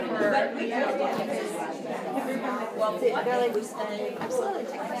Billy, we stay. Absolutely.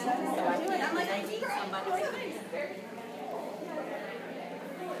 Take my son. So I do it. I'm like, I need somebody.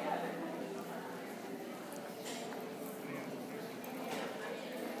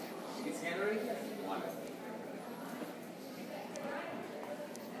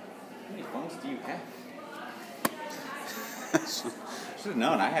 How many phones do you have? Should have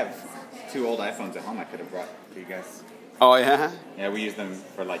known. I have 2 old iPhones at home I could have brought for you guys. Oh, yeah? Yeah, we use them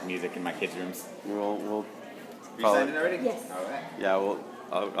for like music in my kids' rooms. We'll You signed it already? Yes. All right. yeah,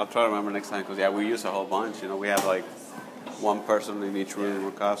 I'll try to remember next time because, yeah, we use a whole bunch. You know, we have like one person in each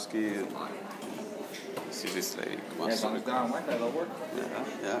room, Rakowski, and see this lady. Yeah, as long as they're on Wi-Fi, they'll work.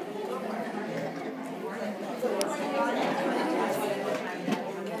 Yeah.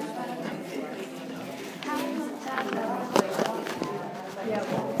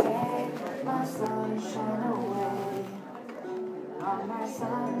 My sunshine away. Oh, my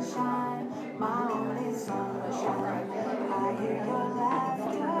sunshine, my only sunshine. I hear your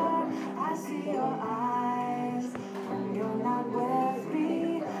laughter, I see your eyes. When you're not with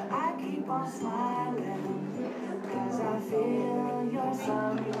me, I keep on smiling. 'Cause I feel your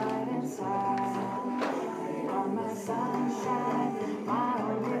sunlight inside. You're my sunshine, my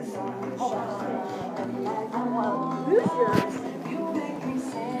only sunshine. And like a moon, you make me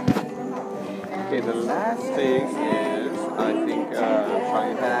sing. Okay, the last thing is, I think,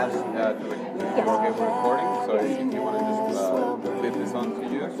 trying to have okay, we're recording, so if you want to just clip this onto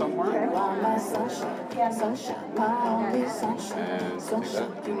you somewhere. And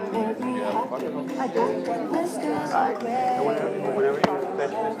you have a button. I do. Alright. And whenever you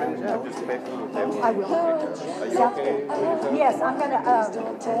finish, just place it on the table. I will. Are you okay? Yes, I'm gonna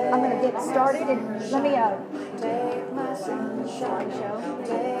get started and let me Take my sunshine,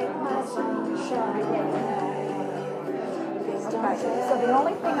 take my sunshine. Okay, so the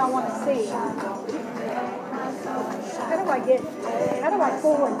only thing I want to see, how do I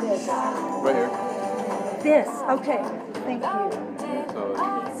forward this? Right here. This, okay, thank you. So,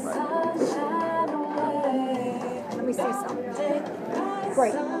 right. Let me see something.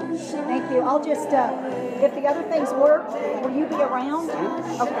 Great, thank you. I'll just, if the other things work, will you be around?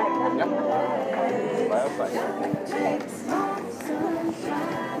 Okay. Yep. Right outside. Thanks.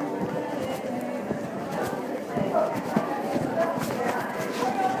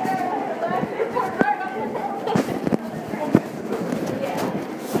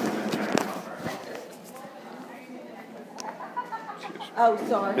 Oh,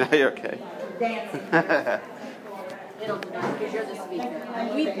 sorry. You're okay. Dancing. It'll do that because you're the speaker.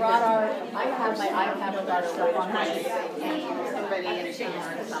 And we brought I have my iPad with our stuff on my somebody in a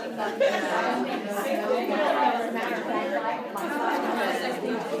camera or something.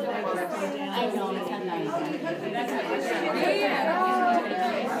 I know, it's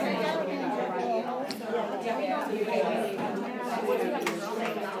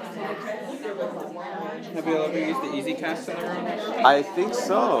Have you ever used the Easy Cast in the room? I think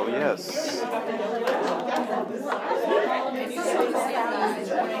so, yes.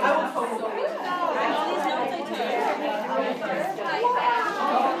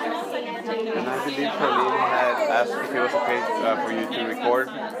 And I believe Colleen had asked if it was okay for you to record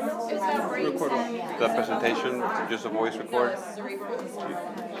the presentation, just a voice record.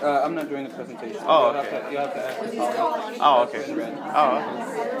 I'm not doing the presentation. Oh, okay. You'll have to ask. Oh, okay. Oh, okay.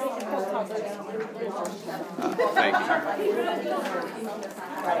 Thank you.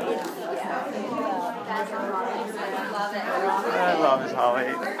 I love this, Holly.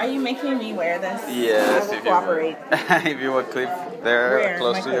 Are you making me wear this? Yes, I will cooperate. If you would clip there, Where?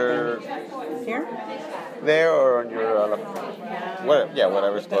 close to your... Here? There or on your...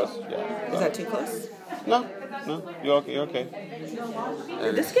 whatever's close. Yeah. Is that too close? No, you're okay. You're okay.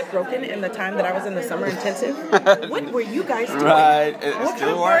 Did this get broken in the time that I was in the summer intensive? What were you guys doing? Right. What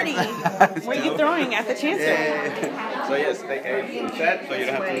kind of party were you throwing at the chancellor? Yeah. So yes, take a set so you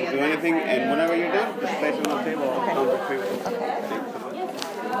don't have to do anything, and whenever you're done, just place it on the table. Okay.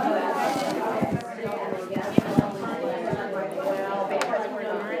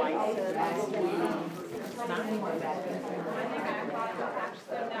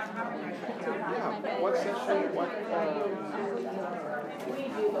 What session? What?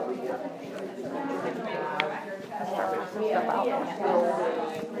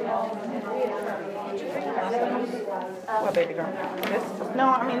 What, baby girl? This? No,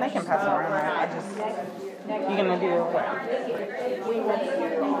 I mean, they can pass it around. I just... You're going to do what?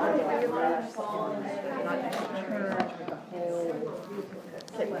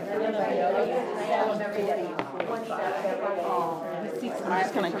 The seats I'm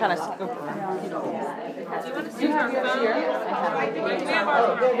just gonna kind of scoop around. You have yours here?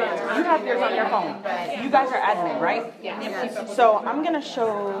 You have yours on your phone. You guys are admin, right? Yes. So I'm gonna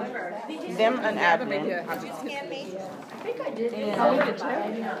show them an admin.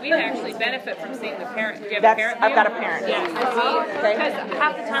 We actually benefit from seeing the parent. Do you have a parent view? I've got a parent. Yeah, because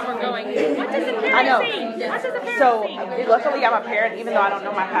half the time we're going, what does the parent I know. see? What does the parent So see? luckily I'm a parent, even though I don't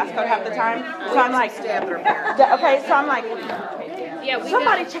know my passcode half the time. So I'm like, okay. So I'm like, Yeah,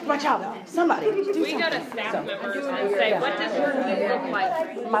 somebody check my child out. Somebody do something. we go to staff members and say, what does your view look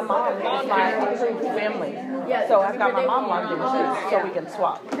like? My mom is my approved family. So I've got my mom logged in too, so we can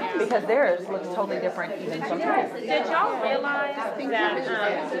swap. Because theirs looks totally different even sometimes. Did y'all realize that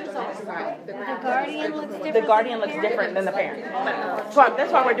The guardian looks different than the parent. So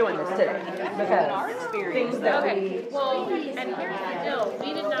that's why we're doing this today. Because things that we... well, and here's the deal.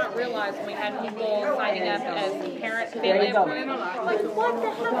 We did not realize when we had people signing up as parent family you go. approved, like, what the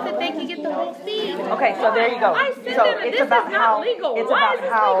heck, that they could get the whole fee. Okay, so there you go. I said So that it's this about is not how legal. it's Why about is this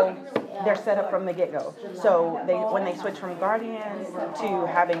how legal? they're set up from the get-go. So when they switch from guardian to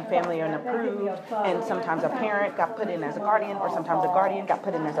having family and approved, and sometimes a parent got put in as a guardian, or sometimes a guardian got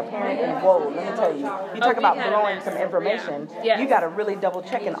put in as a parent. And whoa, let me tell you, you talk about blowing some information. Yeah. You got to really double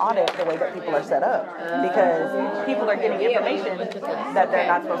check and audit the way that people are set up, because people are getting information that they're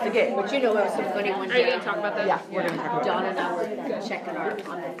not supposed to get. But you know, it was some funny one Are you day. going to talk about that? Yeah, we're gonna talk about John and I were checking our on the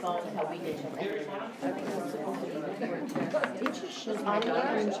phone how we did it. It just shows my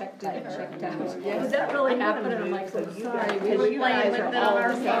daughter checked in and checked out. Does that really happen? And I'm like, so sorry, we were playing with it on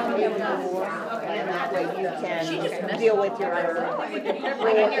our phone. And that way you can deal with your own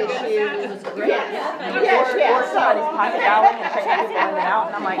issues. Or somebody's pocket dialing and checking people in and out,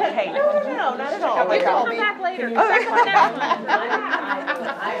 and I'm like, hey, no, not at all. You call me back later.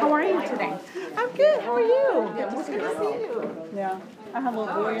 How are you today? I'm good. How are you? It's good to see you. Yeah, I have a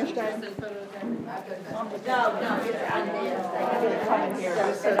little warrior style.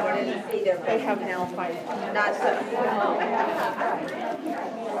 They have now five, not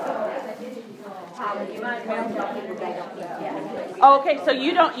Oh, okay, so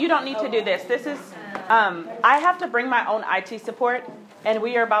you don't need to do this. This is I have to bring my own IT support, and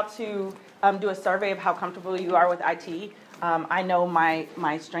we are about to do a survey of how comfortable you are with IT. I know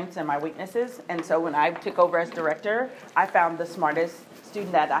my strengths and my weaknesses, and so when I took over as director, I found the smartest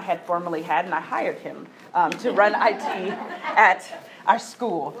student that I had formerly had, and I hired him to run IT at our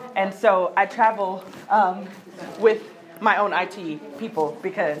school. And so I travel with my own IT people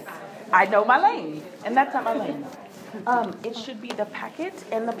because I know my lane, and that's not my lane. It should be the packet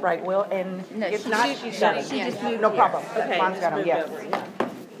and the Brightwheel, and if not, she's got it. No problem. Okay, Mom's got them, yes.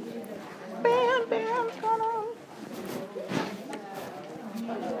 Bam, bam, got 'em.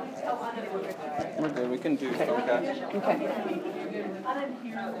 We're good. We can do Comcast. Okay.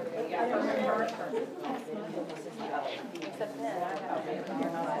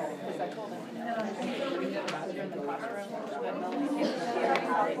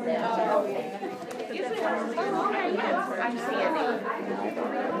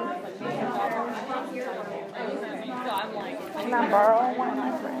 Can I borrow one,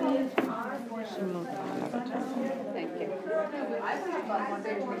 my friend? She moved on another time. Thank you.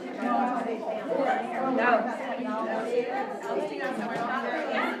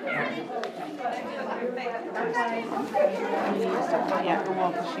 Yeah, well,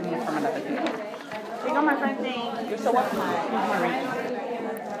 because she moved from another thing. Here you go, my friend. You're so welcome.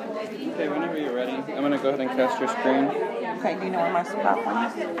 Okay, whenever you're ready, I'm going to go ahead and cast your screen. Okay, do you know where my PowerPoint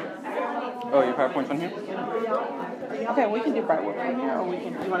is? Oh, your PowerPoint's on here? Okay, we can do Brightwheel from here, or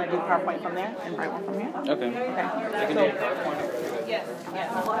you want to do PowerPoint from there and Brightwheel from here? Okay. Okay. I can do your PowerPoint. Yes, yes.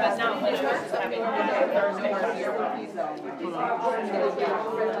 But not when we're having Thursday.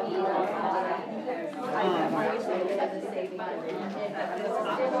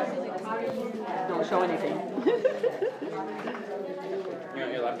 Don't show anything. You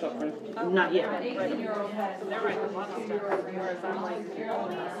want your laptop printed? Not yet. Make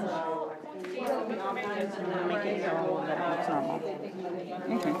it so that it looks normal.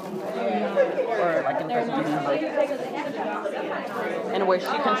 Okay. Or like in presentation mode. And where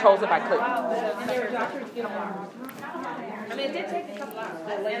she controls if I click. I mean, it did take a couple hours.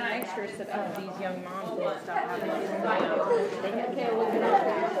 The Atlanta extras said, oh, these young moms will stop having this.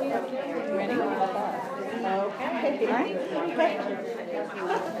 Ready?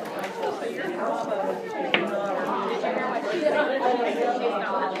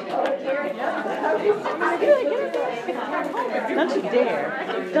 Don't you dare.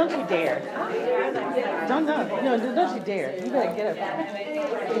 Don't you dare. Don't you dare. You better get up.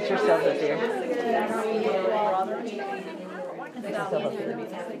 Get yourself up there.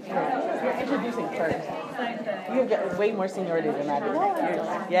 You're introducing first. You have way more seniority than I do.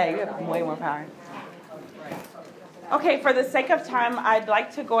 Yeah, you have way more power. Okay, for the sake of time, I'd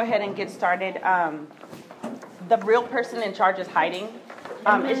like to go ahead and get started. The real person in charge is hiding.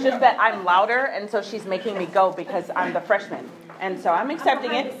 It's just that I'm louder, and so she's making me go because I'm the freshman. And so I'm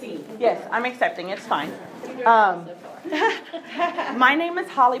accepting it. Yes, I'm accepting it. It's fine. My name is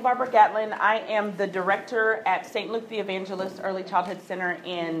Holly Barber-Gatlin. I am the director at St. Luke the Evangelist Early Childhood Center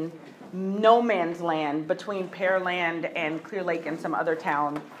in no man's land between Pearland and Clear Lake and some other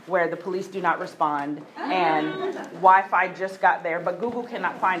town where the police do not respond and Wi-Fi just got there, but Google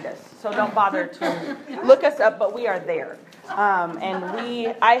cannot find us. So don't bother to look us up, but we are there.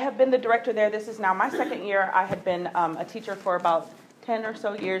 I have been the director there. This is now my second year. I had been a teacher for about 10 or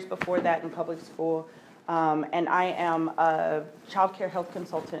so years before that in public school. And I am a child care health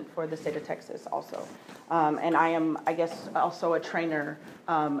consultant for the state of Texas also. And I am, I guess, also a trainer,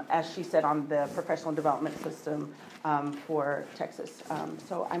 as she said, on the professional development system for Texas.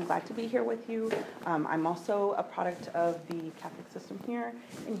 So I'm glad to be here with you. I'm also a product of the Catholic system here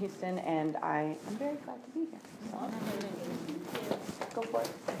in Houston, and I am very glad to be here. So, go for it.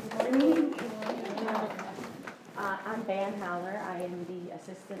 I'm Van Howler. I am the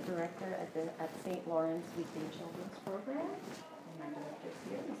assistant director at St. Lawrence Weekly Children's Program. And my director's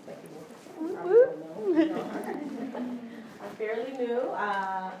here, Ms. Becky Wilkerson. I'm fairly new,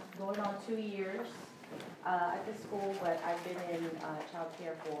 going on 2 years at the school, but I've been in child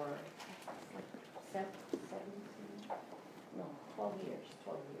care for 12 years.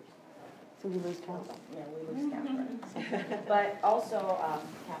 12 years. So you lose count? Yeah, we lose count. Right? But also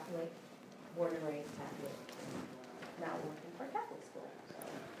Catholic, born and raised Catholic. Now working for Catholic school. So.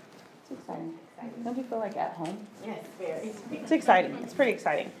 It's exciting. Don't you feel like at home? Yes, very. It's exciting. It's pretty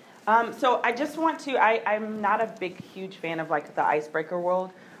exciting. So I just want to, I'm not a huge fan of like the icebreaker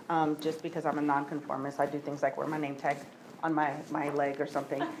world, just because I'm a nonconformist. I do things like wear my name tag on my leg or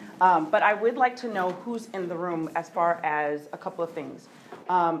something. But I would like to know who's in the room as far as a couple of things.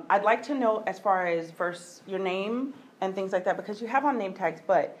 I'd like to know as far as your name and things like that, because you have on name tags,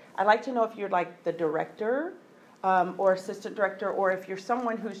 but I'd like to know if you're like the director, or assistant director, or if you're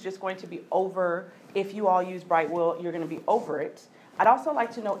someone who's just going to be over, if you all use Brightwheel, you're going to be over it. I'd also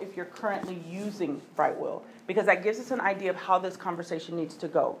like to know if you're currently using Brightwheel, because that gives us an idea of how this conversation needs to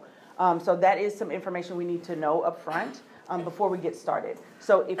go. So that is some information we need to know up front before we get started.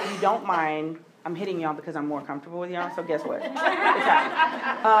 So if you don't mind, I'm hitting y'all because I'm more comfortable with y'all, so guess what? It's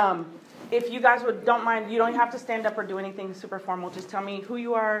happening. If you guys don't mind, you don't have to stand up or do anything super formal. Just tell me who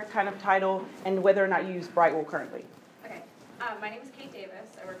you are, kind of title, and whether or not you use Brightwheel currently. Okay. My name is Kate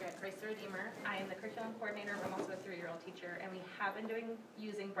Davis. I work at Christ the Redeemer. I am the curriculum coordinator. I'm also a 3-year-old teacher, and we have been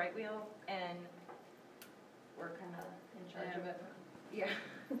using Brightwheel, and we're kind of in charge of it. Yeah.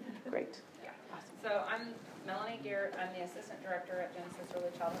 Great. Yeah. Awesome. So I'm Melanie Garrett. I'm the assistant director at Genesis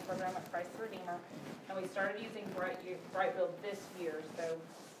Early Childhood Program at Christ the Redeemer, and we started using Brightwheel this year. So.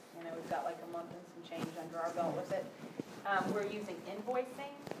 We've got like a month and some change under our belt with it. We're using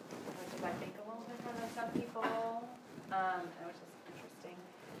invoicing, which is I think a little different than some people, which is interesting.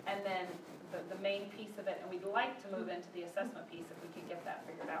 And then the main piece of it, and we'd like to move into the assessment piece if we could get that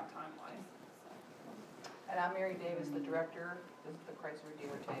figured out time-wise. And I'm Mary Davis, the director. This is the Christ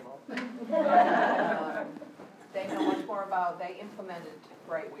Redeemer table. They know much more they implemented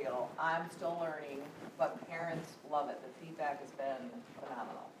Brightwheel. I'm still learning, but parents love it. The feedback has been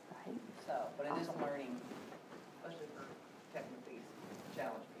phenomenal. So, but it is learning, especially for technically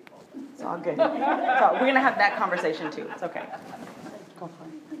challenged people. It's all good. So we're going to have that conversation too. It's okay. Go for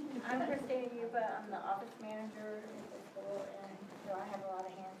it. I'm Christina Yuba. I'm the office manager in the school, and so I have a lot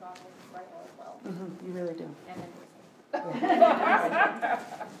of hands-on with Brightwheel as well. Mm-hmm. You really do. And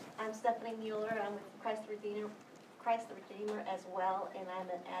I'm Stephanie Mueller. I'm with Christ the Redeemer as well, and I'm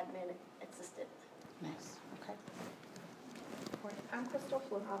an admin assistant. Nice. Okay. I'm Crystal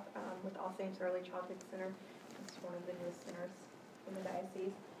Fluhoff with All Saints Early Childhood Center. It's one of the newest centers in the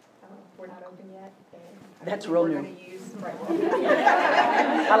diocese. We're not open yet. That's real new. We're going to use Brightwheel.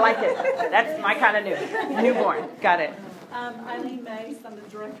 I like it. That's my kind of new. Newborn. Got it. Eileen Mace. I'm the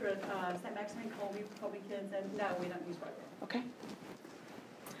director at St. Maximilian Colby for Public Kids, and no, we don't use Brightwheel. Okay.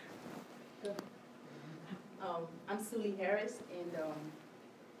 I'm Sulie Harris, and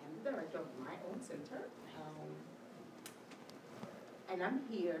I'm the director of my own center. And I'm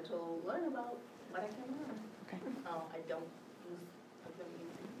here to learn about what I can learn. Okay. I don't use anything.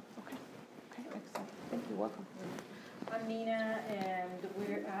 Okay. Okay, excellent. Thank you. Welcome. I'm Nina, and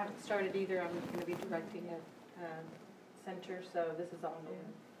I haven't started either. I'm going to be directing a center, so this is all new.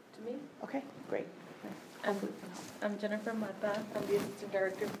 to me. Okay, great. I'm Jennifer Mata. I'm the assistant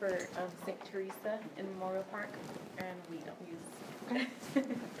director for St. Teresa in Memorial Park, and we don't use.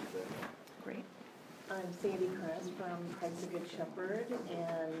 Great. I'm Sandy Kress from Christ the Good Shepherd,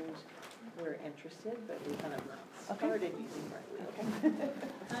 and we're interested, but we kind of started using Brightwheel. Okay.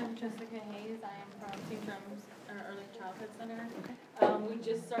 I'm Jessica Hayes. I am from St. Jerome's Early Childhood Center. Okay. We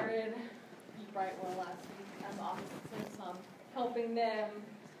just started Brightwheel last week as officers, so I'm helping them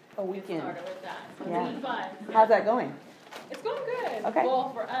get started with that. So it's really fun. How's that going? It's going good. Okay.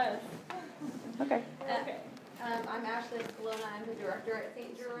 Well, for us. Okay. Okay. I'm Ashley Colonna. I'm the director at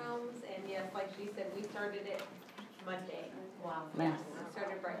St. Jerome's, and yes, like she said, we started it Monday. Wow. Nice. Yes, we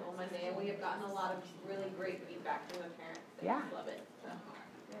started Brightwheel Monday, and we have gotten a lot of really great feedback from the parents. They Yeah. just love it. So.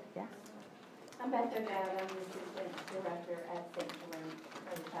 Yeah. I'm Beth O'Dowd. I'm the assistant director at St. Jerome's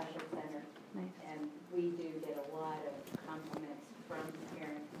Early Childhood Center. Nice. And we do get a lot of compliments from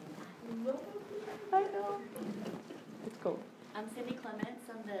parents. I know. It's cool. I'm Cindy Clements.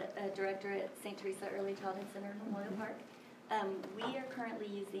 I'm the director at St. Teresa Early Childhood Center in Memorial Park. We are currently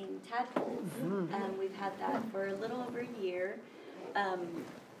using tadpoles. We've had that for a little over a year.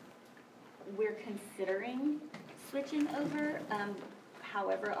 We're considering switching over.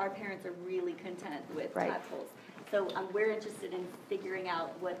 However, our parents are really content with tadpoles. So we're interested in figuring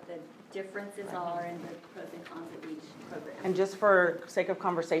out what the differences are and the pros and cons of each program. And just for sake of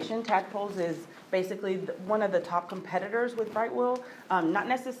conversation, Tadpoles is basically one of the top competitors with Brightwheel. Not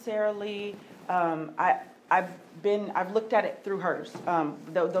necessarily. I've looked at it through hers.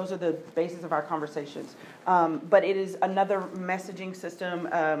 Those are the basis of our conversations. But it is another messaging system,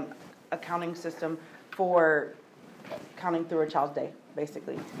 accounting system for counting through a child's day,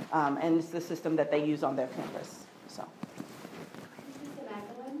 basically. And it's the system that they use on their campus. So.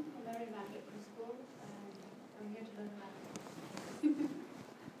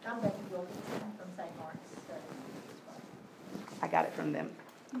 I'm Becky Wilkinson from St. Mark's. I got it from them.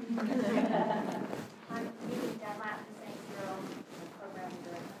 I'm Judy Dunlap, the St. Jerome program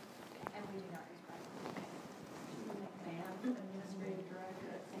director, and we do not use Brightwheel. I'm administrative director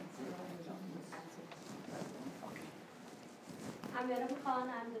at St. Jerome. I'm Vera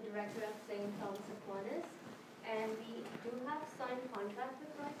Khan. I'm the director of St. Thomas Aquinas, and we do have signed contract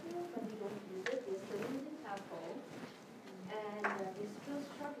with Brightwheel, but we don't use it. We're still using Tadpole, and we're still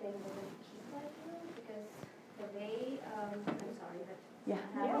struggling with the keep Brightwheel because the way I'm sorry, but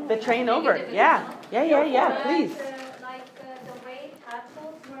The train over. Yeah. Please. But, the way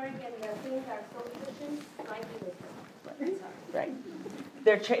Tadpoles work and the things are so efficient, Brightwheel is not. Right.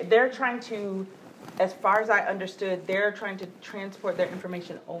 They're trying to, as far as I understood, they're trying to transport their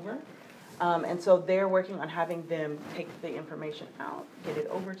information over. And so they're working on having them take the information out, get it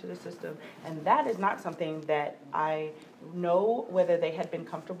over to the system. And that is not something that I know whether they had been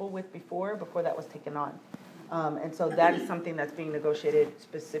comfortable with before that was taken on. And so that is something that's being negotiated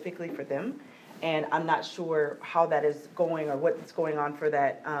specifically for them. And I'm not sure how that is going or what's going on for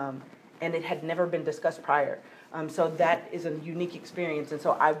that. And it had never been discussed prior. So that is a unique experience. And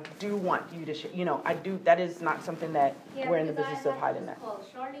so I do want you to share, that is not something that we're in the business of hiding that. Call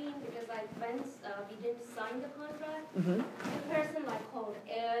Charlene because once we didn't sign the contract, Mm-hmm. the person called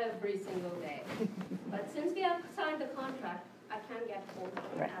every single day. But since we have signed the contract, I can't get hold of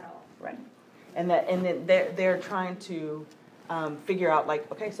them at all. Right. And then they're trying to figure out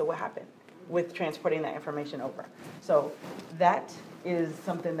okay, so what happened with transporting that information over? So that is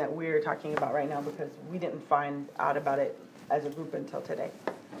something that we're talking about right now because we didn't find out about it as a group until today.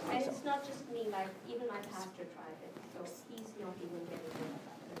 And it's not just me, even my pastor tried it, so he's not even getting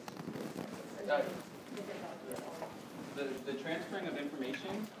about this. The transferring of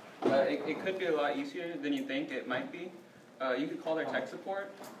information, it could be a lot easier than you think it might be. You could call their tech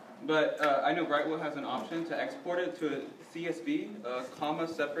support, but I know Brightwheel has an option to export it to a CSV, a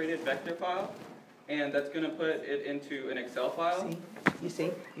comma-separated vector file, and that's going to put it into an Excel file. You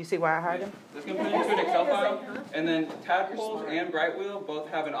see why I hired him? That's going to put it into an Excel file, and then Tadpoles and Brightwheel both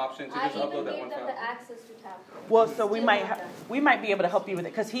have an option to just upload that one file. I even gave them the access to Tadpole. Well, so we might be able to help you with it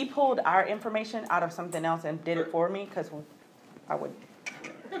because he pulled our information out of something else and did it for me because I would.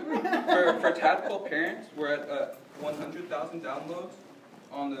 For Tadpole parents, we're at 100,000 downloads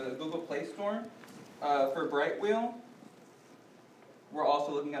on the Google Play Store. For Brightwheel, we're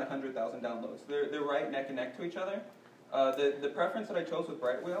also looking at 100,000 downloads. They're right neck and neck to each other. The preference that I chose with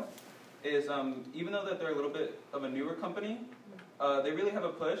Brightwheel is even though that they're a little bit of a newer company, they really have a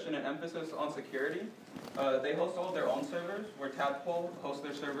push and an emphasis on security. They host all of their own servers, where Tadpole hosts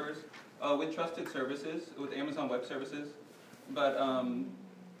their servers with trusted services, with Amazon Web Services. But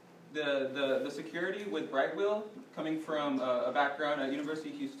the security with Brightwheel, coming from a background at University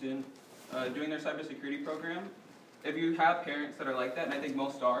of Houston, doing their cybersecurity program, if you have parents that are like that, and I think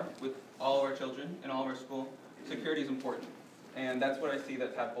most are, with all of our children in all of our school, security is important. And that's what I see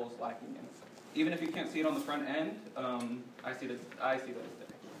that Tadpole is lacking in. Even if you can't see it on the front end, I see that it's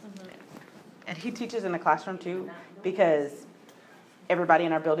there. And he teaches in the classroom too, because everybody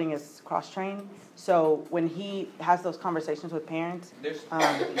in our building is cross-trained. So when he has those conversations with parents,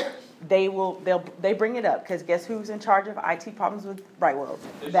 they bring it up, because guess who's in charge of IT problems with Brightwheel?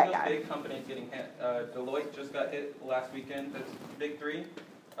 There's That still guy. big companies getting hit. Deloitte just got hit last weekend. That's big three,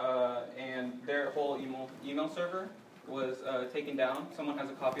 and their whole email server was taken down. Someone has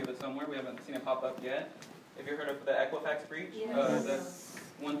a copy of it somewhere. We haven't seen it pop up yet. Have you heard of the Equifax breach? Yes. That's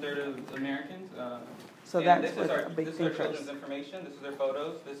 1/3 of Americans. So and that's this is our big this is thing our for us. children's information. This is their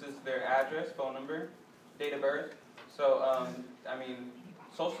photos. This is their address, phone number, date of birth. So I mean,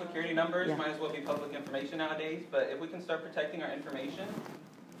 social security numbers might as well be public information nowadays. But if we can start protecting our information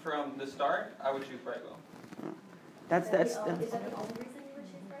from the start, I would choose Brightwheel. That's Is that the only reason you would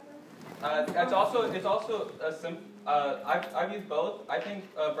choose Brightwheel? It's also a I've used both. I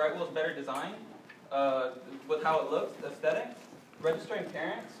think Brightwheel is better designed with how it looks, aesthetic. Registering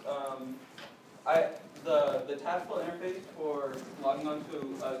parents, the tactile interface for logging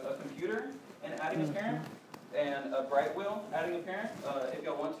onto a computer and adding a parent, and a Brightwheel adding a parent. If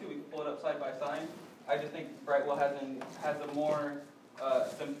y'all want to, we can pull it up side by side. I just think Brightwheel has a more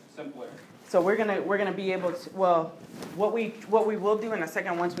simpler. So we're gonna be able to, well, what we will do in a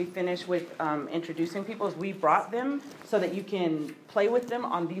second, once we finish with introducing people, is we brought them so that you can play with them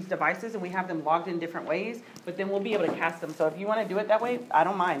on these devices, and we have them logged in different ways, but then we'll be able to cast them. So if you want to do it that way, I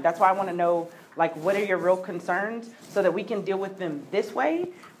don't mind. That's why I want to know, like, what are your real concerns, so that we can deal with them this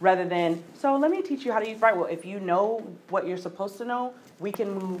way, rather than, so let me teach you how to use Brightwheel. If you know what you're supposed to know, we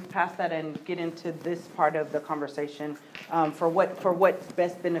can move past that and get into this part of the conversation for what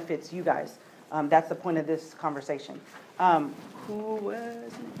best benefits you guys. That's the point of this conversation. Who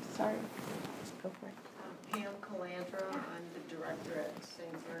was, sorry, go for it. Pam Calandra, I'm the director at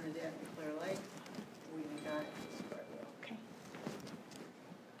St. Bernadette in Clear Lake. We got this Brightwheel. Okay.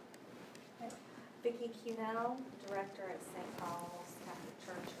 Vicki Cunell, director at St. Paul's Catholic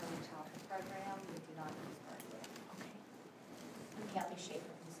Church Early Childhood Program. We do not use Brightwheel. Okay. I'm Kathy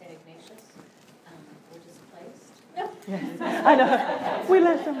Schaefer from St. Ignatius. We're displaced. I know. We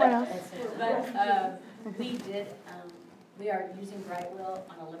live somewhere else. But we are using Brightwheel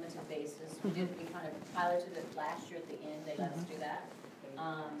on a limited basis. We kind of piloted it last year at the end. They let us do that.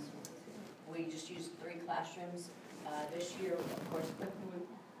 We just used 3 classrooms. This year, of course, we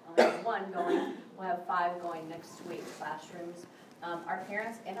only have 1 going. We'll have 5 going next week, classrooms. Our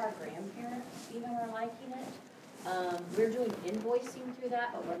parents and our grandparents even are liking it. We're doing invoicing through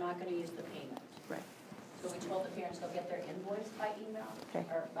that, but we're not going to use the payment. Right. So we told the parents they'll get their invoice by email, Okay.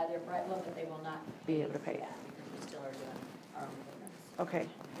 or by their Brightwheel, but they will not Be able to pay it. because we still are doing our own payments. Okay,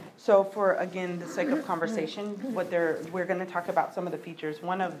 so for, again, the sake of conversation, we're going to talk about some of the features.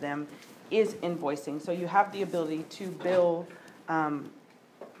 One of them is invoicing. So you have the ability to bill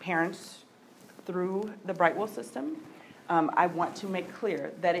parents through the Brightwheel system. I want to make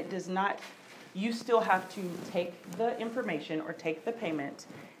clear that it does not, you still have to take the information or take the payment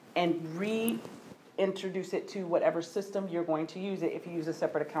and reintroduce it to whatever system you're going to use it if you use a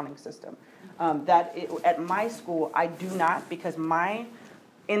separate accounting system. At my school, I do not, because my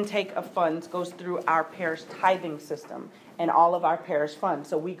intake of funds goes through our parish tithing system and all of our parish funds.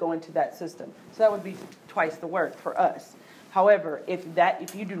 So we go into that system. So that would be twice the work for us. However, if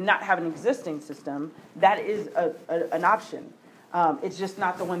you do not have an existing system, that is an option. It's just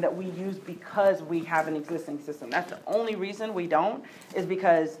not the one that we use because we have an existing system. That's the only reason we don't, is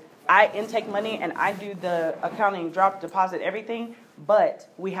because I intake money and I do the accounting, drop, deposit, everything, but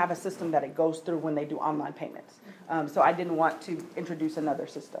we have a system that it goes through when they do online payments. So I didn't want to introduce another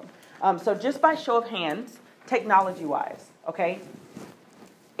system. So just by show of hands, technology-wise, okay,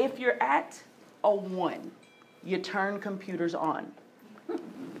 if you're at a 1, you turn computers on.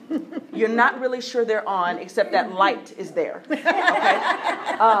 You're not really sure they're on, except that light is there.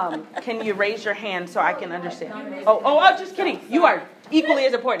 Okay? Can you raise your hand so I can understand? Oh, just kidding. You are equally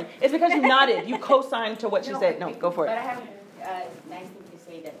as important. It's because you nodded. You co-signed to what she said. No, go for it. But I have a nice thing to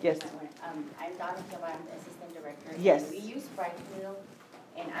say that. Yes. I'm Donna Silva. I'm the assistant director. Yes. And we use Brightwheel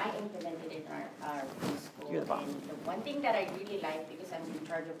and I implemented it in our preschool. You're the boss. And the one thing that I really like, because I'm in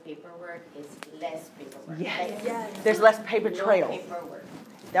charge of paperwork, is less paperwork. Yes. Yes. There's less paper trail. No paperwork.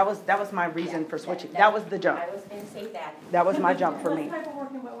 That was my reason for switching. That was the jump. I was going to say that. That was my jump for me.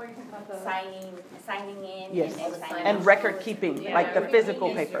 Signing in. Yes. And And record keeping, like the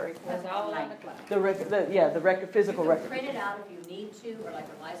physical paper. The record, physical record. Print it out if you need to, or like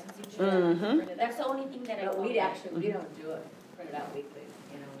a licensing check. Mhm. That's the only thing that I. But we don't do it, print it out weekly,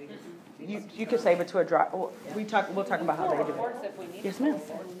 you know, we just. You could save it to a drive. We'll talk about how they do it. Yes, ma'am.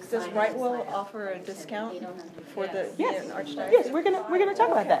 Does Brightwheel offer a discount for the Yes. Archdiocese? Yes, we're gonna talk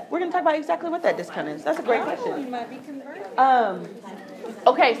about that. We're gonna talk about exactly what that discount is. That's a great question. You might be converted.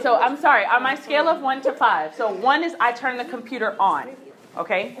 Okay, so I'm sorry. On my scale of 1 to 5, so 1 is I turn the computer on.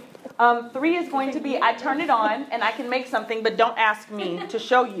 Okay. 3 is going to be I turn it on and I can make something, but don't ask me to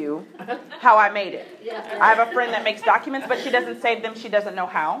show you how I made it. I have a friend that makes documents, but she doesn't save them. She doesn't know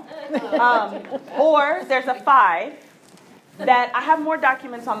how. Or there's a 5 that I have more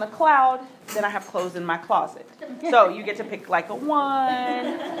documents on the cloud than I have clothes in my closet. So you get to pick like a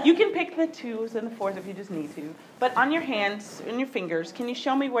 1. You can pick the 2s and the 4s if you just need to. But on your hands and your fingers, can you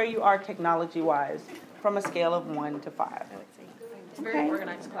show me where you are technology-wise from a scale of 1 to 5? It's very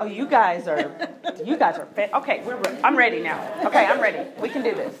organized. Oh, you guys are okay. I'm ready now. Okay, I'm ready. We can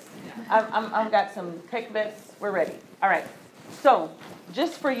do this. I've got some pick bits. We're ready. All right. So,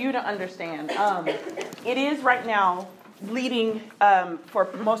 just for you to understand, it is right now leading for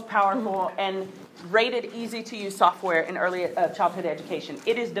most powerful and rated easy-to-use software in early childhood education.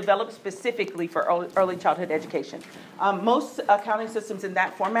 It is developed specifically for early childhood education. Most accounting systems in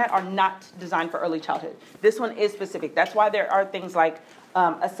that format are not designed for early childhood. This one is specific. That's why there are things like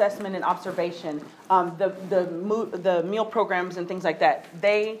assessment and observation, the meal programs and things like that.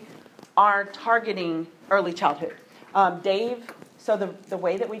 They are targeting early childhood. Dave, so the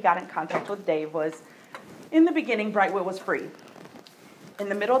way that we got in contact with Dave was, in the beginning, Brightwheel was free. In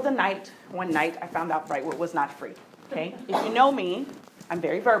the middle of the night, one night, I found out Brightwheel was not free. Okay? If you know me, I'm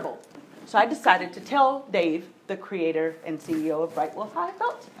very verbal. So I decided to tell Dave, the creator and CEO of Brightwheel, how I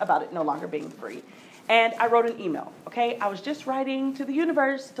felt about it no longer being free. And I wrote an email. Okay? I was just writing to the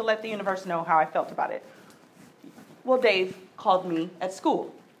universe to let the universe know how I felt about it. Well, Dave called me at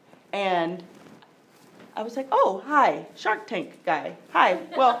school. And I was like, oh, hi, Shark Tank guy. Hi,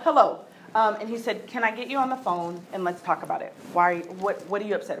 well, hello. And he said, can I get you on the phone and let's talk about it? What are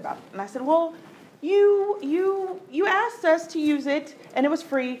you upset about? And I said, well, you asked us to use it and it was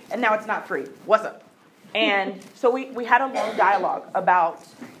free and now it's not free. What's up? And so we had a long dialogue about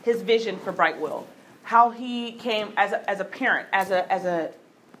his vision for Brightwheel, how he came as a parent, as a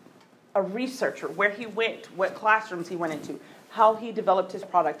researcher, where he went, what classrooms he went into, how he developed his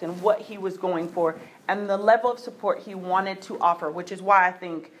product and what he was going for, and the level of support he wanted to offer, which is why I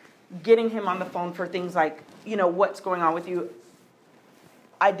think getting him on the phone for things like, what's going on with you,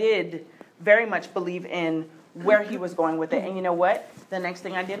 I did very much believe in where he was going with it. And you know what? The next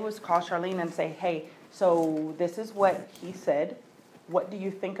thing I did was call Charlene and say, hey, so this is what he said. What do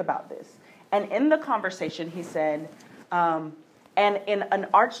you think about this? And in the conversation, he said, and in an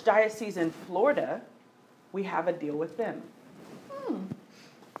archdiocese in Florida, we have a deal with them.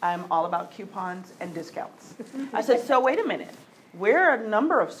 I'm all about coupons and discounts. I said, so wait a minute. We're a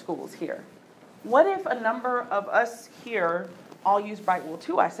number of schools here. What if a number of us here all use Brightwheel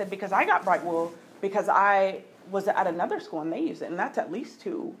too? I said, because I got Brightwheel because I was at another school and they use it, and that's at least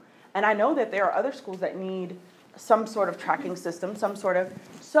 2. And I know that there are other schools that need some sort of tracking system,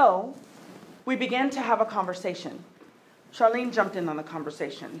 So we began to have a conversation. Charlene jumped in on the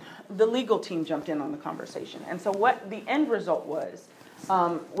conversation. The legal team jumped in on the conversation. And so what the end result was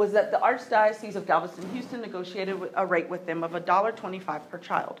that the Archdiocese of Galveston-Houston negotiated a rate with them of $1.25 per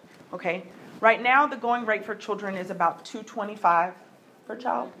child. Okay, right now the going rate for children is about $2.25 per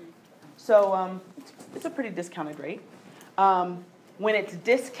child. So it's a pretty discounted rate. When it's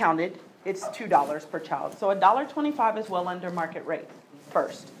discounted, it's $2 per child. So $1.25 is well under market rate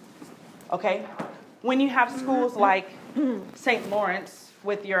first. Okay, when you have schools like St. Lawrence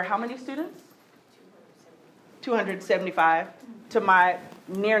with your how many students? 275 to my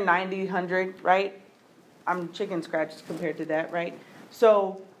near 100, right? I'm chicken scratch compared to that, right?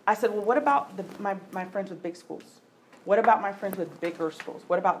 So I said, well, what about my friends with big schools? What about my friends with bigger schools?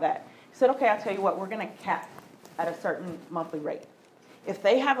 What about that? He said, okay, I'll tell you what, we're going to cap at a certain monthly rate. If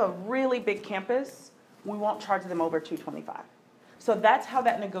they have a really big campus, we won't charge them over $2.25. So that's how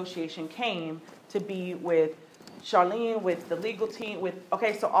that negotiation came to be with Charlene, with the legal team,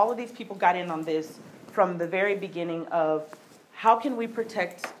 so all of these people got in on this from the very beginning of how can we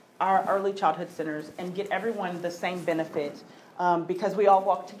protect our early childhood centers and get everyone the same benefit because we all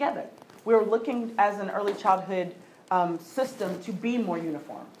walk together. We're looking as an early childhood system to be more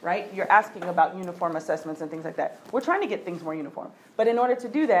uniform, right? You're asking about uniform assessments and things like that. We're trying to get things more uniform. But in order to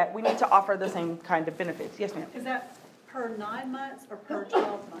do that, we need to offer the same kind of benefits. Yes, ma'am? Is that per 9 months or per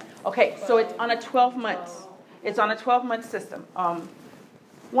 12 months? Okay, so it's on a 12 months. It's on a 12-month system.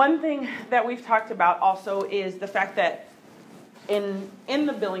 One thing that we've talked about also is the fact that in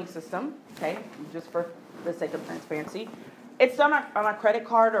the billing system, okay, just for the sake of transparency, it's done on a credit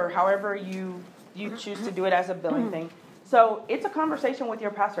card or however you choose to do it as a billing thing. So it's a conversation with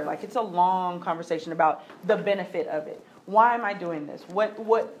your pastor. Like, it's a long conversation about the benefit of it. Why am I doing this? What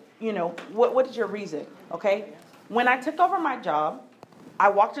is your reason? Okay? When I took over my job, I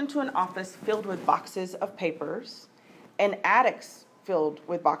walked into an office filled with boxes of papers and attics filled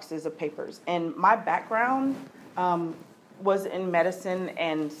with boxes of papers. And my background was in medicine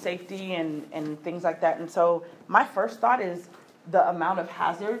and safety and things like that. And so my first thought is the amount of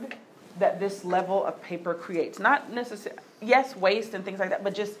hazard that this level of paper creates. Not necessarily, yes, waste and things like that,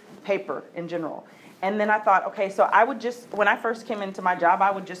 but just paper in general. And then I thought, okay, so I would just, when I first came into my job,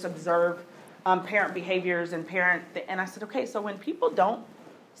 I would just observe parent behaviors and and I said, okay, so when people don't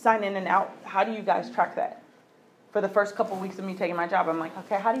sign in and out, how do you guys track that? For the first couple of weeks of me taking my job, I'm like,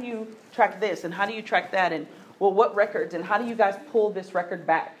 okay, how do you track this? And how do you track that? And well, what records? And how do you guys pull this record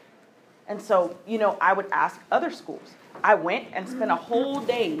back? And so, I would ask other schools. I went and spent a whole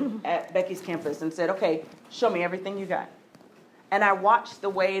day at Becky's campus and said, okay, show me everything you got. And I watched the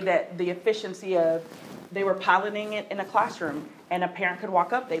way that the efficiency of, they were piloting it in a classroom, and a parent could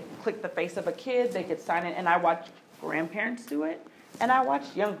walk up, they'd click the face of a kid, they could sign it, and I watched grandparents do it, and I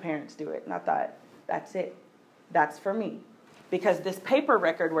watched young parents do it, and I thought, that's it. That's for me. Because this paper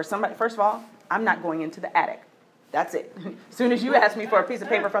record where somebody, first of all, I'm not going into the attic. That's it. As soon as you ask me for a piece of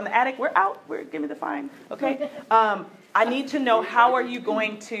paper from the attic, we're out. Give me the fine, okay? I need to know, how are you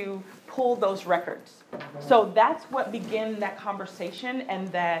going to pull those records? So that's what began that conversation and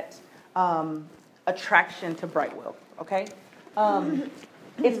that attraction to Brightwheel, okay?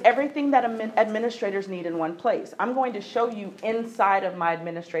 It's everything that administrators need in one place. I'm going to show you inside of my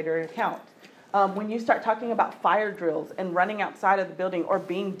administrator account. When you start talking about fire drills and running outside of the building or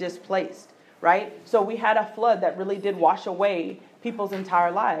being displaced, right? So we had a flood that really did wash away people's entire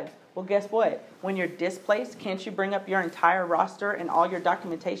lives. Well, guess what? When you're displaced, can't you bring up your entire roster and all your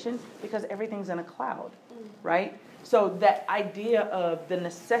documentation? Because everything's in a cloud, right? So that idea of the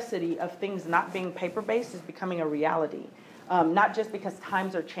necessity of things not being paper-based is becoming a reality. Not just because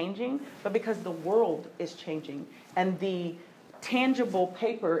times are changing, but because the world is changing. And the tangible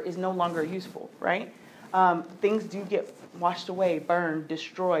paper is no longer useful, right? Things do get washed away, burned,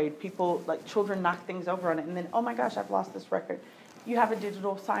 destroyed. People, like children, knock things over on it. And then, oh my gosh, I've lost this record. You have a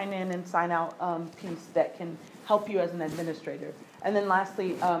digital sign in and sign out piece that can help you as an administrator. And then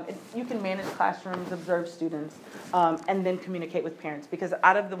lastly, you can manage classrooms, observe students, and then communicate with parents. Because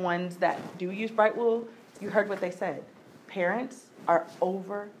out of the ones that do use Brightwheel, you heard what they said. Parents are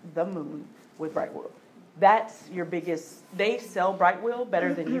over the moon with Brightwheel. That's your biggest, they sell Brightwheel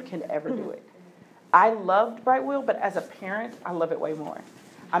better than you can ever do it. I loved Brightwheel, but as a parent, I love it way more.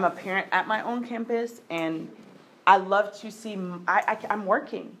 I'm a parent at my own campus, and I love to see, I'm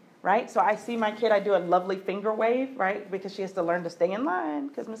working, right? So I see my kid, I do a lovely finger wave, right? Because she has to learn to stay in line,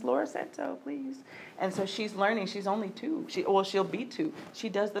 because Miss Laura said so, please. And so she's learning, she's only 2. She'll be 2. She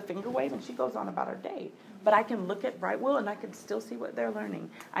does the finger wave, and she goes on about her day. But I can look at Brightwheel, and I can still see what they're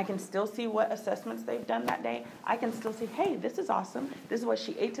learning. I can still see what assessments they've done that day. I can still see, hey, this is awesome. This is what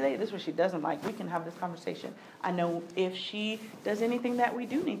she ate today. This is what she doesn't like. We can have this conversation. I know if she does anything that we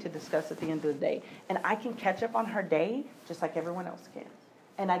do need to discuss at the end of the day. And I can catch up on her day just like everyone else can.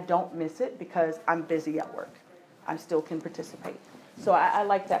 And I don't miss it because I'm busy at work. I still can participate. So I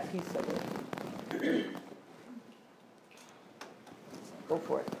like that piece of it. Go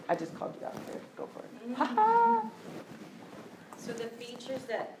for it. I just called you out there. Go for it. So the features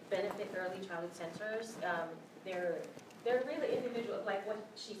that benefit early childhood centers, they're really individual. Like what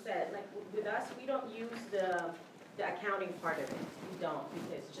she said, like with us, we don't use the accounting part of it. We don't,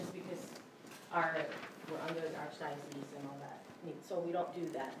 because we're under the archdiocese and all that. So we don't do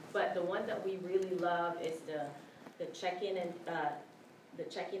that. But the one that we really love is the check-in and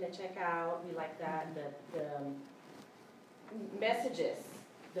check out. We like that. The messages,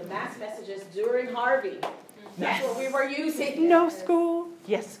 the mass messages during Harvey. That's what we were using. No school.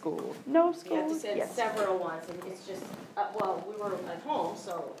 Yes, school. No school. You have to send yes. several ones, and it's just, we were at home,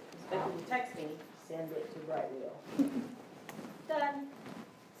 so Becky would text me, send it to Brightwheel. Done.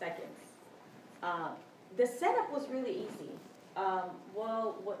 Seconds. The setup was really easy.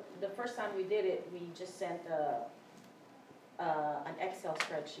 The first time we did it, we just sent an Excel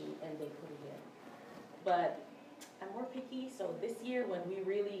spreadsheet and they put it in. But I'm more picky, so this year when we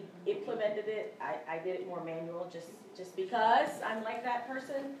really implemented it, I did it more manual just because I'm like that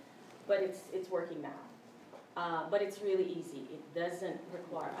person, but it's working now. But it's really easy. It doesn't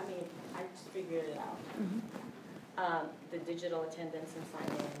require, I mean, I just figured it out. The digital attendance and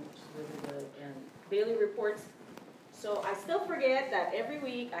sign-in, which is really good, and daily reports. So I still forget that every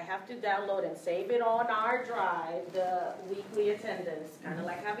week I have to download and save it on our drive, the weekly attendance, kind of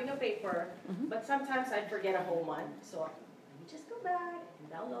like having a paper, but sometimes I forget a whole month, so let me just go back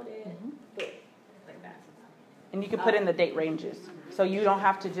and download it, boom, like that. And you could put in the date ranges. So you don't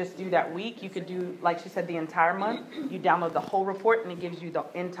have to just do that week. You could do, like she said, the entire month. You download the whole report and it gives you the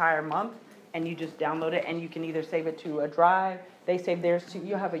entire month, and you just download it, and you can either save it to a drive. They save theirs to,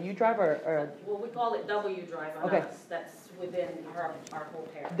 you have a U drive or well, we call it W drive on us. That's within our whole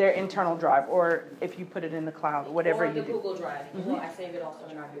parent. their internal drive, or if you put it in the cloud, whatever you do. Or the Google Drive. Well, I save it also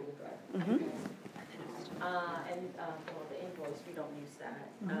in our Google Drive. And well, the invoice, we don't use that.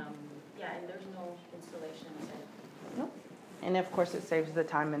 Yeah, and there's no installation. Nope. And of course, it saves the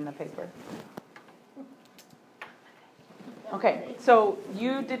time in the paper. Okay, so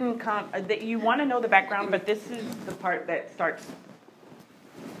you didn't come, you want to know the background, but this is the part that starts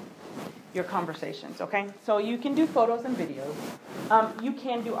your conversations, okay? So you can do photos and videos. You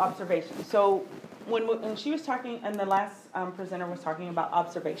can do observations. So when she was talking, and the last presenter was talking about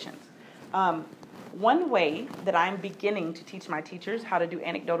observations, one way that I'm beginning to teach my teachers how to do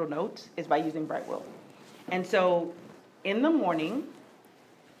anecdotal notes is by using Brightwheel. And so in the morning,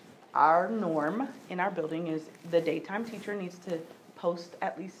 our norm in our building is the daytime teacher needs to post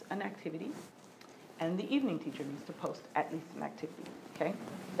at least an activity, and the evening teacher needs to post at least an activity, okay?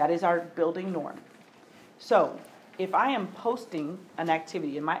 That is our building norm. So if I am posting an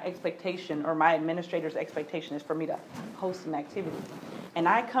activity, and my expectation or my administrator's expectation is for me to post an activity, and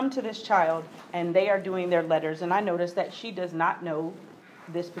I come to this child and they are doing their letters, and I notice that she does not know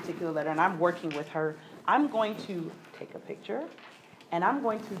this particular letter, and I'm working with her, I'm going to take a picture, and I'm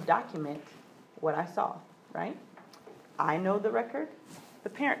going to document what I saw, right? I know the record. The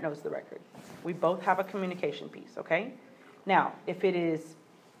parent knows the record. We both have a communication piece, okay? Now, if it is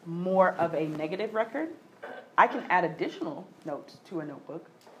more of a negative record, I can add additional notes to a notebook,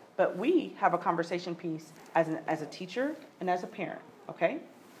 but we have a conversation piece as a teacher and as a parent, okay?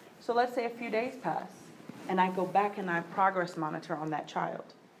 So let's say a few days pass, and I go back and I progress monitor on that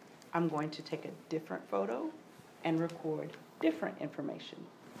child. I'm going to take a different photo and record different information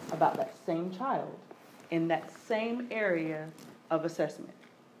about that same child in that same area of assessment.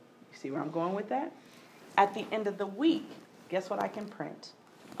 You see where I'm going with that? At the end of the week, guess what I can print?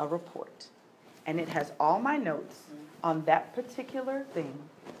 A report. And it has all my notes on that particular thing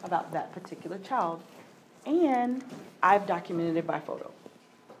about that particular child, and I've documented it by photo.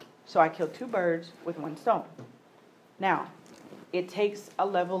 So I killed two birds with one stone. Now, it takes a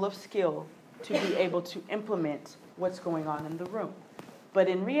level of skill to be able to implement what's going on in the room. But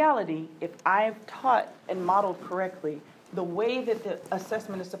in reality, if I've taught and modeled correctly, the way that the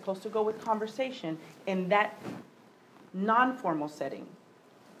assessment is supposed to go with conversation in that non-formal setting,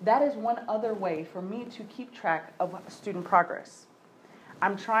 that is one other way for me to keep track of student progress.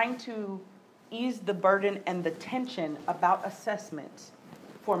 I'm trying to ease the burden and the tension about assessment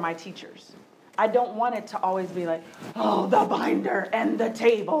for my teachers. I don't want it to always be like, oh, the binder and the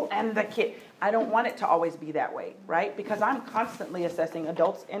table and the kit. I don't want it to always be that way, right? Because I'm constantly assessing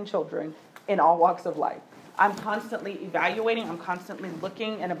adults and children in all walks of life. I'm constantly evaluating, I'm constantly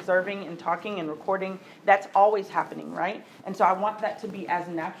looking and observing and talking and recording. That's always happening, right? And so I want that to be as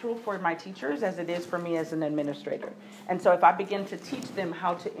natural for my teachers as it is for me as an administrator. And so if I begin to teach them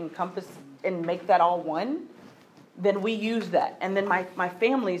how to encompass and make that all one, then we use that. And then my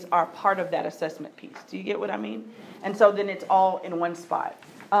families are part of that assessment piece. Do you get what I mean? And so then it's all in one spot.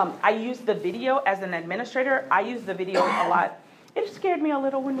 I use the video as an administrator. I use the video a lot. It scared me a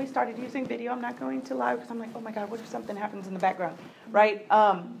little when we started using video. I'm not going to lie because I'm like, oh my God, what if something happens in the background, right?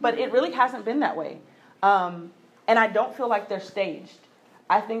 But it really hasn't been that way. And I don't feel like they're staged.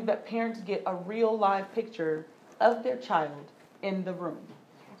 I think that parents get a real live picture of their child in the room.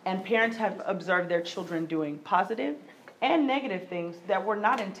 And parents have observed their children doing positive and negative things that were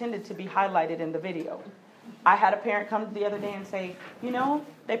not intended to be highlighted in the video. I had a parent come the other day and say, you know,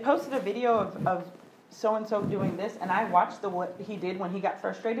 they posted a video of so-and-so doing this, and I watched what he did when he got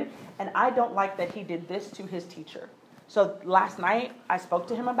frustrated, and I don't like that he did this to his teacher. So last night, I spoke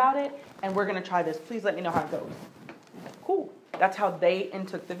to him about it, and we're going to try this. Please let me know how it goes. Cool. That's how they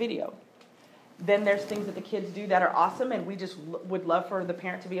intook the video. Then there's things that the kids do that are awesome, and we just would love for the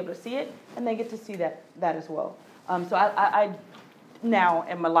parent to be able to see it, and they get to see that as well. So I now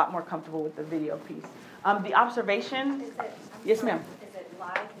am a lot more comfortable with the video piece. The observation, yes ma'am. Is it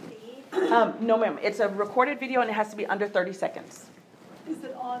live feed? No ma'am, it's a recorded video and it has to be under 30 seconds. Is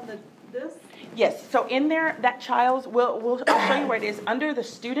it on this? Yes, so in there, that child's, I'll show you where it is, under the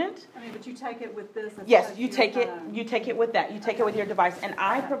student. I mean, but you take it with this? Yes, you take it with that. You take it with your device. And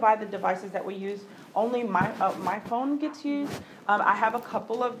I provide the devices that we use. Only my phone gets used. I have a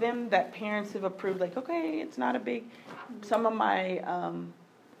couple of them that parents have approved, like, okay, it's not a big, some of my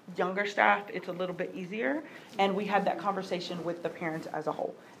younger staff, it's a little bit easier. And we had that conversation with the parents as a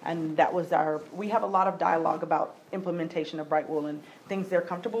whole. And that was we have a lot of dialogue about implementation of Brightwheel and things they're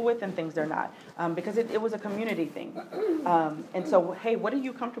comfortable with and things they're not. Because it was a community thing. And so, hey, what are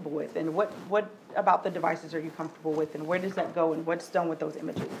you comfortable with? And what about the devices are you comfortable with? And where does that go? And what's done with those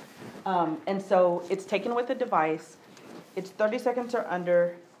images? And so it's taken with the device. It's 30 seconds or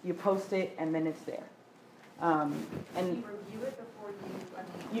under. You post it, and then it's there. And you review it before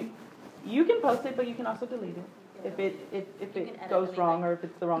you can post it, but you can also delete it. If it goes wrong or if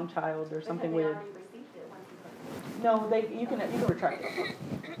it's the wrong child or something weird. No, you can retract it.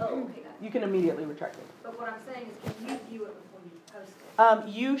 Oh, okay. You can immediately retract it. But what I'm saying is, can you view it before you post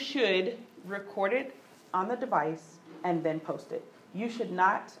it? You should record it on the device and then post it. You should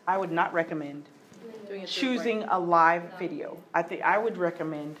not. I would not recommend choosing a live video. I would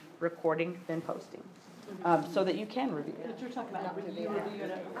recommend recording then posting. So that you can review it. But you're talking about review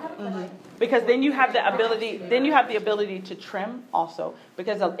it. Because then you have the ability to trim also.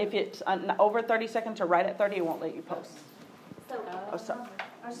 Because if it's over 30 seconds or right at 30, it won't let you post. So, I was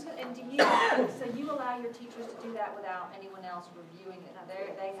just gonna, and so you allow your teachers to do that without anyone else reviewing it? Now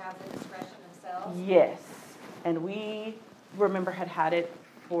they have the discretion themselves? Yes. And we, remember, had it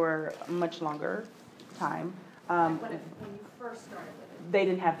for a much longer time. When you first started with it? They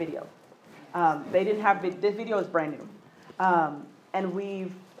didn't have video. This video is brand new. And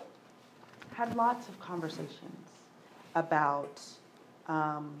we've had lots of conversations about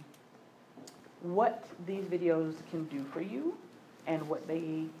what these videos can do for you and what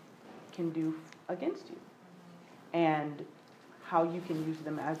they can do against you. And how you can use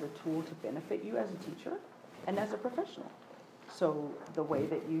them as a tool to benefit you as a teacher and as a professional. So the way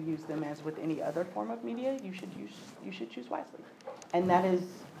that you use them as with any other form of media, you should choose wisely. And that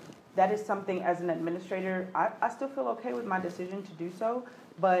is something, as an administrator, I still feel okay with my decision to do so,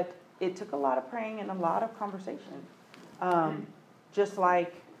 but it took a lot of praying and a lot of conversation. Just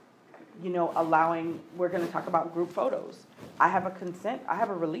like, we're going to talk about group photos. I have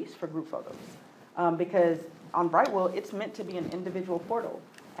a release for group photos. Because on Brightwheel, it's meant to be an individual portal.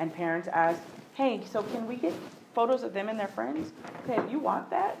 And parents ask, hey, so can we get photos of them and their friends? Okay, if you want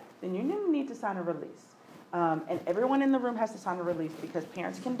that, then you need to sign a release. And everyone in the room has to sign a release because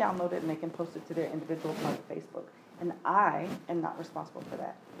parents can download it and they can post it to their individual private Facebook. And I am not responsible for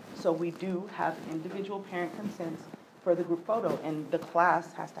that. So we do have individual parent consents for the group photo, and the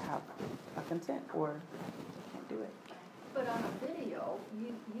class has to have a consent or they can't do it. But on a video,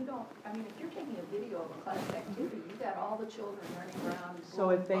 you don't, if you're taking a video of a class activity, you've got all the children running around. So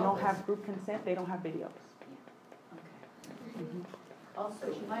if they don't have group consent, they don't have videos. Also,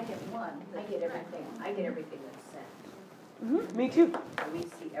 you might have one. I get everything that's sent. Me too. We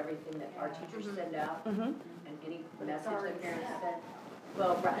see everything that our teachers send out, and any message that parents send.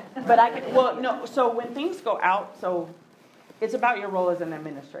 Well, right. But so when things go out, so it's about your role as an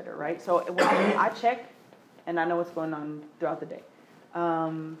administrator, right? So when I check, and I know what's going on throughout the day.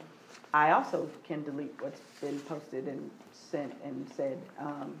 I also can delete what's been posted and sent and said.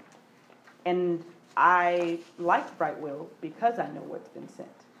 And I like Brightwheel because I know what's been sent.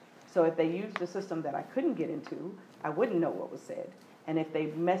 So if they used a system that I couldn't get into, I wouldn't know what was said. And if they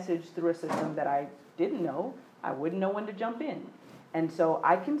messaged through a system that I didn't know, I wouldn't know when to jump in. And so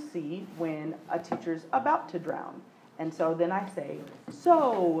I can see when a teacher's about to drown. And so then I say,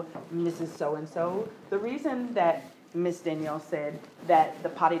 so, Mrs. So-and-so, the reason that Miss Danielle said that the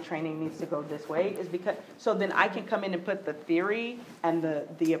potty training needs to go this way is because, so then I can come in and put the theory and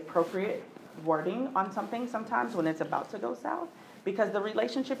the appropriate wording on something sometimes when it's about to go south, because the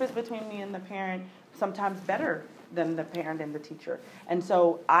relationship is between me and the parent sometimes better than the parent and the teacher. And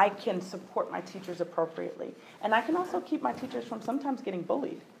so I can support my teachers appropriately. And I can also keep my teachers from sometimes getting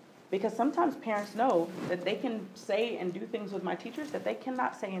bullied, because sometimes parents know that they can say and do things with my teachers that they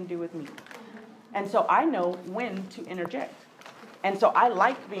cannot say and do with me. And so I know when to interject. And so I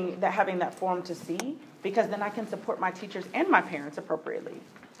like having that forum to see, because then I can support my teachers and my parents appropriately.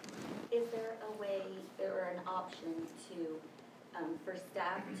 Is there a way or an option to, for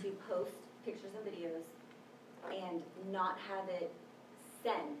staff to post pictures and videos and not have it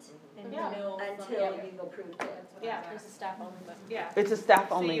sent Yeah. until you've approved it. Yeah, there's a staff only, but yeah. It's a staff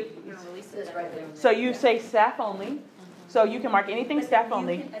So only. you're gonna release it right there. So you say staff only, so you can mark anything But staff you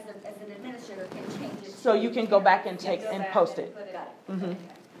only, can, as an administrator, can change it. so to you can go back and parents. take and Go post back it. and put it.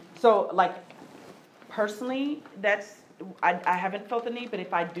 Mhm. So like, personally, I haven't felt the need, but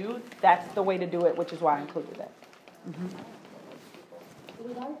if I do, that's the way to do it, which is why I included that. Mhm.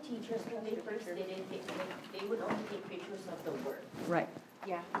 With our teachers, when they first did it, they would only take pictures of the work. Right.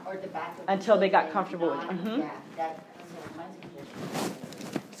 Yeah. Or the back of the Until they got building, comfortable with it. not- Mhm. Yeah, that, so mine's suggestion.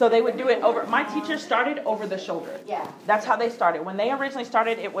 So they would do it over, my teachers started over the shoulder. Yeah. That's how they started. When they originally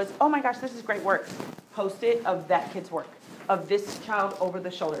started, it was, oh my gosh, this is great work. Post it of that kid's work, of this child over the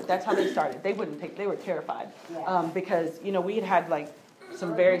shoulder. That's how they started. They wouldn't take, they were terrified. Yeah. Because, we had like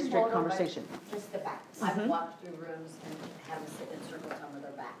some very strict conversation. Just the backs. Mhm. I've walked through rooms and have them sit in circles on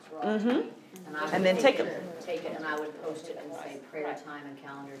their backs. We're all Mhm. trained. I would And then take 'em. Take it and I would post it and say prayer time and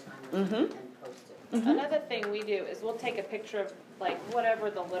calendar time or Mhm. something and post it. Mhm. Another thing we do is we'll take a picture of like whatever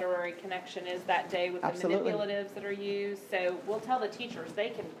the literary connection is that day with Absolutely. the manipulatives that are used. So we'll tell the teachers they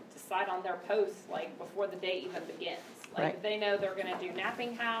can decide on their posts like before the day even begins. Like Right. if they know they're gonna do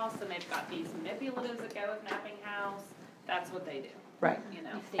napping house and they've got these manipulatives that go with napping house, that's what they do. Right.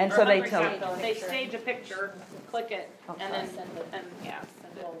 And Or so they hungry tell- capital, they stage a picture, click it, Okay. and then send it, and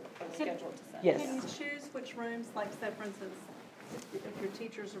send it, schedule it to send. Yes. Can you choose which rooms, like say for instance, if your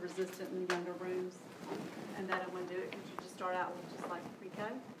teachers are resistant in the younger rooms and they don't want to do it, could you just start out with just like pre-K?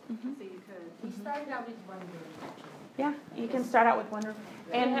 Mhm. So you could. We started out with one room. Yeah, you can start out with one room.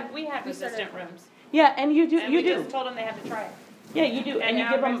 And we have resistant rooms. Yeah, and you do, And we just told them they have to try it. Yeah, you do, and you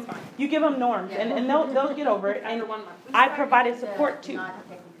now give them, everybody's fine. you give them norms, and they'll get over it. And After 1 month. I provided support too.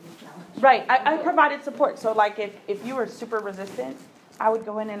 Right, I provided support. So like if you were super resistant, I would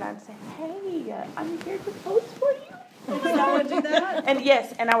go in and I'd say, hey, I'm here to post for you. Someone do that? And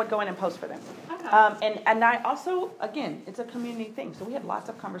yes, and I would go in and post for them. Okay. And I also, again, it's a community thing. So we had lots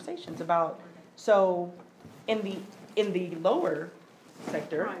of conversations about, so in the lower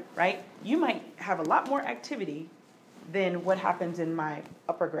sector, right, you might have a lot more activity than what happens in my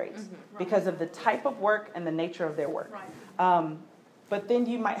upper grades because of the type of work and the nature of their work. Right. But then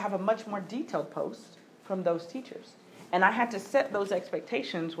you might have a much more detailed post from those teachers. And I had to set those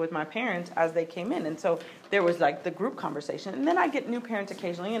expectations with my parents as they came in. And so there was like the group conversation. And then I get new parents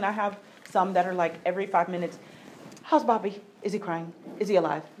occasionally, and I have some that are like every 5 minutes, how's Bobby? Is he crying? Is he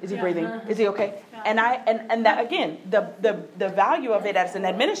alive? Is he breathing? Is he okay? And that again, the value of it as an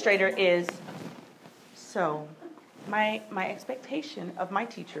administrator is, so my expectation of my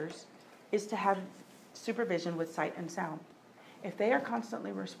teachers is to have supervision with sight and sound. If they are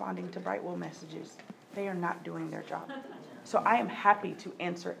constantly responding to Brightwheel messages, they are not doing their job. So I am happy to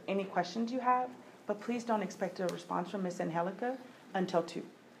answer any questions you have, but please don't expect a response from Miss Angelica until 2.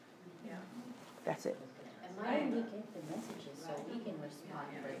 Yeah. That's it. And why don't we get the messages so we can respond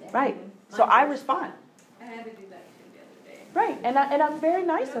right there? Right. So I respond. I had to do that too the other day. Right. And I'm very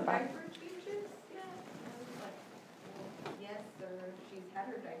nice about it. Yes, sir, she's had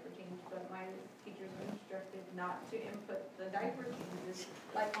her diaper changed, but my teachers were instructed not to input the diaper changes,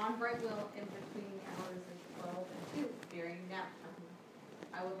 like on Brightwheel in between hours of 12 and 2 during nap time.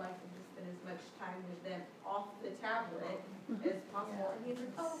 I would like them to spend as much time with them off the tablet as possible. And he's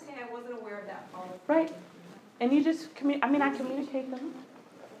like, oh, okay, I wasn't aware of that policy. Right. And you just I communicate them.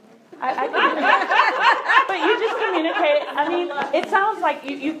 I communicate. But you just communicate. I mean, it sounds like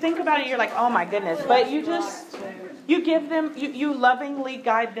you think about it, you're like, oh my goodness. But you give them, you lovingly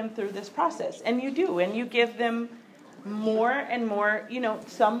guide them through this process. And you do. And you give them more and more,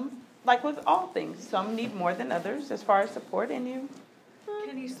 some, like with all things, some need more than others as far as support. And you.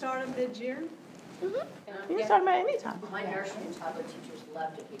 Can you start them mid-year? You can start them at any time. My nursery and toddler teachers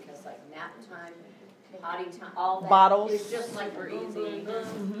loved it because like nap time, potty time, all that. Bottles. It's just like we're easy.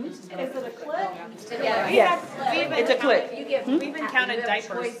 Is it a clip? Yeah, Yes. We've It's a clip. We've been counting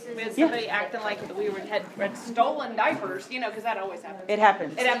diapers. We had somebody acting like we had stolen diapers, because that always happens. It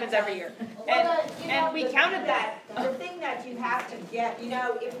happens. It happens every year. And we counted that. The thing that you have to get,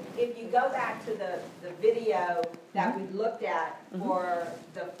 if you go back to the video that we looked at for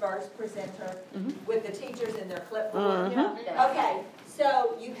the first presenter with the teachers in their clipboard. Okay,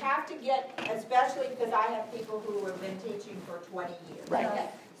 so you have to get, especially because I have people who have been teaching for 20 years. Right. Okay,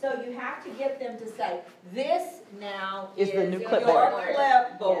 so you have to get them to say, this now Is the new your clipboard.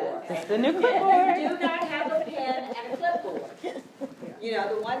 clipboard. It's the new clipboard. You do not have a pen and a clipboard.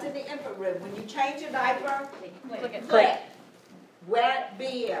 The ones in the infant room, when you change a diaper, click. Wet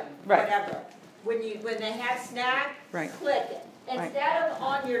BM, Right. whatever. When they have snack, Right. click it. Right. Instead of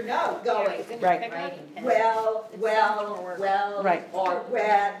on on your note going, Right. well, Right. or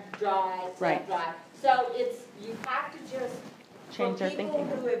wet, dry, Right. dry. So it's, you have to just, Change their for people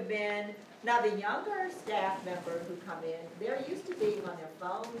thinking. who have been, now the younger staff members who come in, they're used to being on their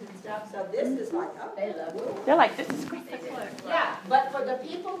phones and stuff, so this is like, oh, they love it. They're like, this is great. Yeah, but for the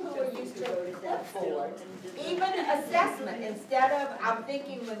people who are used to clipboard, even assessment, instead of, I'm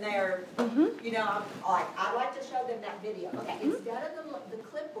thinking when they're, you know, I like to show them that video. Okay, instead of the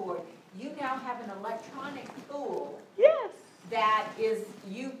clipboard, you now have an electronic tool. Yes. That is,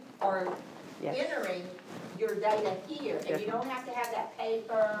 you are Yes. entering your data here, and you don't have to have that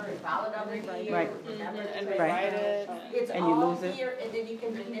paper and file it over here. Right. Remember to Right. write it. It's And you all lose it. here, and then you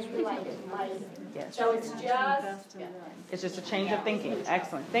can manipulate it later. Yes. So it's just, It's just a change of thinking.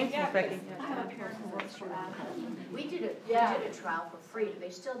 Excellent. Thanks, Ms. Becky. I have a parent who works for that. We did a trial for free. Do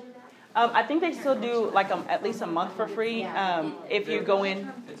they still do that? I think they still do like at least a month for free if you go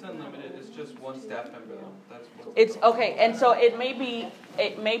in. It's unlimited. It's just one staff member though. That's what It's okay, and so it may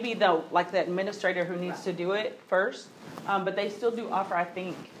be the like the administrator who needs to do it first, but they still do offer, I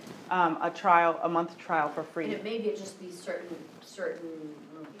think, a month trial for And free. it maybe it just be certain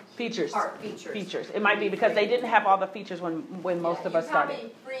Features. features. Features. It might be because they didn't have all the features when most of us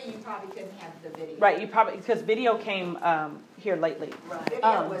started. you probably couldn't have the video. Right, you probably because video came here lately. Right.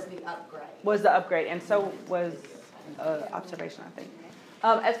 Video was the upgrade. Was the upgrade, and so was observation, I think.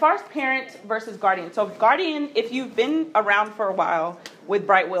 As far as parent versus guardian, so guardian, if you've been around for a while with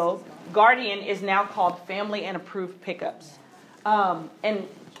Brightwheel, guardian is now called family and approved pickups. And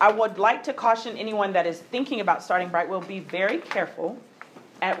I would like to caution anyone that is thinking about starting Brightwheel, be very careful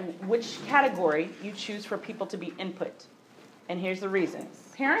at which category you choose for people to be input. And here's the reason.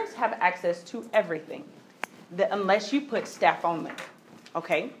 Parents have access to everything, unless you put staff only,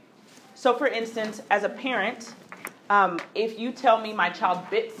 okay? So for instance, as a parent, if you tell me my child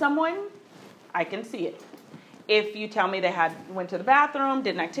bit someone, I can see it. If you tell me they went to the bathroom,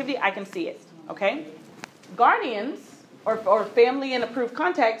 did an activity, I can see it, okay? Guardians, or family and approved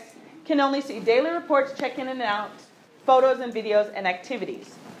contacts, can only see daily reports, check in and out, photos and videos, and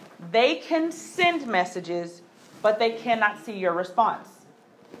activities. They can send messages, but they cannot see your response.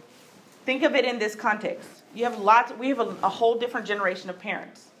 Think of it in this context. We have a whole different generation of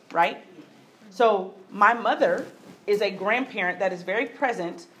parents, right? So my mother is a grandparent that is very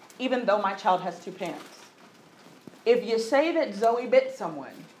present, even though my child has two parents. If you say that Zoe bit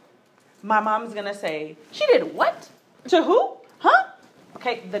someone, my mom's going to say, she did what? To who? Huh?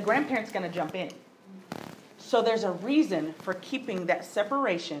 Okay, the grandparent's going to jump in. So there's a reason for keeping that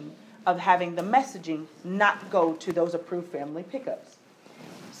separation of having the messaging not go to those approved family pickups.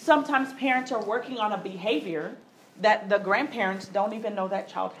 Sometimes parents are working on a behavior that the grandparents don't even know that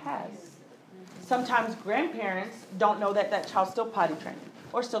child has. Sometimes grandparents don't know that that child's still potty training,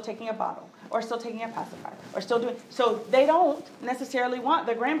 or still taking a bottle, or still taking a pacifier, or still doing, so they don't necessarily want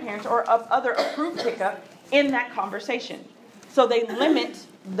the grandparents or other approved pickup in that conversation. So they limit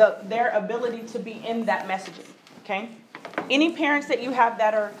their ability to be in that messaging, okay? Any parents that you have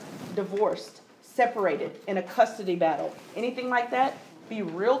that are divorced, separated, in a custody battle, anything like that, be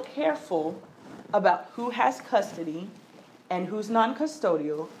real careful about who has custody and who's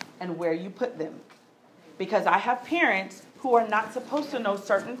non-custodial and where you put them. Because I have parents who are not supposed to know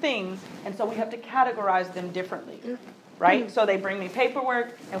certain things, and so we have to categorize them differently, right? So they bring me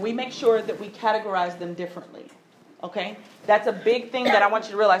paperwork, and we make sure that we categorize them differently, okay? That's a big thing that I want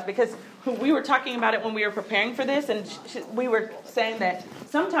you to realize, because we were talking about it when we were preparing for this, and we were saying that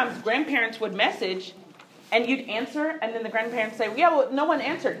sometimes grandparents would message, and you'd answer, and then the grandparents say, yeah, well, no one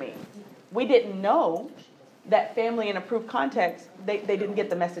answered me. We didn't know that family and approved contacts, they didn't get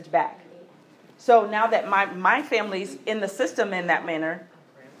the message back. So now that my family's in the system in that manner,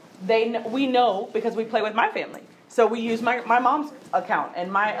 we know because we play with my family. So we use my mom's account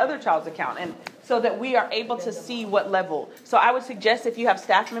and my other child's account, and so that we are able to see what level. So I would suggest if you have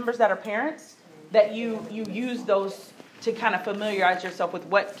staff members that are parents, that you use those to kind of familiarize yourself with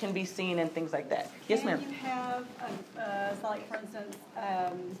what can be seen and things like that. Yes, ma'am. Can you have, so like for instance,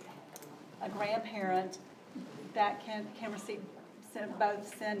 a grandparent that can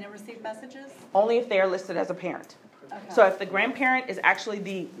both send and receive messages? Only if they are listed as a parent. Okay. So if the grandparent is actually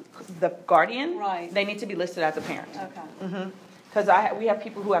the guardian, right, they need to be listed as a parent. Okay. Because we have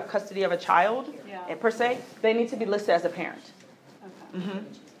people who have custody of a child, per se, they need to be listed as a parent. Okay.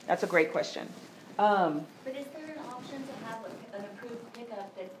 That's a great question. But is there an option to have an approved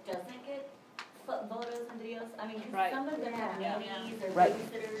pickup that doesn't get photos and videos? I mean, because some of them have nannies or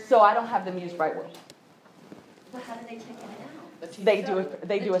babysitters. So I don't have them use Brightwheel. But how do they check in and out? They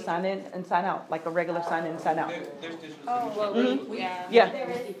do a sign in and sign out, like a regular sign in and sign out. There's digital Oh, well, Mhm. yeah.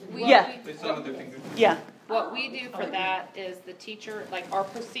 Yeah. They still have their fingers. Yeah. What we do for that is the teacher, like our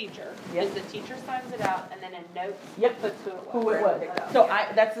procedure, Yep. is the teacher signs it out and then in notes, Yep. puts who it was. Who it was. So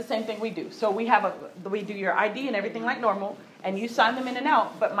that's the same thing we do. So we do your ID and everything like normal, and you sign them in and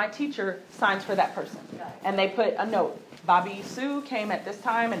out, but my teacher signs for that person. And they put a note, Bobby Sue came at this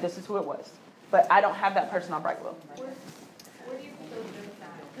time and this is who it was. But I don't have that person on Brightwheel. Where do you put those notes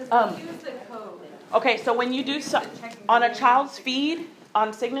at? Because we use the code. Okay, so when you do on a child's feed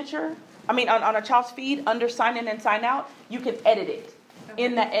on signature, on a child's feed under sign in and sign out, you can edit it.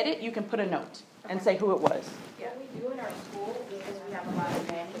 In that edit, you can put a note and say who it was. What we do in our school, because we have a lot of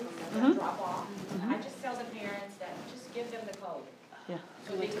nannies that drop off, I just tell the parents that just give them the code. Yeah.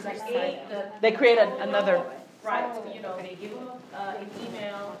 So they create They create another. Right, they give them an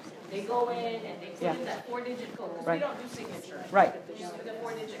email, they go in and they put in that 4-digit code, because we Right. don't do signature. Right. Just the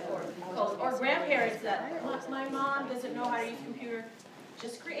 4-digit code. Or grandparents that, my mom doesn't know how to use computer,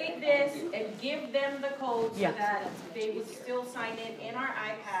 just create this and give them the code so Yeah. that they would still sign in our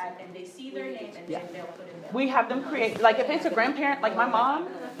iPad and they see their name and then they'll put in their. We have them create, like if it's a grandparent, like my mom,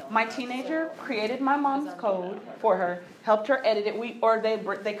 my teenager created my mom's code for her, helped her edit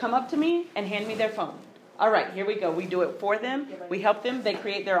it. They come up to me and hand me their phone. All right, here we go. We do it for them. We help them. They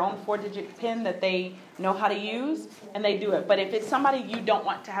create their own 4-digit PIN that they know how to use, and they do it. But if it's somebody you don't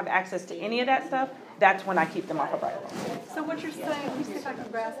want to have access to any of that stuff, that's when I keep them off of Brightwheel. So what you're saying, let me see if I can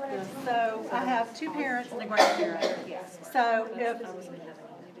grasp this. So I have 2 parents and a grandparent. So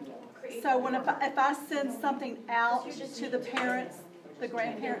if I send something out to the parents, the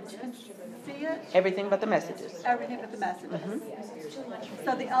grandparents can see it? Everything but the messages. Everything but the messages.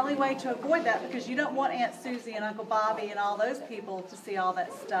 So the only way to avoid that, because you don't want Aunt Susie and Uncle Bobby and all those people to see all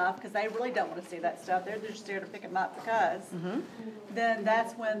that stuff, because they really don't want to see that stuff. They're just there to pick them up because. Then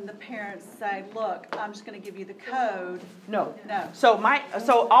that's when the parents say, look, I'm just going to give you the code. No. No. So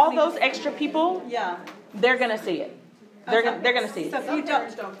all those extra people, yeah, they're going to see it. They're going to see it. So if you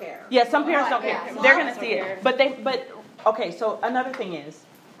don't care. Yeah, some parents don't care. Yeah. They're going to see it. But okay, so another thing is,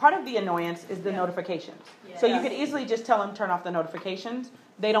 part of the annoyance is the notifications. So you could easily just tell them turn off the notifications.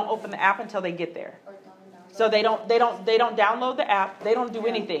 They don't open the app until they get there. So they don't download the app. They don't do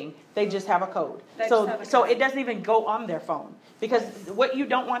anything. They just have a code. So it doesn't even go on their phone, because what you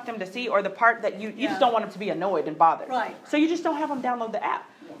don't want them to see, or the part that you just don't want them to be annoyed and bothered. Right. So you just don't have them download the app.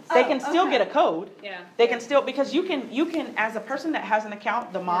 They can still get a code. Yeah. They can still, because you can as a person that has an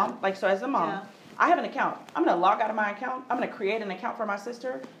account, the mom, as a mom, I have an account. I'm going to log out of my account. I'm going to create an account for my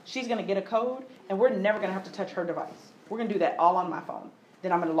sister. She's going to get a code, and we're never going to have to touch her device. We're going to do that all on my phone.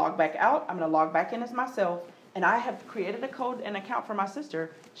 Then I'm going to log back out. I'm going to log back in as myself, and I have created a code and account for my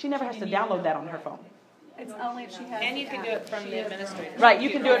sister. She never has to download that on her phone. It's only if she has. And you can do it from the administrator. Right,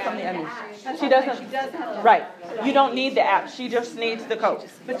 you can do it from the administrator. She doesn't. Right, you don't need the app. She just needs the code.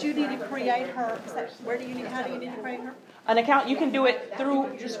 But you need to create her. How do you need to create her? An account, you can do it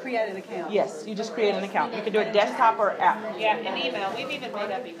through. Just create an account. Yes, you just create an account. You can do it desktop or app. Yeah, an email. We've even made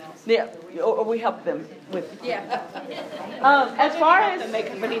up emails. Yeah, or we help them with. Yeah. As far as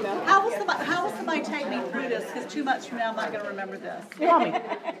make up an email. How will somebody take me through this? Because 2 months from now, I'm not going to remember this. Call me.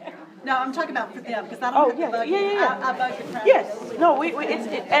 No, I'm talking about for them, because I don't have to bug you. I bug the crap. Yes. No,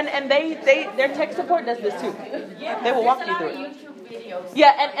 and their tech support does this too. They will walk you through it.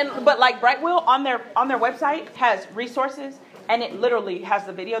 Yeah, but like Brightwheel on their website has resources, and it literally has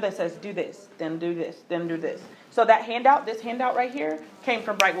the video that says do this, then do this, then do this. So this handout right here came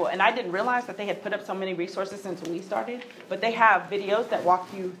from Brightwheel, and I didn't realize that they had put up so many resources since we started, but they have videos that walk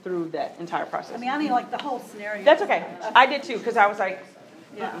you through that entire process. I mean, like the whole scenario. That's okay. I did too, because I was like,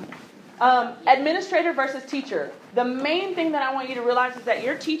 administrator versus teacher. The main thing that I want you to realize is that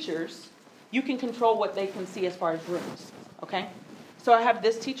your teachers, you can control what they can see as far as rooms. Okay? So I have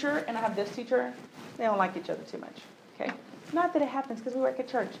this teacher and I have this teacher. They don't like each other too much. Okay? Not that it happens because we work at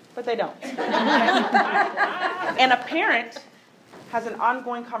church, but they don't. And a parent has an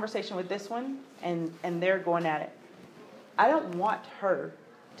ongoing conversation with this one, and they're going at it. I don't want her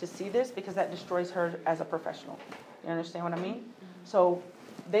to see this because that destroys her as a professional. You understand what I mean? So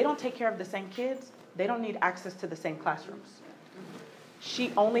they don't take care of the same kids. They don't need access to the same classrooms.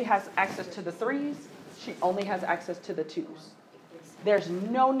 She only has access to the 3s. She only has access to the 2s. There's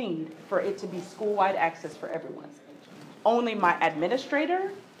no need for it to be school-wide access for everyone. Only my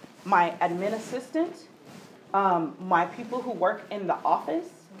administrator, my admin assistant, my people who work in the office,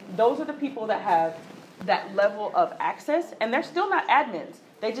 those are the people that have that level of access, and they're still not admins.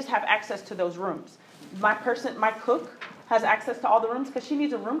 They just have access to those rooms. My cook has access to all the rooms because she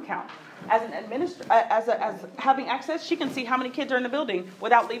needs a room count. As an as having access, she can see how many kids are in the building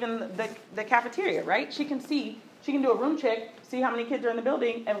without leaving the cafeteria, right? She can do a room check, see how many kids are in the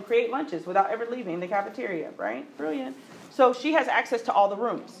building, and create lunches without ever leaving the cafeteria, right? Brilliant. So she has access to all the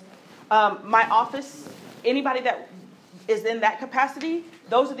rooms. My office, anybody that is in that capacity,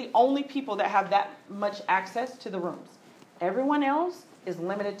 those are the only people that have that much access to the rooms. Everyone else is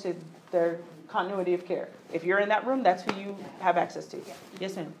limited to their continuity of care. If you're in that room, that's who you have access to.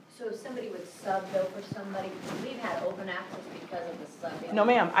 Yes, ma'am. So if somebody would sub though for somebody, we've had open access because of the sub. No,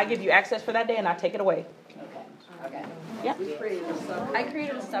 ma'am. I give you access for that day and I take it away. Okay. Yeah. I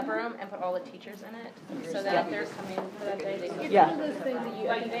created a sub room and put all the teachers in it so that if they're coming for that day, they can. Yeah. One of those things that you,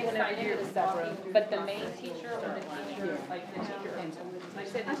 like, whenever you're walking, but the main teacher or the teacher, like the teacher, like I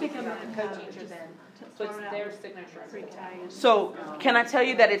said, the teacher, the co-teacher then puts their signature. So can I tell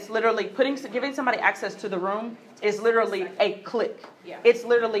you that it's literally giving somebody access to the room is literally a click. Yeah. It's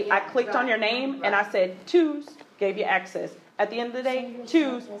literally, I clicked on your name and I said, choose, gave you access. At the end of the day,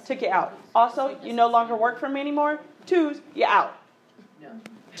 choose, took you out. Also, you no longer work for me anymore. Choose, you're out.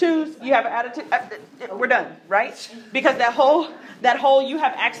 Choose, you have an attitude. We're done, right? Because that whole you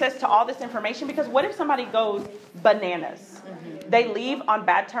have access to all this information. Because what if somebody goes bananas? They leave on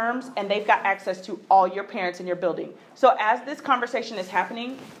bad terms and they've got access to all your parents in your building. So as this conversation is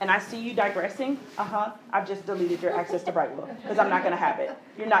happening and I see you digressing, I've just deleted your access to Brightwheel because I'm not going to have it.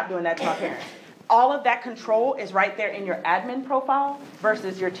 You're not doing that to my parents. All of that control is right there in your admin profile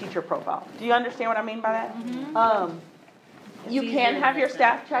versus your teacher profile. Do you understand what I mean by that? You can have your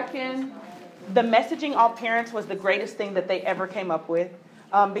staff check in. The messaging all parents was the greatest thing that they ever came up with.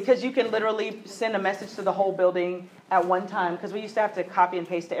 Because you can literally send a message to the whole building at one time. Because we used to have to copy and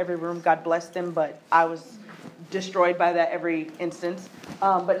paste to every room. God bless them, but I was destroyed by that every instance.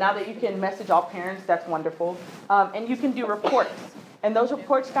 But now that you can message all parents, that's wonderful. And you can do reports. And those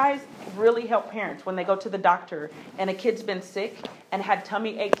reports, guys, really help parents when they go to the doctor and a kid's been sick and had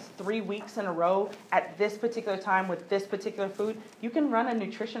tummy aches 3 weeks in a row at this particular time with this particular food. You can run a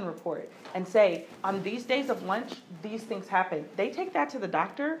nutrition report and say, on these days of lunch, these things happen. They take that to the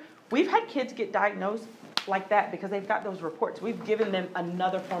doctor. We've had kids get diagnosed like that because they've got those reports. We've given them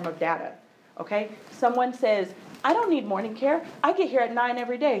another form of data. Okay? Someone says, I don't need morning care. I get here at 9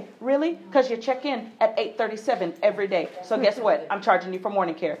 every day. Really? Because you check in at 8:37 every day. So guess what? I'm charging you for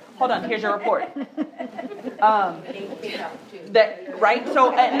morning care. Hold on. Here's your report. Right?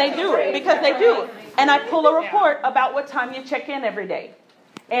 So, and they do it because they do. And I pull a report about what time you check in every day.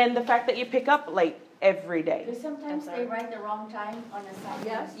 And the fact that you pick up late every day. Because sometimes they write the wrong time on the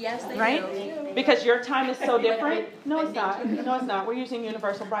sign. Yes, they right? do. Because your time is so different. No, it's not. No, it's not. We're using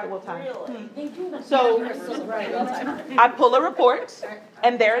universal Brightwheel time. They do. So I pull a report,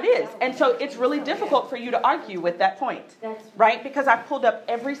 and there it is. And so it's really difficult for you to argue with that point, right? Because I pulled up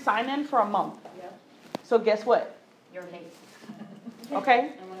every sign-in for a month. So guess what? You're late.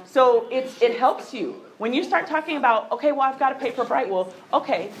 Okay? So it helps you. When you start talking about, okay, well, I've got to pay for Brightwheel.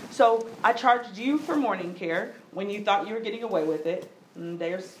 Okay, so I charged you for morning care when you thought you were getting away with it.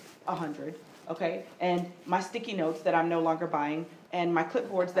 There's 100, okay? And my sticky notes that I'm no longer buying, and my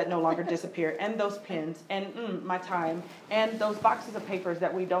clipboards that no longer disappear, and those pens, and my time, and those boxes of papers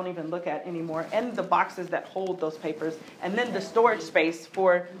that we don't even look at anymore, and the boxes that hold those papers, and then the storage space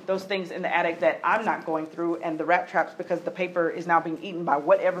for those things in the attic that I'm not going through, and the rat traps because the paper is now being eaten by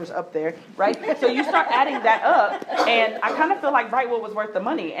whatever's up there, right? So you start adding that up, and I kind of feel like Brightwheel was worth the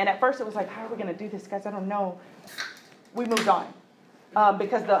money. And at first it was like, how are we going to do this, guys? I don't know. We moved on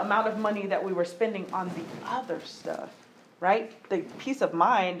because the amount of money that we were spending on the other stuff, right? The peace of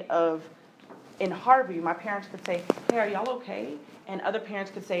mind of, in Harvey, my parents could say, hey, are y'all okay? And other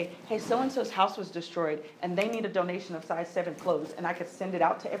parents could say, hey, so-and-so's house was destroyed, and they need a donation of size 7 clothes. And I could send it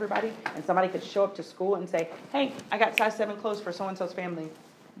out to everybody, and somebody could show up to school and say, hey, I got size 7 clothes for so-and-so's family.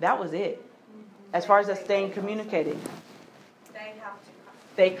 That was it. As far as us staying communicating.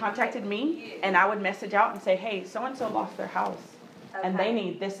 They contacted me, and I would message out and say, hey, so-and-so lost their house. And they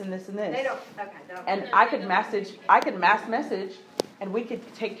need this and this and this. They don't, okay. And I could mass message, and we could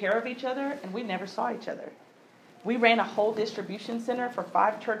take care of each other, and we never saw each other. We ran a whole distribution center for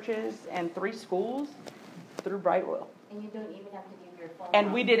 5 churches and 3 schools through Brightwheel. And you don't even have to give your phone.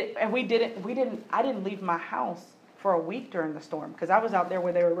 And we did it, and I didn't leave my house for a week during the storm, because I was out there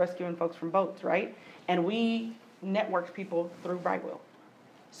where they were rescuing folks from boats, right? And we networked people through Brightwheel.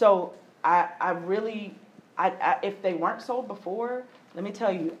 So I really, if they weren't sold before, let me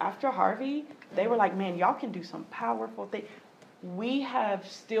tell you, after Harvey, they were like, man, y'all can do some powerful things.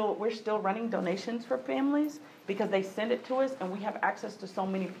 we're still running donations for families because they send it to us, and we have access to so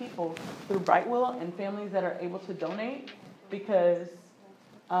many people through Brightwheel and families that are able to donate because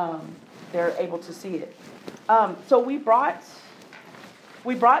they're able to see it. So we brought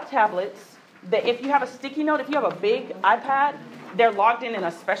tablets that if you have a sticky note, if you have a big iPad, they're logged in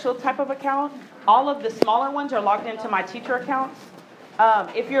a special type of account. All of the smaller ones are logged into my teacher accounts.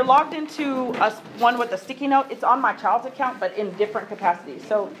 If you're logged into one with a sticky note, it's on my child's account, but in different capacities.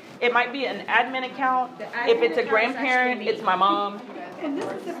 So it might be an admin account. If it's a grandparent, it's my mom. And this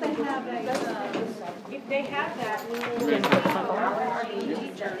is if they have if they have that, we will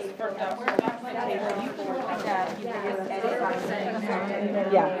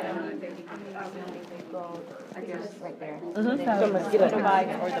yeah. I guess right there. The mosquito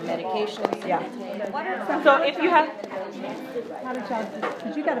bites or the medications. Yeah. So if you have, how did y'all?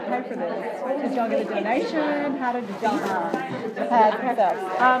 Did you got to pay for this? Did y'all get a donation? How did y'all pay that?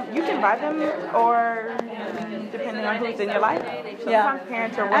 You can buy them, or depending on who's in your life. Sometimes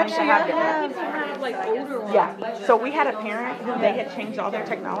parents are willing to have them. Yeah. So we had a parent who they had changed all their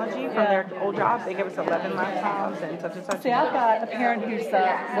technology from their old job. They gave us 11 laptops and such and such. See, I've got a parent who's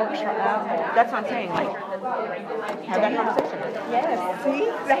works for Apple. That's what I'm saying. Like, have that conversation. Yes. See,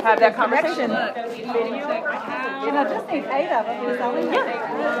 have that conversation. And I just need 8 of them.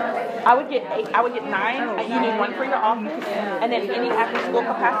 Yeah. I would get 8. I would get 9. You need one for your office, and then any after-school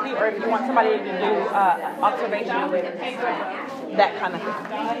capacity, or if you want somebody to do observation with that kind of thing.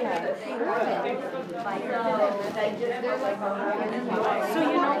 So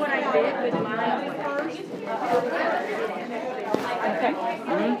you know what I did with mine first? Okay.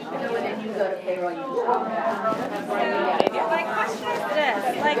 My question is this,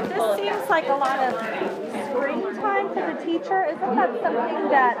 this seems like a lot of screen time for the teacher. Isn't that something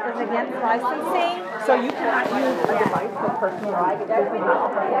that is against licensing? So you cannot use a device for personal use. This is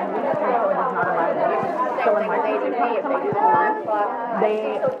not for family, so it is not allowed. So when my teacher comes to my school,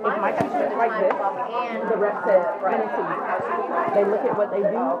 if my teacher is like this, the rep says, let me see. They look at what they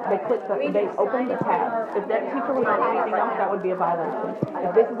do, they open the tab. If that teacher was on anything else, that would be a violation.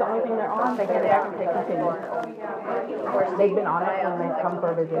 If this is the only thing they're on, they get it back and say continue. They've been on it and they've come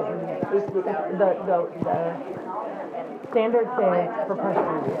for a visit. The standard says for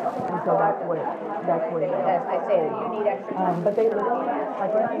personal use, and so that's what it is. I say, you need extra time. But they literally,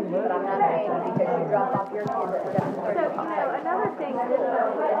 like when you look, But I'm not paying because you drop off your kids at 7:30. Another thing back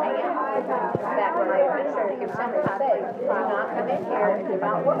when I administrator, if somebody say, do not come in here if you're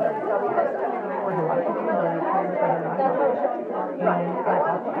not working, so because and that's what I say.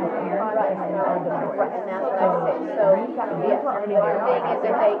 So, yes, the other thing is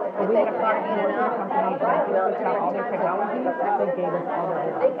if they clock in and out, all their technology, they gave us all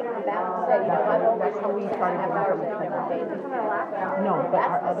their they can come back and say, you know, I've always how we started have hours in every day. No, but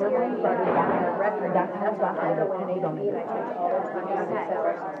our other ones started back in the record. That's how back in the when they don't need it.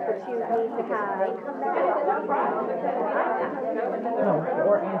 No,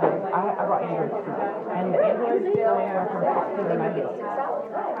 or Android. I brought Android too. And the Android is anywhere from 60 to 90.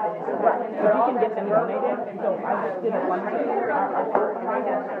 Right. But you can get them donated. So I just did it 100. Our first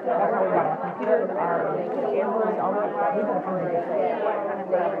project, that's how we got our computers, our Android, all that. We did 100.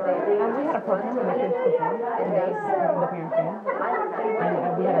 And we had a program where the kids could join, and the parents can.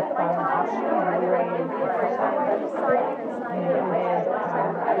 And we had a silent option, and we were in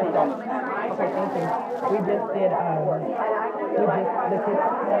okay, thank you. We just did, the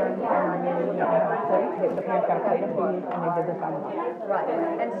kids the parents got a plate of food, and they did the silent option. Right,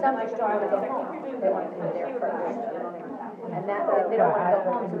 and some just don't want to go home, they want to be there first. And that, they don't want to go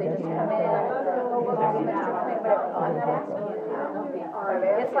home, so they just come in,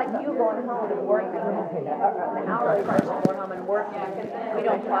 it's like you going home and working, an hourly person going home and working, we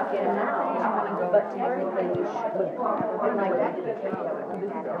don't clock in and out, but technically we should. And like that,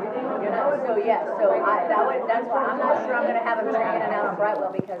 you know, so yes, so that's why I'm not sure I'm gonna have them turn in and out on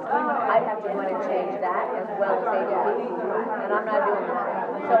Brightwheel, because I'd have to go in and change that as well as they do, and I'm not doing that.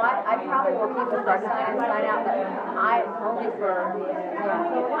 So I probably will keep it for sign in, sign out, but I only for,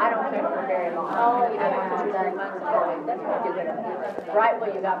 I don't keep it for very long. And after 2 3 months, that's what you do.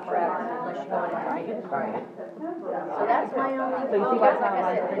 Brightwheel you got forever, unless you go in and so that's my only, So you see like I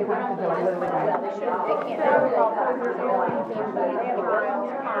said, we don't do this well, they shouldn't, they can't do it all back.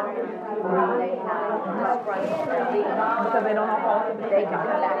 They have Because they don't know policy. They can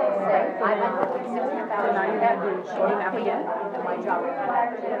come back and say, I've been working 16 hours. Now you have to show them again. And my job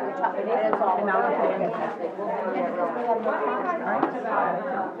requires it, and it's all. And now it's the end.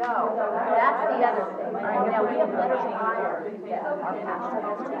 No, that's the other thing. Now, Yeah, we have letters of hire. Yeah, our pastor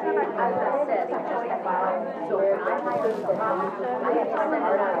has to do. I said, I just have to hire. So when I hire someone, I have to send it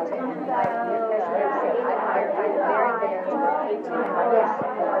out to him. I hired by the very band, 18 hours.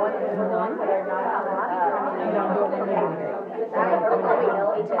 One that are not we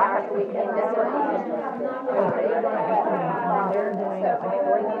know each hour a week in this way. They're doing like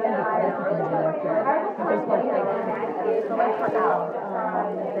 40 hours.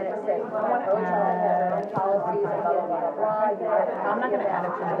 Then it says, policies, blah, blah, blah, blah. I'm not going to add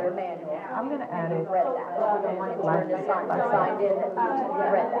it to their manual. I'm going to add it. Read that. The one who turned this on, signed in,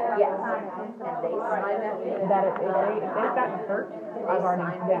 read that, yes. And they signed that. That if they've gotten hurt, I've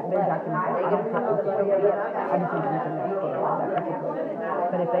already, they're documented. I don't have to, I just need to listen to that.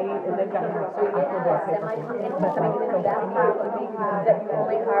 But if they've gotten hurt, I still do a paper. But like, that you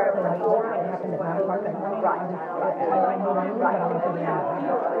only hire for me. It happened at 9 o'clock that morning. Right. I know you, but I'm going to put it out.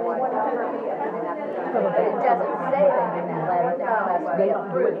 It doesn't say that in that letter. They don't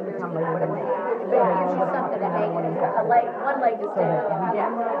do it anytime later. But it gives you something to hang a leg, one leg to stand on.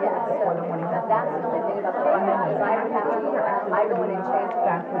 Yeah, yeah. So that's the only thing about the letter. Because I have to, I go in and change.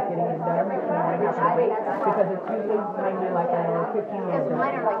 Fast with getting it done. Because it's usually maybe like a 15 minutes. Because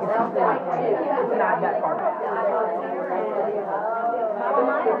mine are like 1.2. It's not that far.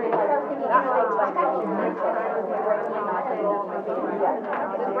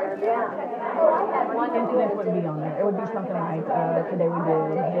 Incidents wouldn't be on there. It would be something like, today we did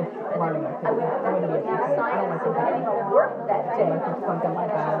this learning activity. It wouldn't be a secret. I don't like to do that. Unless it's something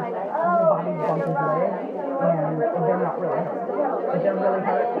like Bobby bumped his leg, and they're not really hurt. If they're really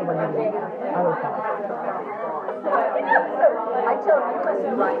hurt, it wouldn't be other stuff. I tell you, you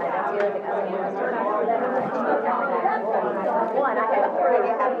must write that deal because you must have one, I have already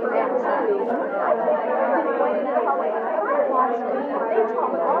have you and two. I went into the hallway. I watched it. They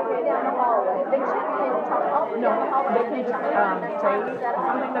talk all the way down the hallway. They check in, talk all the way down the hallway. They can say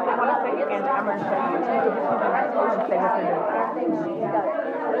something that they want to say, and I'm going to show you. Say what they're doing.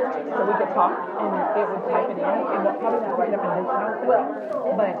 So we could talk, and it would type it in, and we'll probably not write up an additional thing,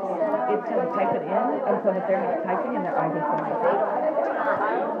 but it's going to type it in, and so that they're not typing and their eyes are going.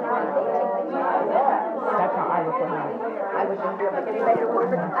 That's how I record mine. I would not feel like anybody to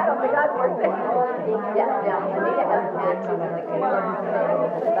work. I don't think I'd work there. Yeah, now, Anita hasn't had to, like,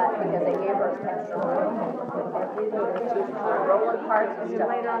 but because they gave her a special rolling parts and stuff.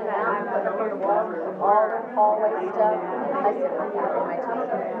 I'm putting on the wall, all the hallway stuff. I said, I'm having my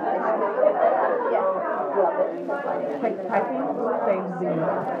teacher. Yeah. Like typing saves the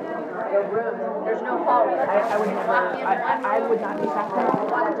room. There's no hallway. I would never, I would not be faster.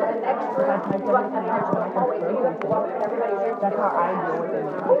 An extra. If I typed everything else, then I can throw it. That's how I deal with it.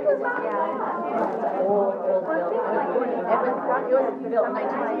 Old building. It was built in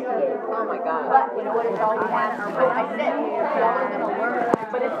 1968. Oh my God. But you know what it's all had? I said, y'all are going to learn.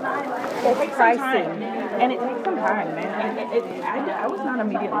 But it's not. It takes some time. And it takes some time, man. And I was not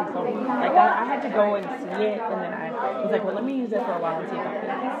immediately sold. Like, I had to go and see it, and then I was like, well, let me use it for a while and see if I can.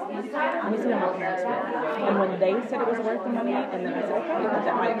 Let me see how my parents feel. And when they said it was worth the money, and then I said, okay, but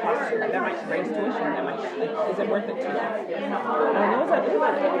that might cost, that might raise tuition, that might, is it worth it to you? And it was a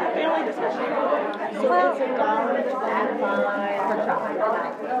family discussion. So it's $1.25 per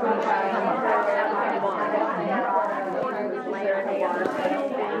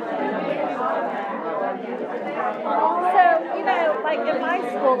So, you know, like in my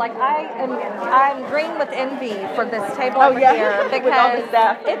school, like I'm green with envy for this table over here because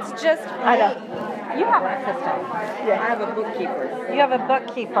it's just, I know. You have an assistant. Yeah, I have a bookkeeper. You have a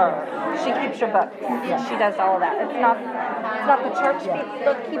bookkeeper. She keeps your books. Yeah. She does all of that. It's not the church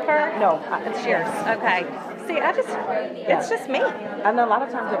bookkeeper? No, it's yours. Okay. See, it's just me. And a lot of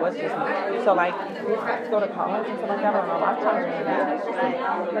times it was just me. So like, we had to go to college and stuff like that, and a lot of times it was just me.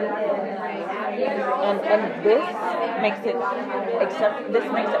 And this makes it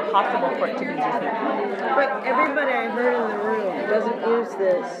possible for it to be just me. But everybody I heard in the room doesn't use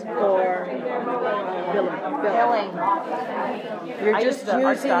this for billing. You're just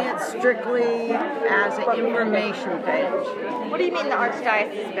using it strictly as an information page. What do you mean the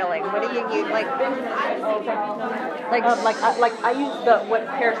Archdiocese billing? What do you use? Like I use what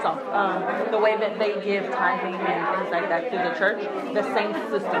Pearsoft, the way that they give tithing and things like that through the church, the same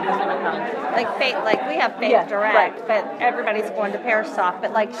system, the same accounting system. Like we have Faith Direct, but everybody's going to Pearsoft.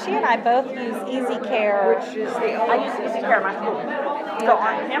 But like she and I both use Easy Care. Which is the I use Easy Care at my school. So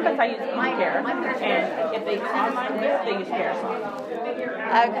on campus I use Easy Care, and if they online they use Pearsoft.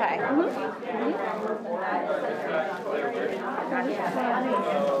 Okay.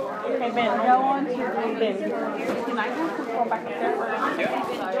 Okay, Ben, go on to Ben. Can I just go back up there?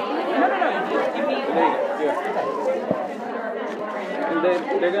 No. Just give me.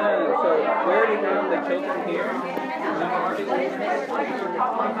 they're gonna, so we already have the children here.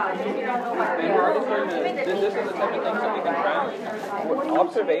 And we're already starting to, this is the type of things that we can track.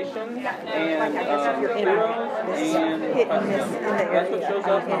 Observation and heroes and that's what shows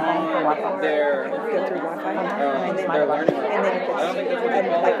up on their learning. I don't think that's what you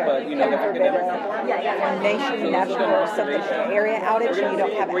call it, but you know, the academic report. Nation, national, or something, area outage, and you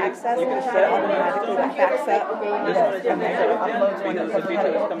don't have access, it automatically backs up. This one is because the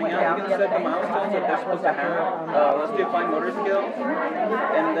feature is coming out. You can set the milestones that they're supposed to have. Let's do fine motor skills,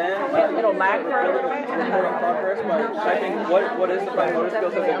 and then it'll lag for recording progress by typing what is the fine motor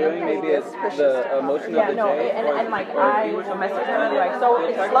skills that they're doing. Maybe it's the motion of the J. And like I will message them and be like, so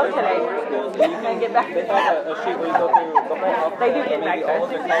it's slow today, and then get back. They have a sheet where you go through the whole alphabet. They do get back maybe all of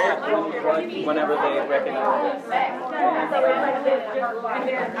the colors whenever they recognize it.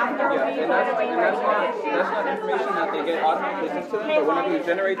 That's not information that they get automatically sent to them, but whenever you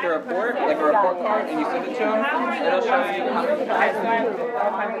generate the report, like a report card, and you send it to them, it'll show you how many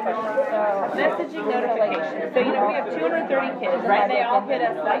Messaging notifications. So, you know, we have 230 kids, right? They all hit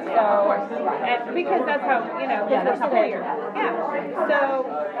us like so. And because that's how, you know, because we're school year. Yeah. So,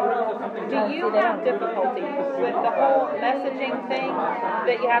 do you have difficulty with the whole messaging thing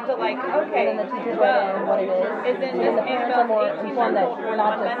that you have to like, okay, well, what it is in this email 18 months old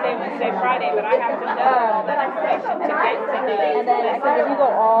on Monday, Wednesday, Friday, but I have to know all that information to get to the and then I think if you go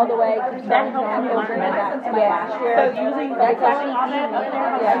all the way to that helps you learn that. So using all that,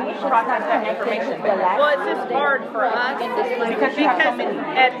 you process that information. Well, it's just hard for us because you have so many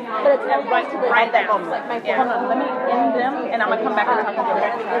at right now. Hold on, let me end them, and I'm gonna come back and talk about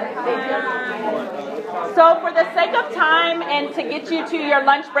it. So for the sake of time and to get you to your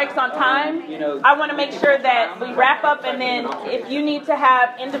lunch breaks on time, I want to make sure that we wrap up, and then if you need to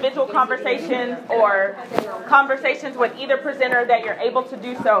have individual conversations or conversations with either presenter, that you're able to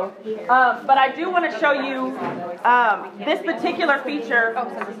do so. But I do want to show you this particular feature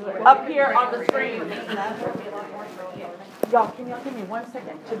up here on the screen. Y'all, can y'all give me 1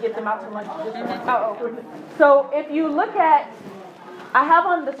 second to get them out to lunch? So if you look at, I have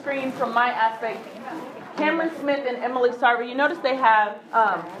on the screen from my aspect, Cameron Smith and Emily Sarver. You notice they have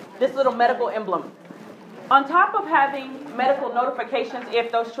this little medical emblem. On top of having medical notifications if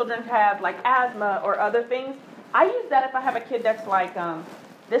those children have like asthma or other things, I use that if I have a kid that's like,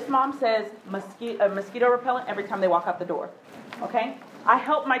 this mom says mosquito repellent every time they walk out the door. Okay? I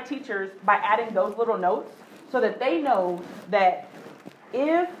help my teachers by adding those little notes so that they know that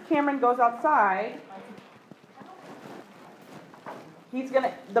if Cameron goes outside,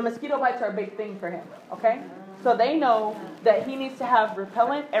 the mosquito bites are a big thing for him, okay? So they know that he needs to have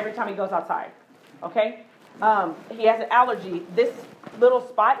repellent every time he goes outside, okay? He has an allergy. This little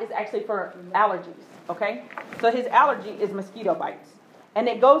spot is actually for allergies, okay? So his allergy is mosquito bites. And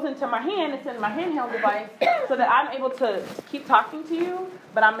it goes into my hand, it's in my handheld device, so that I'm able to keep talking to you,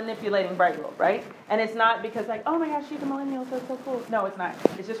 but I'm manipulating Brightwheel, right? And it's not because like, oh my gosh, she's a millennial, so it's so cool. No, it's not.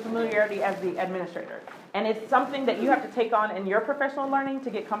 It's just familiarity as the administrator. And it's something that you have to take on in your professional learning to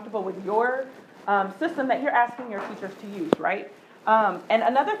get comfortable with your system that you're asking your teachers to use, right? And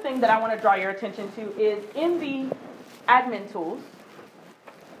another thing that I want to draw your attention to is in the admin tools.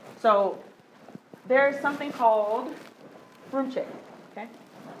 So there's something called room check. Okay,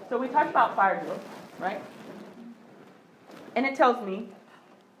 so we talked about fire drills, right? And it tells me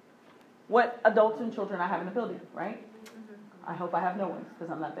what adults and children I have in the building, right? I hope I have no ones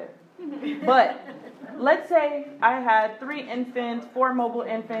because I'm not there. But let's say I had 3 infants, 4 mobile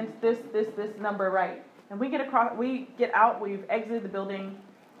infants, this number, right? And we get out, we've exited the building,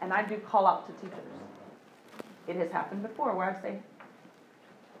 and I do call out to teachers. It has happened before where I say,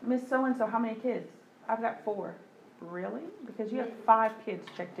 Miss So-and-so, how many kids? I've got 4. Really? Because you have 5 kids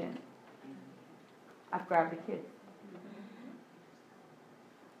checked in. I've grabbed a kid.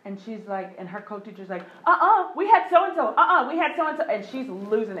 And she's like, and her co-teacher's like, we had so-and-so, we had so-and-so. And she's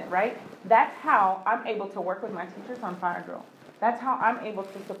losing it, right? That's how I'm able to work with my teachers on fire drill. That's how I'm able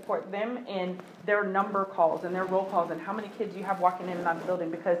to support them in their number calls and their roll calls and how many kids you have walking in and out of the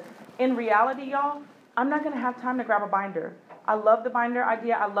building. Because in reality, y'all, I'm not going to have time to grab a binder. I love the binder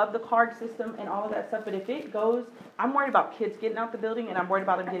idea. I love the card system and all of that stuff. But if it goes, I'm worried about kids getting out the building and I'm worried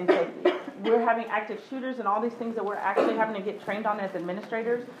about them getting safety. We're having active shooters and all these things that we're actually having to get trained on as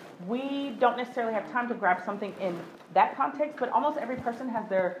administrators. We don't necessarily have time to grab something in that context, but almost every person has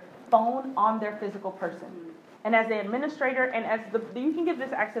their phone on their physical person. And as the administrator and as you can give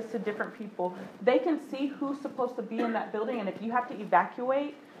this access to different people, they can see who's supposed to be in that building. And if you have to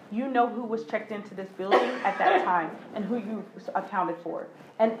evacuate, you know who was checked into this building at that time and who you accounted for.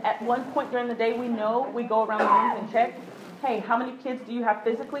 And at one point during the day, we know we go around the rooms and check. hey, how many kids do you have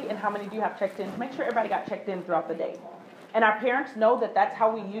physically and how many do you have checked in? To make sure everybody got checked in throughout the day. And our parents know that that's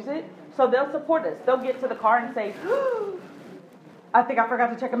how we use it, so they'll support us. They'll get to the car and say, I think I forgot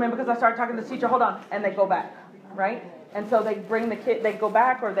to check them in because I started talking to the teacher, hold on, and they go back, right? And so they bring the kid, they go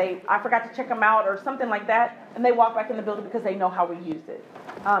back, or I forgot to check them out, or something like that, and they walk back in the building because they know how we use it.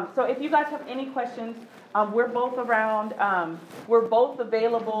 So if you guys have any questions, we're both around, we're both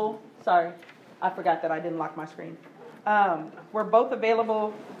available. Sorry, I forgot that I didn't lock my screen. We're both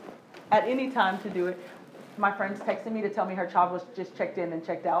available at any time to do it. My friend's texting me to tell me her child was just checked in and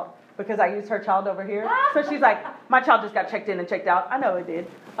checked out because I used her child over here. So she's like, my child just got checked in and checked out. I know it did.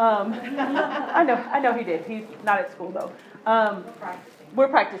 I know he did. He's not at school though. We're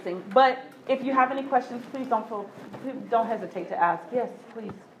practicing. But if you have any questions, please don't hesitate to ask. Yes,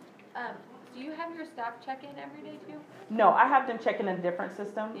 please. Do you have your staff check in every day too? No, I have them check in a different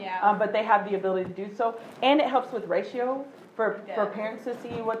system. Yeah. But they have the ability to do so, and it helps with ratio for parents to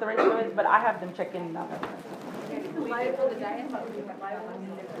see what the ratio is. But I have them check in now.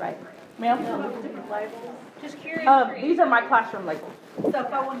 Right, ma'am. Just curious. These are my classroom labels. So if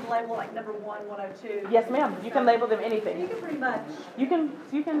I wanted to label like number 1, 102. Yes, ma'am. You can label them anything. You can pretty much. You can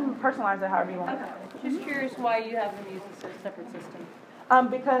personalize it however you want. Okay. Just curious why you have them use a separate system.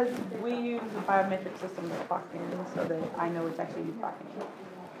 Because we use a biometric system to clock in, so that I know it's actually you clocking in.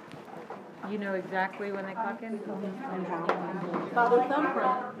 You know exactly when they clock in? Father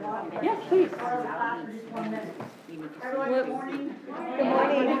thumbprint. Yes, please. Good morning. Good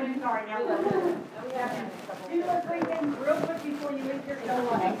morning. Sorry, now. We have 2 or 3 things real quick before you leave here. By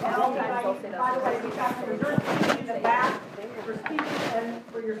the way, we got the reserve seating in the back for speakers and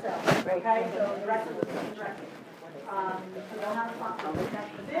for yourself. Okay, so the rest of the speaking directly. You don't have a clock.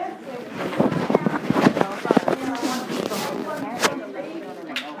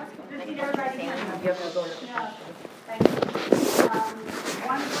 Just need everybody here. Thank you.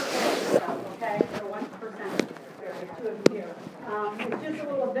 1 per case, okay, so 1%. There's 2 of you here. It's just a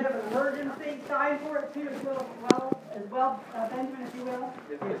little bit of an emergency sign for it too, as well, Benjamin, if you will.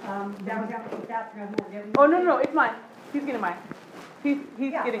 That was down to the Catherine we're giving. Oh no, it's mine. He's getting mine. He's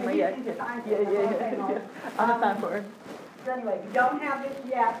getting mine. Yeah. I'm gonna sign for it. So anyway, if you don't have this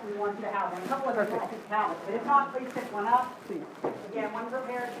yet, we want you to have one. A couple of us want to count it, but if not, please pick one up. Again, one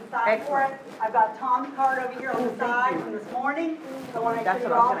prepared to sign for it. I've got Tom's card over here on the side from this morning. So when I say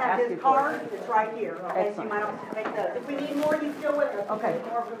you all have his card, it's right here. Okay, so you might also take those. If we need more, he's still with us. Okay.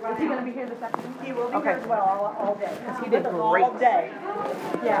 Is he going to be here this afternoon? He will be here as well all day. He did great. All day.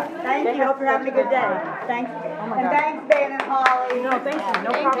 Yeah, thank you. Hope you're having a good day. Thanks. Oh and thanks, Ben and Holly. No, thank you.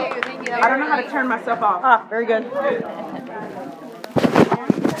 No problem. Thank you. I don't know how to turn myself off. Ah, very good.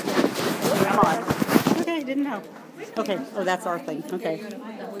 Come on. Okay, didn't know. Okay, oh, that's our thing. Okay.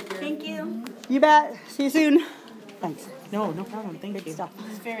 Thank you. You bet. See you soon. Thanks. No problem. Thank you. Stuff.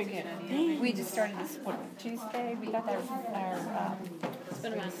 It's very good. We just started this Tuesday. We got our It's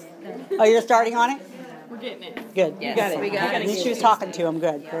been a mess. Oh, you're starting on it? We're getting it. Good. You got it. We got it. She was talking to him.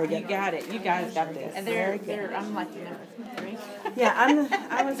 Good. Very good. You got it. You guys got this. And I'm like number 3. Yeah,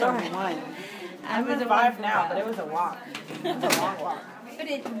 I was on 1. I'm at 5 now, but it was a walk. It was a long walk. But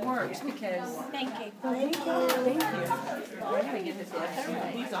it worked because. Thank you. Thank you. I gotta get this out.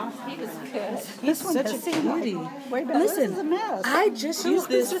 He's awesome. He was good. He's such a cutie. Listen, Listen, this is a mess. I just used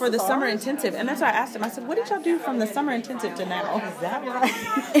this for the summer intensive, and that's why I asked him. I said, "What did y'all do from the summer intensive to now?" Is that right?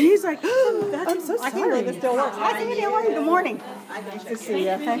 And he's like, oh, "I'm so sorry." I can't believe it still works. Hi, Sandy. How are you? Good morning. Nice to see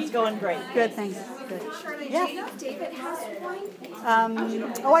you. Thanks. Going great. Good. Thanks. Good. Yeah. David has one.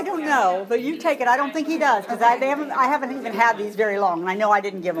 Oh, I don't know, but you take it. I don't think he does because I haven't even had these very long, and I know I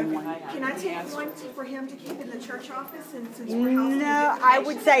didn't give him one. Can I take one for him to keep in the church office and since we're house? No, I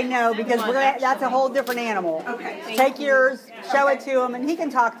would say no because that's a whole different animal. Okay. Take yours, show it to him, and he can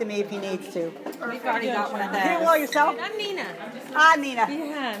talk to me if he needs to. We've already got one of those. You doing well yourself? I'm Nina. Hi, Nina.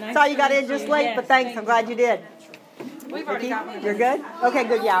 Yeah, nice. Saw you got in just late, but thanks. I'm glad you did. We've already got one of You're good? Okay,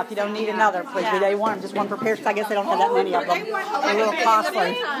 good. Yeah, if you don't need another, please. We don't want them. Just one prepared. I guess they don't have that many of them. They're a little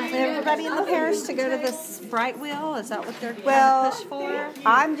costly. Everybody in the parish to go to this Brightwheel? Is that what they're trying Well, to push for?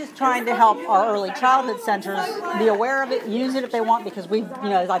 I'm just trying to help our early childhood centers be aware of it, use it if they want, because we,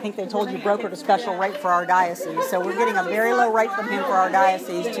 I think they told you brokered a special rate for our diocese. So we're getting a very low rate from him for our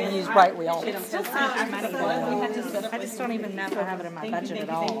diocese to use Brightwheel. I just don't even know if I have it in my budget at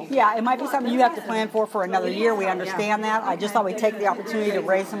all. Yeah, it might be something you have to plan for another year. We understand that. I just thought we'd take the opportunity to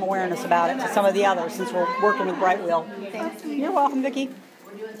raise some awareness about it to some of the others since we're working with Brightwheel. You're welcome, Vicki.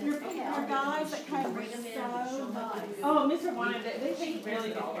 Oh, Mr. Warner, they take really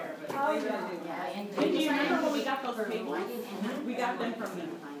good care of it. Do you remember when we got those tables? We got them from me.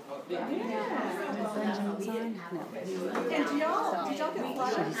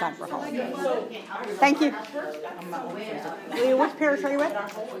 Thank you. Leah, which parish are you with?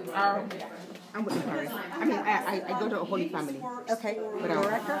 I'm with the parish. I mean, I go to a Holy Family. Okay. But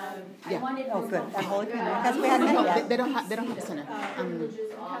Director? Yeah. Oh, good. At Holy Family. Because we hadn't met yet. They don't have a center.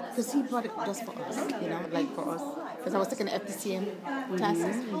 Because he brought it just for us, like for us. Because I was taking the FTCM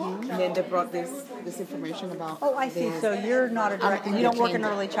classes, and then they brought this information about. Oh, I see. So you're not a director. You don't work in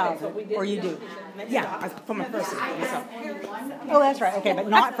early childhood, or you do? Yeah, for my person. Myself. Oh, that's right. Okay, but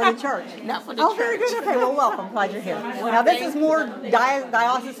not for the church. Not for the church. Oh, very good. Okay, well, welcome. Glad you're here. Now, this is more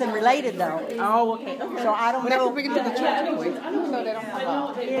diocesan related, though. Oh, okay. So I don't know. But I can bring it to the church anyway. I don't know they don't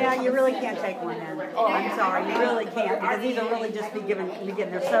have a... Yeah, you really can't take one then. Oh, I'm sorry. You really can't, because these are really just beginning.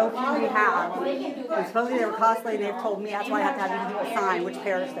 There's so few we have. And supposedly they were costly. They've told me that's why I have to have you do a sign which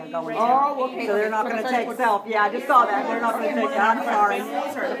parish they're going to. Oh, okay. So they're not going to take self. Yeah, I just saw that. They're not going to take that. I'm sorry.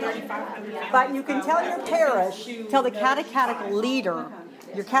 But you can tell your parish, tell the catechetical leader,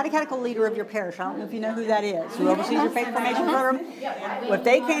 your catechetical leader of your parish, I don't know if you know who that is, who oversees your faith formation program. Well, if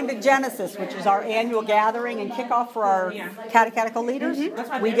they came to Genesis, which is our annual gathering and kickoff for our catechetical leaders,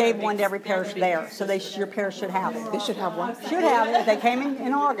 we gave one to every parish there. So your parish should have it. They should have one? Should have it if they came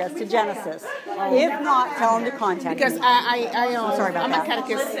in August to Genesis. If not, tell them to contact because me. I'm sorry about I'm that. a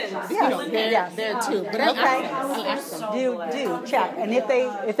catechist, there too. But I'll ask them. Do check. And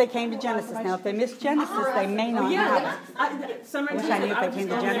if they came to Genesis, now if they missed Genesis, they may not have it. I wish I knew if they came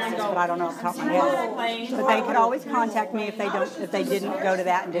to Genesis, but I don't know off the top of my head. But they could always contact me if they didn't go to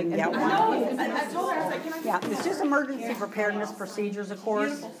that and didn't get one. Yeah, it's just emergency preparedness procedures, of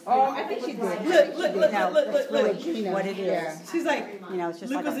course. Oh, I think she did. Look, that's really what it is. She's like, It's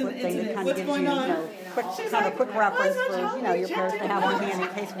just like a quick thing that kind of gives you, quick reference for, your parents to have on hand in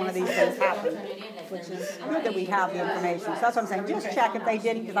case one of these things happen, which is good that we have the information. So that's what I'm saying. Just check if they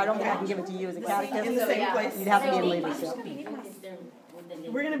didn't, because I don't think I can give it to you as a catechist. In the same place. You'd have to be in leadership.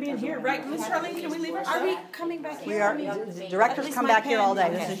 We're going to be in here, right? Miss Charlene, can we leave our stuff? Are we coming back here? We are. The directors come back here all day.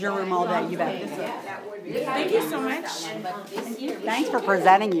 This is your room all day. You bet. Thank you so much. Thanks for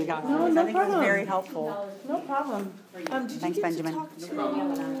presenting, you guys. No I think it was problem. very helpful. No problem. Thanks, Benjamin.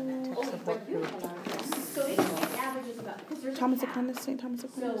 Thomas Aquinas, St. Thomas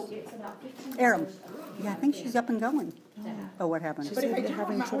Aquinas. Aram. Yeah, I think she's up and going. Oh, what happened? But if I do have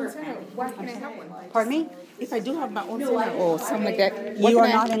my own center, why can't I have one? Pardon me? If I do have my own center or something like that, You are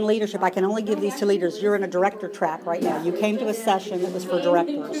not in leadership. I can only give these to leaders. You're in a director track right now. You came to a session that was for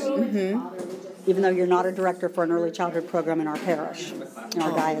directors. Even though you're not a director for an early childhood program in our parish, in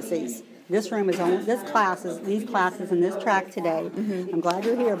our diocese. This room is only, these classes and this track today. I'm glad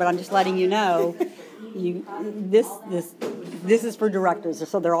you're here, but I'm just letting you know, this is for directors,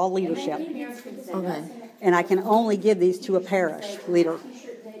 so they're all leadership. Okay. And I can only give these to a parish leader.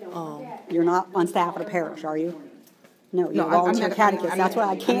 You're not on staff at a parish, are you? No, you're a volunteer catechist. That's why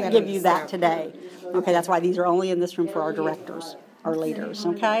I can't give you that today. Okay, that's why these are only in this room for our directors, our leaders,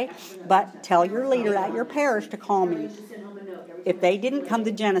 okay? But tell your leader at your parish to call me. If they didn't come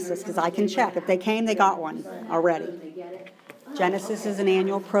to Genesis, because I can check. If they came, they got one already. Genesis is an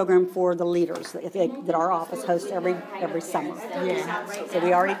annual program for the leaders that our office hosts every summer. Yeah. So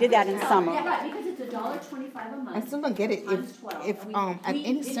we already did that in summer. I still don't get it. If at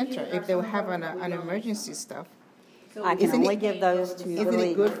any center, if they will have an emergency stuff, I can only give those to the leaders. Isn't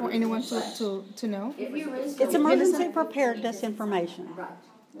it good for anyone to know? It's emergency preparedness information.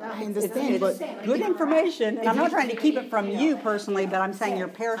 I understand, but good information, and I'm not trying to keep it from you personally, but I'm saying your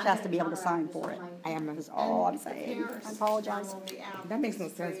parish has to be able to sign for it. I am. That's all I'm saying. I apologize. That makes no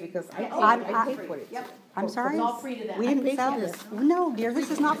sense because I paid for it. I'm sorry? We I didn't paid sell for this. No, dear,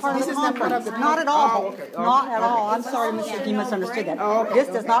 this is not part of the This is not part conference. of the Not at all. Oh, okay. Not at all. I'm sorry, if you misunderstood that. This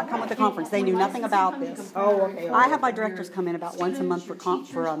does not come with the conference. They knew nothing about this. Oh, okay. I have my directors come in about once a month for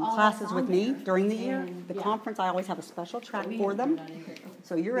classes with me during the year. The conference, I always have a special track for them.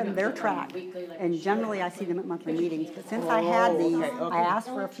 So you're in their track. And generally, I see them at monthly meetings. But since I had these, I asked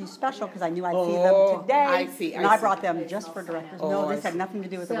for a few special because I knew I'd see them today. I see. And I brought them just for directors. No, this had nothing to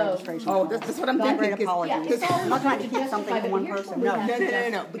do with the registration. Oh, that's what I'm thinking. Great apologies. I'm not trying to keep something for one person. No.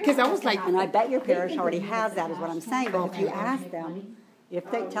 No. Because I was like, and I bet your parish already has that, is what I'm saying. But if you ask them, if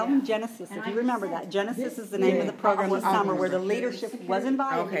they tell them Genesis, if you remember that, Genesis is the name of the program this summer where the leadership was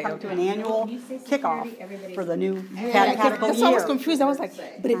invited to come to an annual kickoff for the new catechetical that's year. why I was confused. I was like,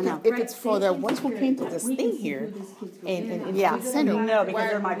 but if it's for the ones who came to this thing here, and yeah, the center, no, because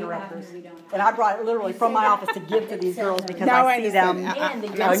they're my directors, and I brought it literally from my office to give to these girls because now I see them. I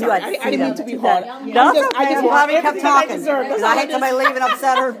didn't mean to be hard. No, that's okay. I'm glad we kept talking. Because I hate somebody leaving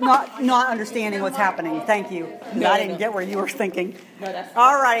upset or not understanding what's happening. Thank you. Because I didn't get where you were thinking.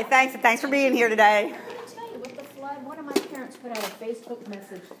 All righty, thanks, and thanks for being here today. With the flood, one of my parents put out a Facebook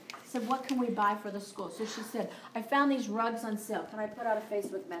message, said, what can we buy for the school? So she said, I found these rugs on sale. Can I put out a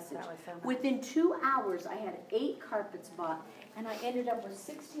Facebook message? Within 2 hours, I had 8 carpets bought, and I ended up with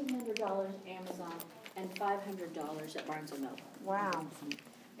 $1,600 Amazon and $500 at Barnes & Noble. Wow.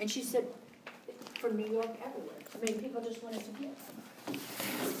 And she said, from New York, everywhere. I mean, people just wanted to get.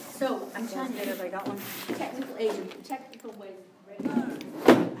 So I'm telling you, I got one. technical ways.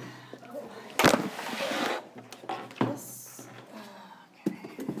 This,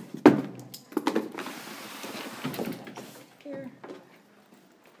 here.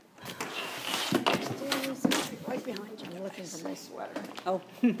 Right behind you. I'm looking for my sweater. Oh.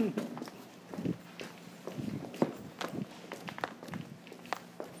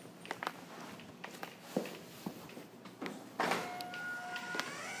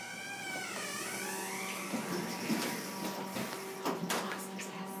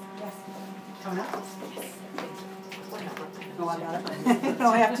 Oh, I got it. I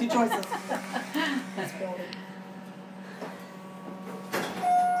only have 2 choices. That's building.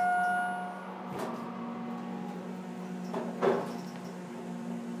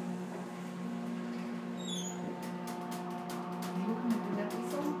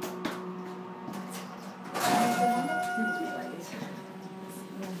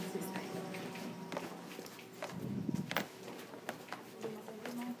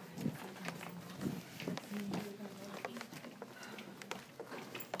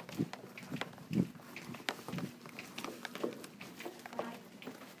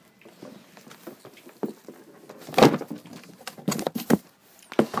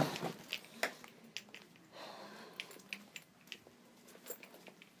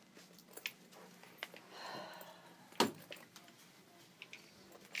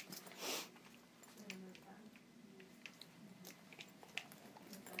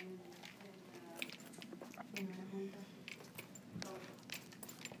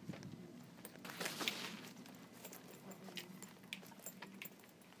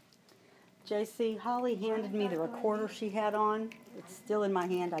 JC, Holly handed me the recorder she had on. It's still in my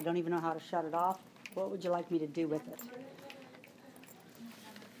hand. I don't even know how to shut it off. What would you like me to do with it?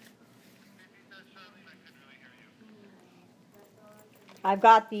 I've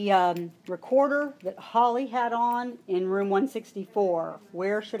got the recorder that Holly had on in room 164.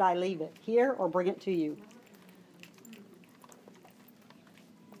 Where should I leave it? Here or bring it to you?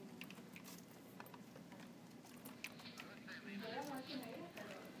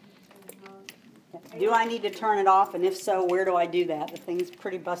 Do I need to turn it off? And if so, where do I do that? The thing's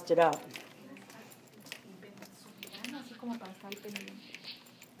pretty busted up.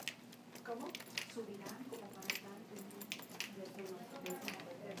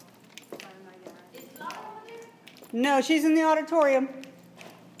 No, she's in the auditorium.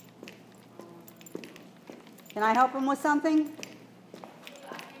 Can I help him with something?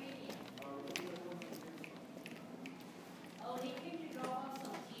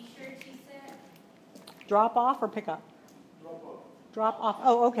 Drop off or pick up? Drop off.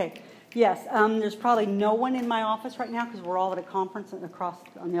 Oh, okay. Yes, there's probably no one in my office right now because we're all at a conference across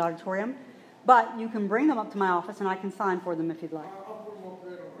on the auditorium. But you can bring them up to my office and I can sign for them if you'd like.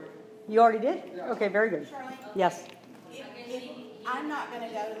 You already did? Okay, very good. Charlie? Yes. I'm not going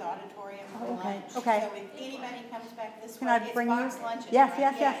to go to the auditorium for Okay, lunch. okay. So if anybody comes back this Can way, I it's bring box you? lunches, Yes, right?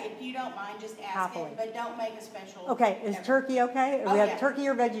 yes, Yeah, yes. if you don't mind, just ask Happily. it, but don't make a special. Okay, is turkey okay? Oh, We have yeah. turkey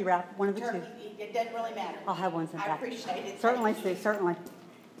or veggie wrap, one of the Turkey, two. it doesn't really matter. I'll have one sent I back. appreciate it. Certainly, Thank you. Sue, certainly.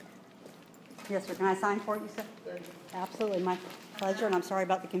 Yes, sir. Can I sign for it, you said? Absolutely, my pleasure, and I'm sorry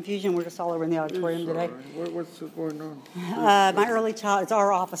about the confusion. We're just all over in the auditorium today. What's going on? My early child, it's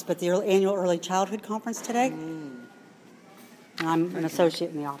our office, but the annual early childhood conference today. And I'm an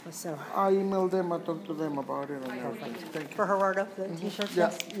associate in the office, so. I emailed them, I talked to them about it. And everything. Thank you. For Gerardo, the t-shirts?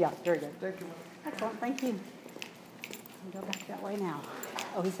 Yeah. Yeah, very good. Thank you. Excellent, thank you. I'll go back that way now.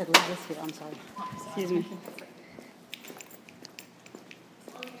 Oh, he said leave this here, I'm sorry. Excuse me.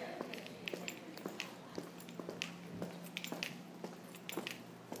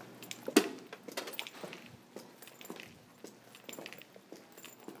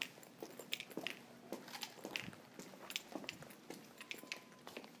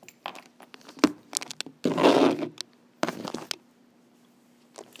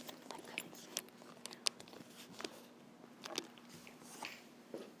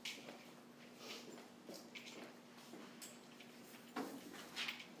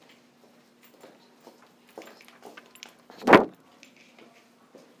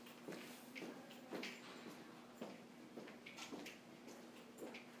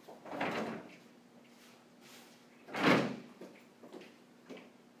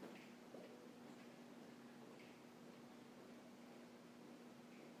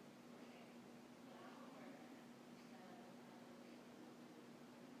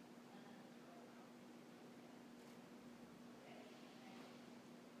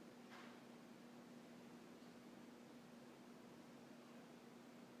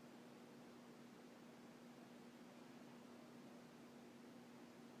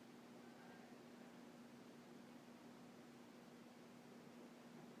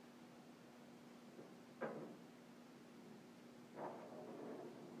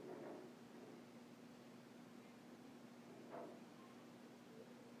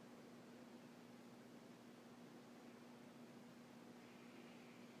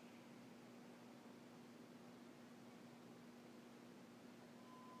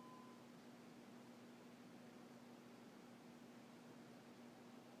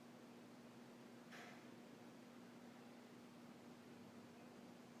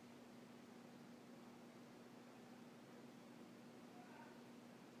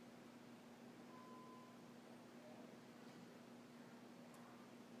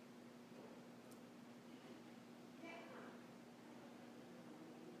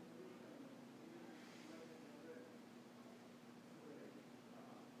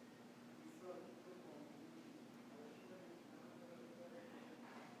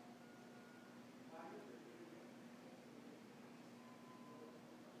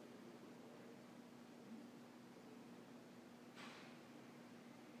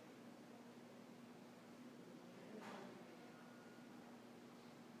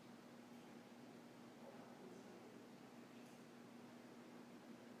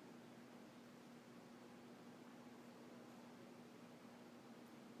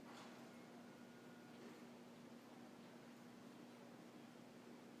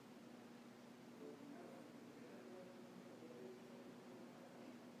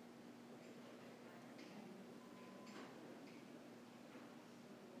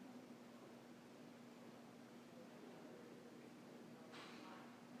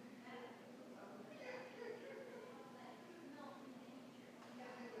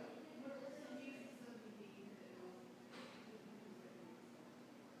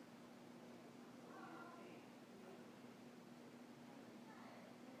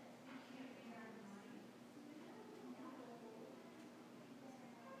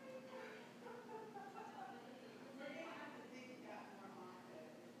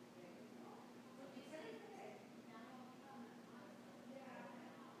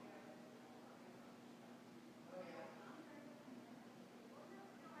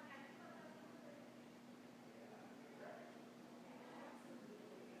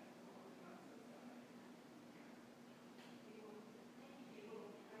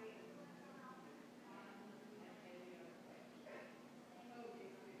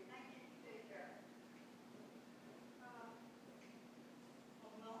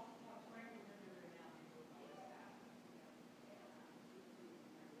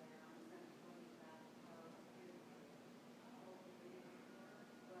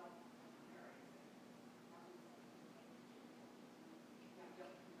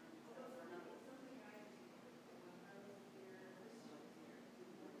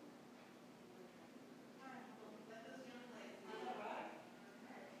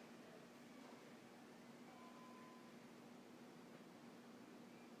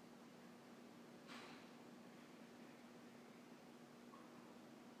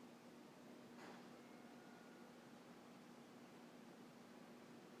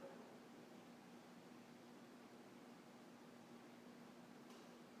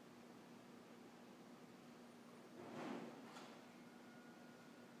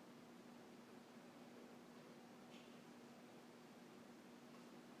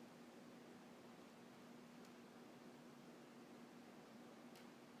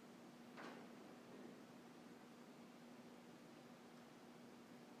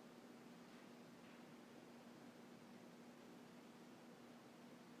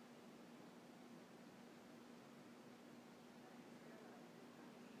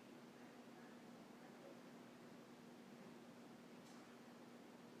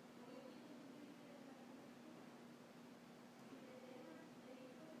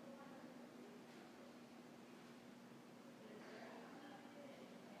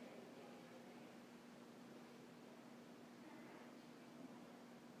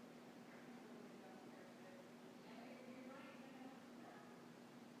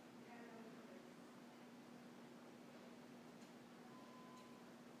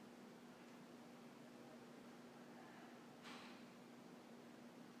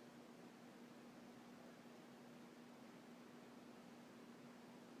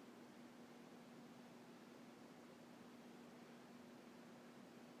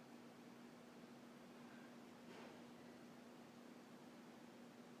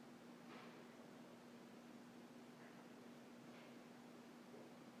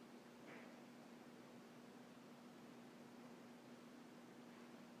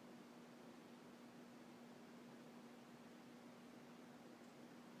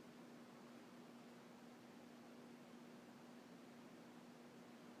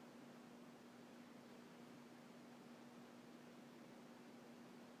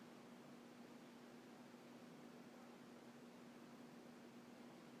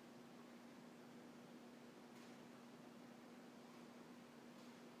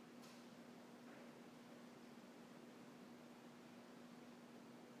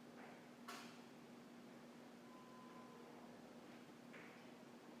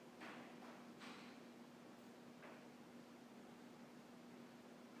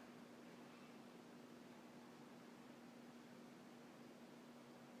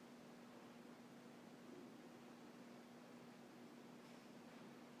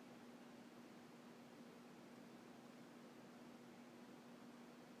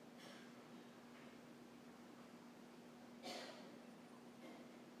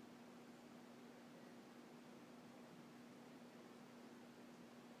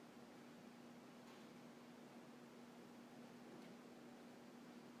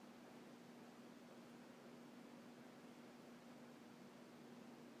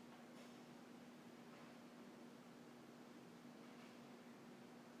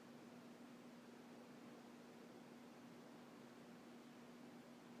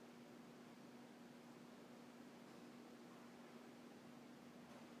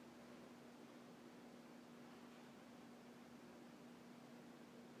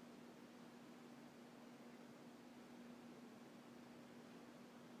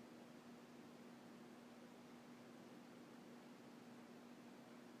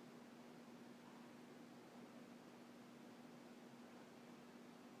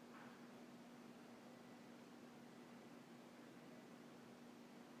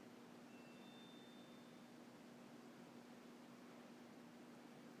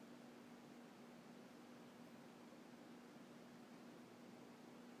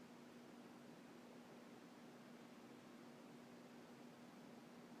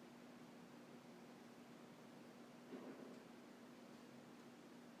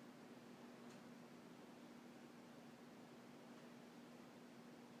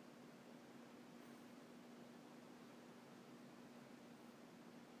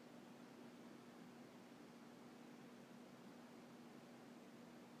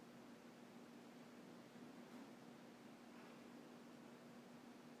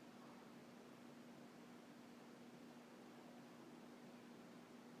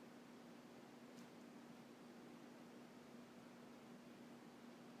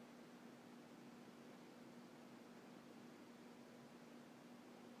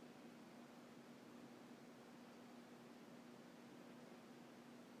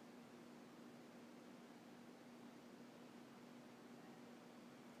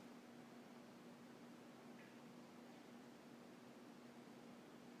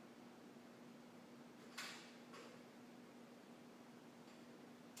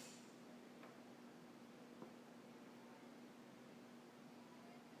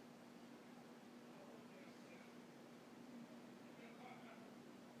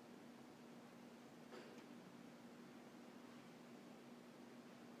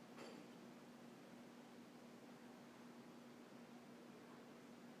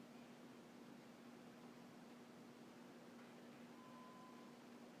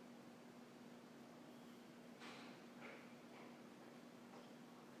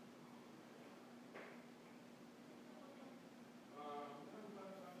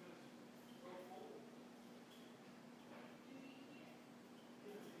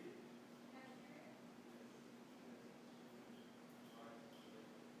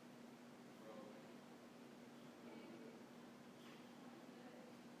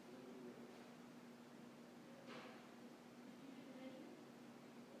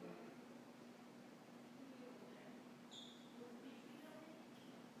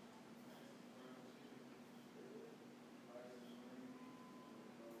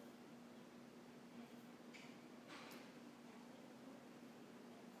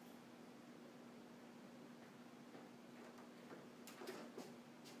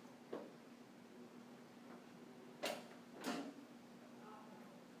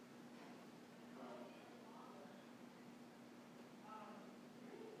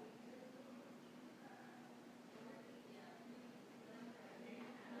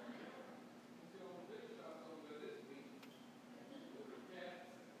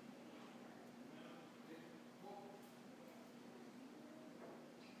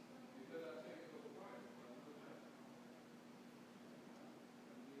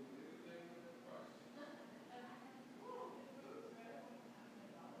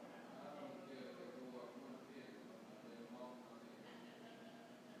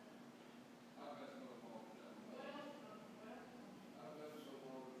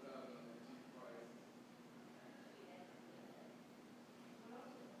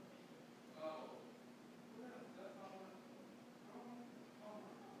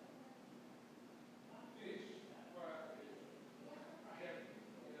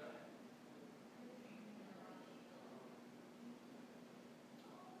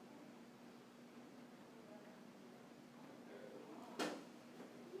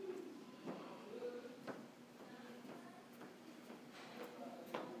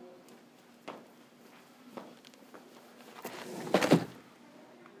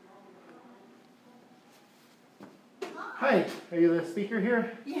 Hi, are you the speaker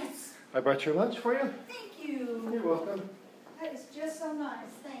here? Yes. I brought your lunch for you. Thank you. You're welcome. That is just so nice.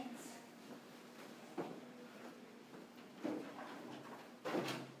 Thanks.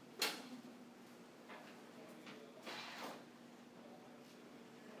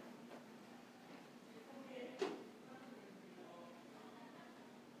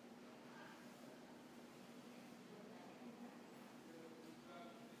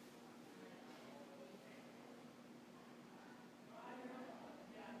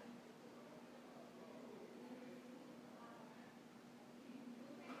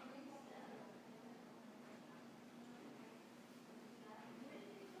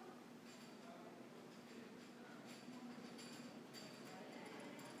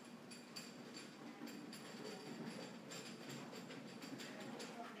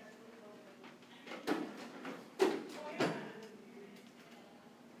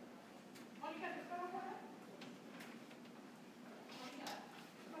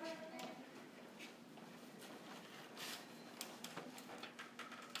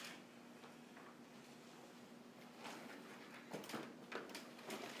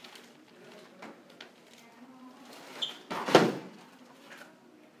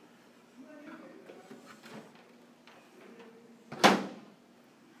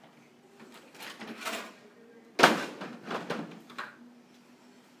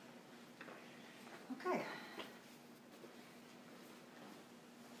 Okay.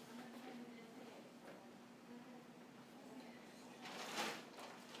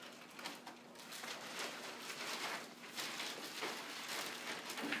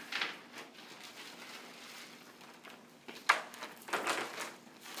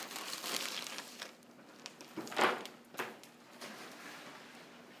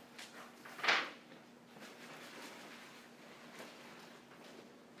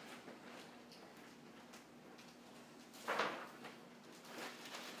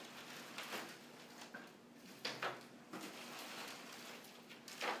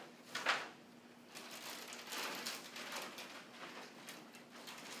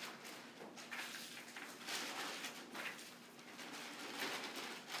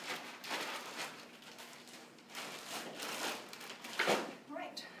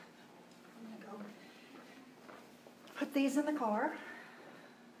 Right. I'm gonna go put these in the car.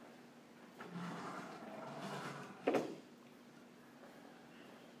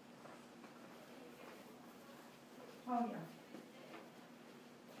 Oh, yeah.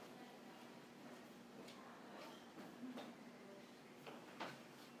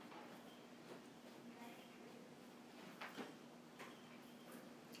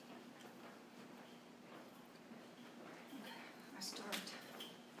 I start.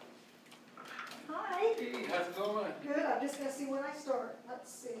 Hi. Hey, how's it going? Good. I'm just gonna see when I start.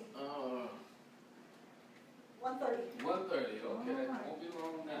 Let's see. 1:30. 1:30, okay, All right. won't be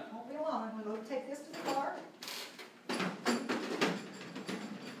long now. Won't be long. I'm gonna go take this to the car.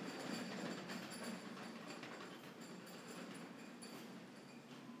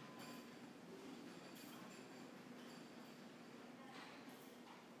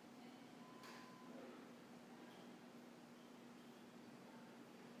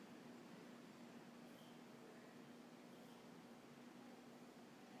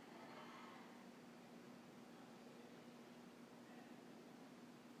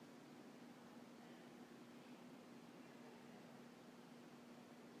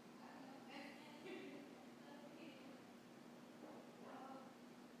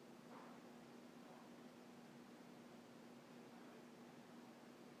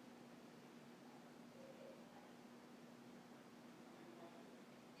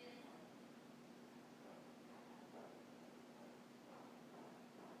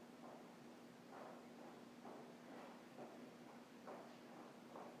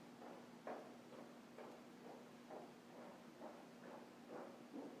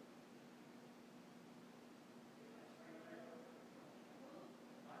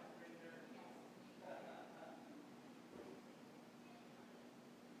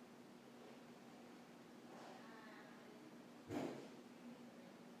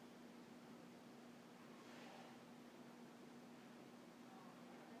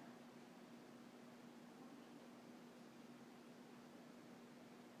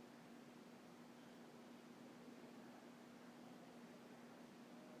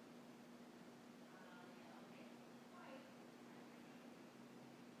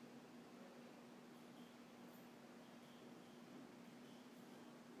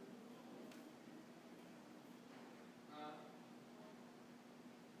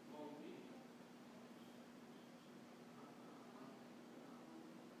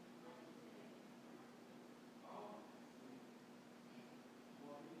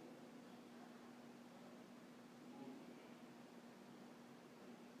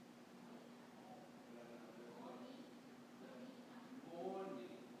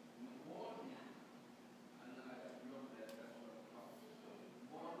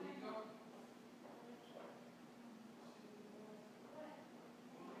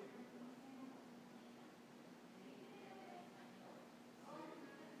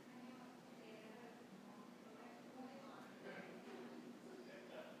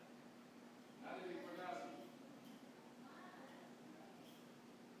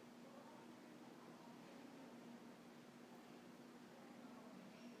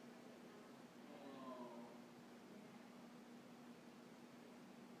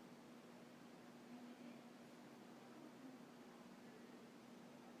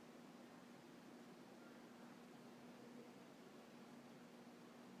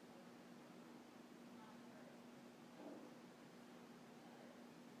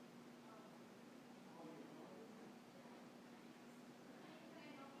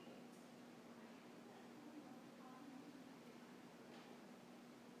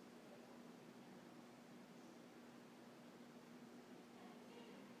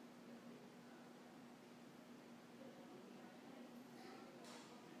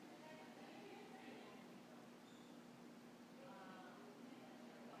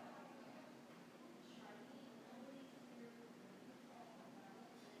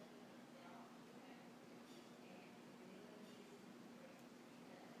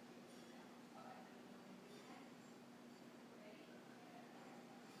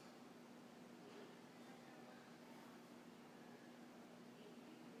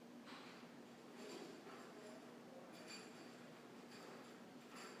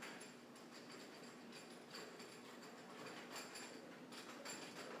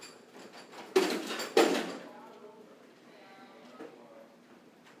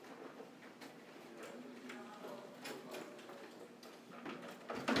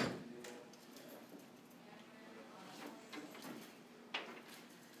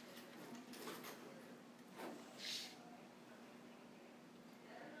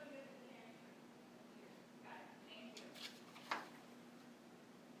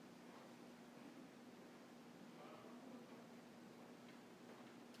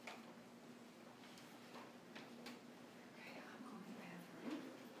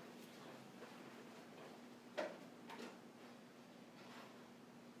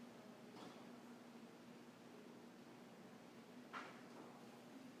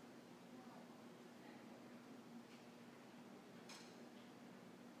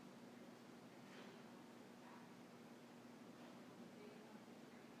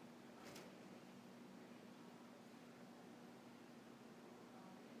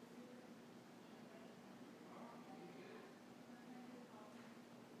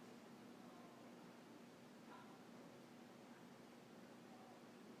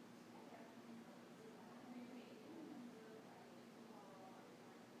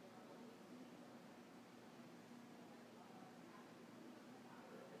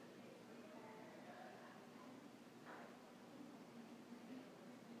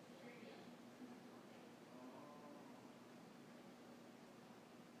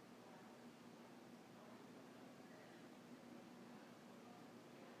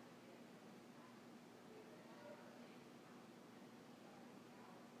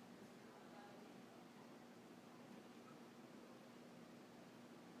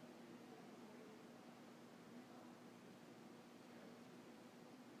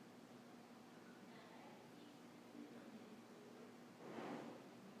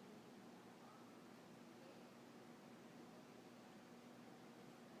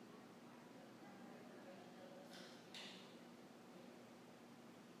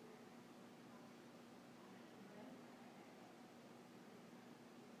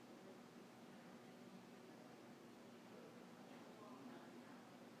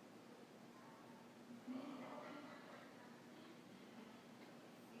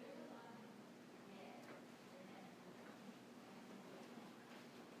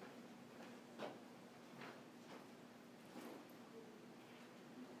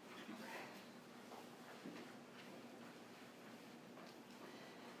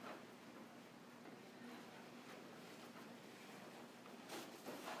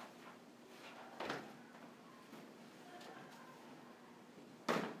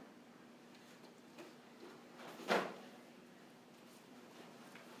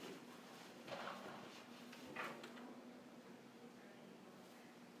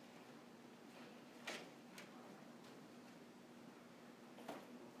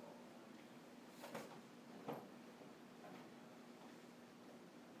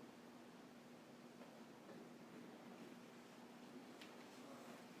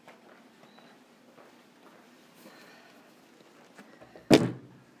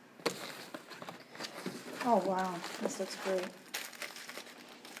 Oh, wow, this looks great.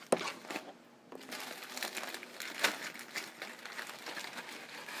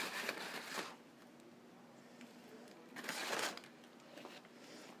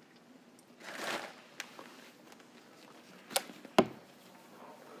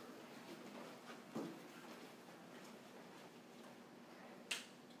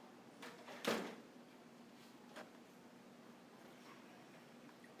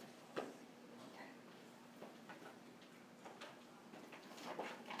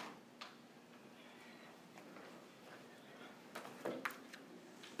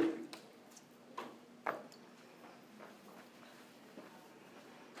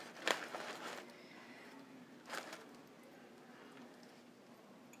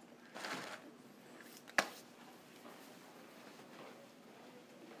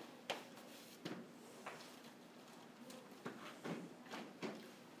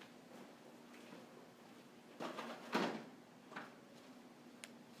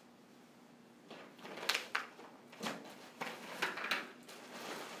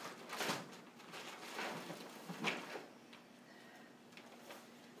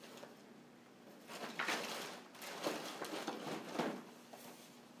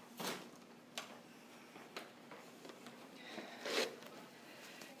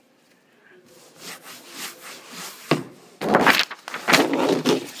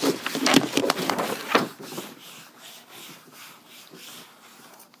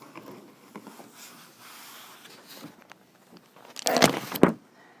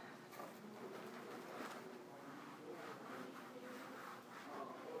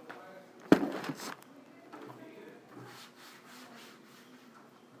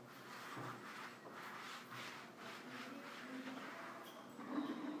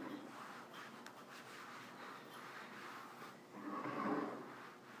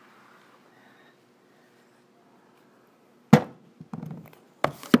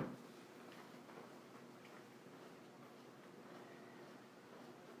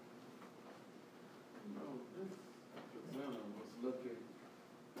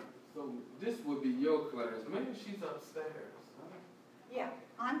 So this would be your class. Maybe she's upstairs. Yeah,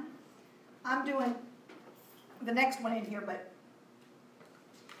 I'm doing the next one in here, but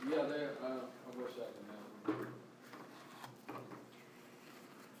Yeah, I wish I could have them.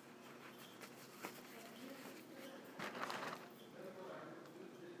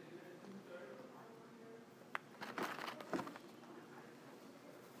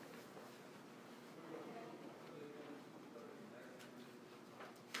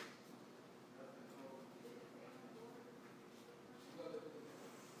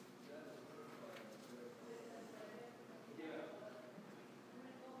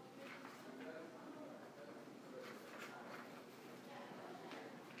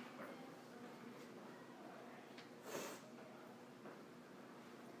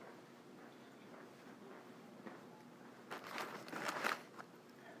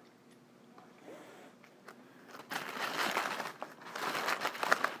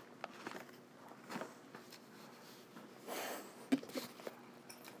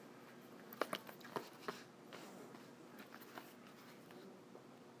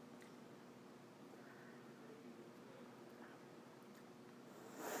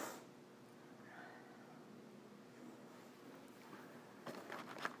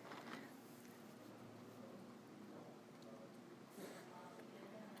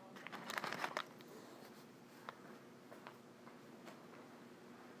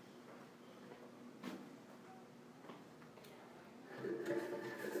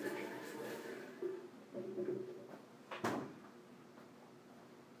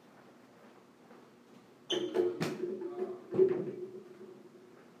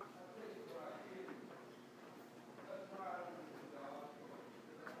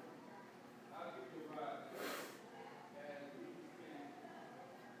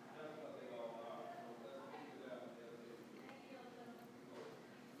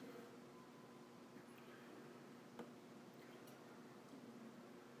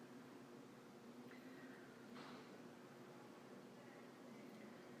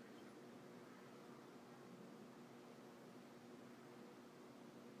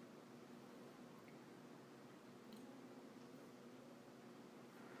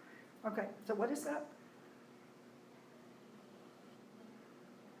 okay, so what is that?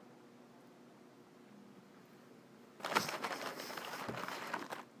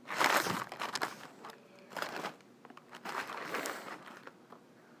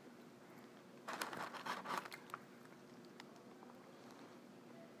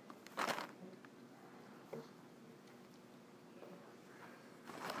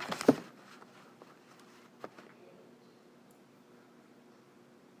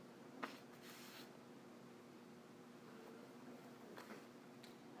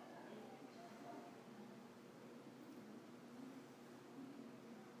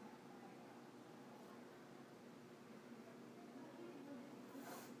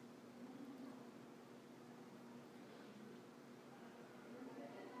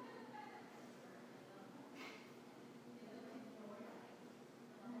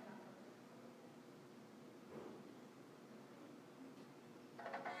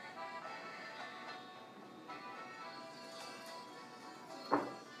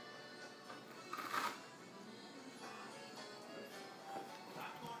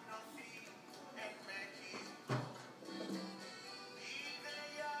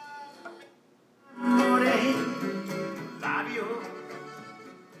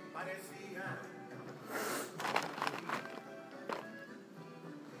 Okay,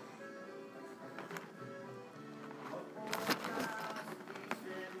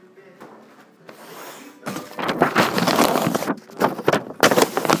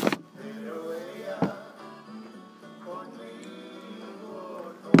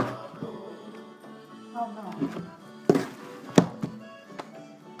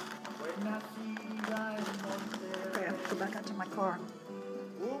 I have to go back out to my car.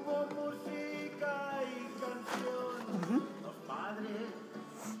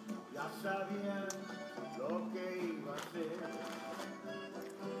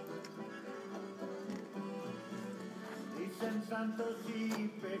 Dicen santos y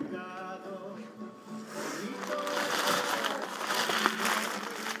pecados,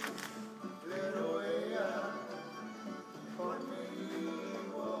 pero ella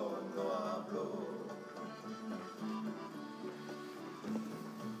conmigo no habló.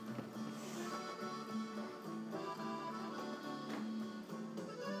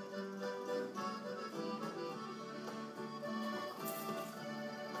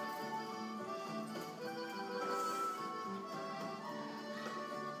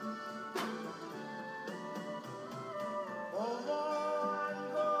 Como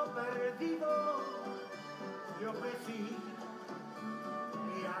algo perdido, le ofrecí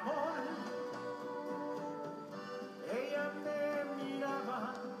mi amor. Ella me miraba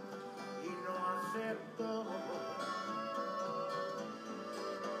y no aceptó.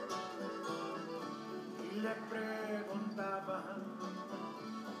 Y le preguntaba,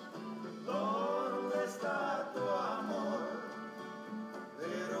 ¿dónde está tu amor?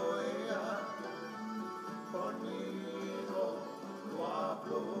 Pero ella conmigo no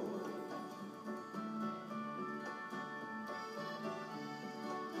habló.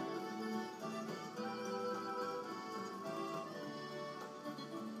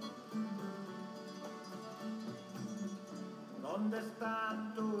 ¿Dónde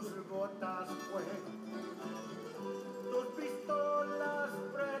están tus botas, pues? Tus pistolas,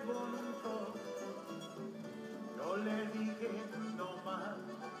 preguntó. Yo le dije, no más,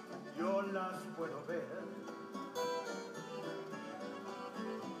 yo las puedo ver.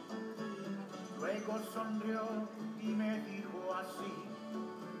 Luego sonrió y me dijo así,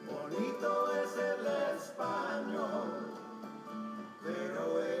 bonito es el español,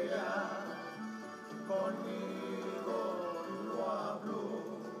 pero ella conmigo no habló.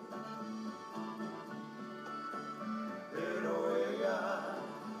 Pero ella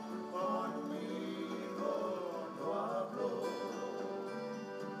conmigo no habló.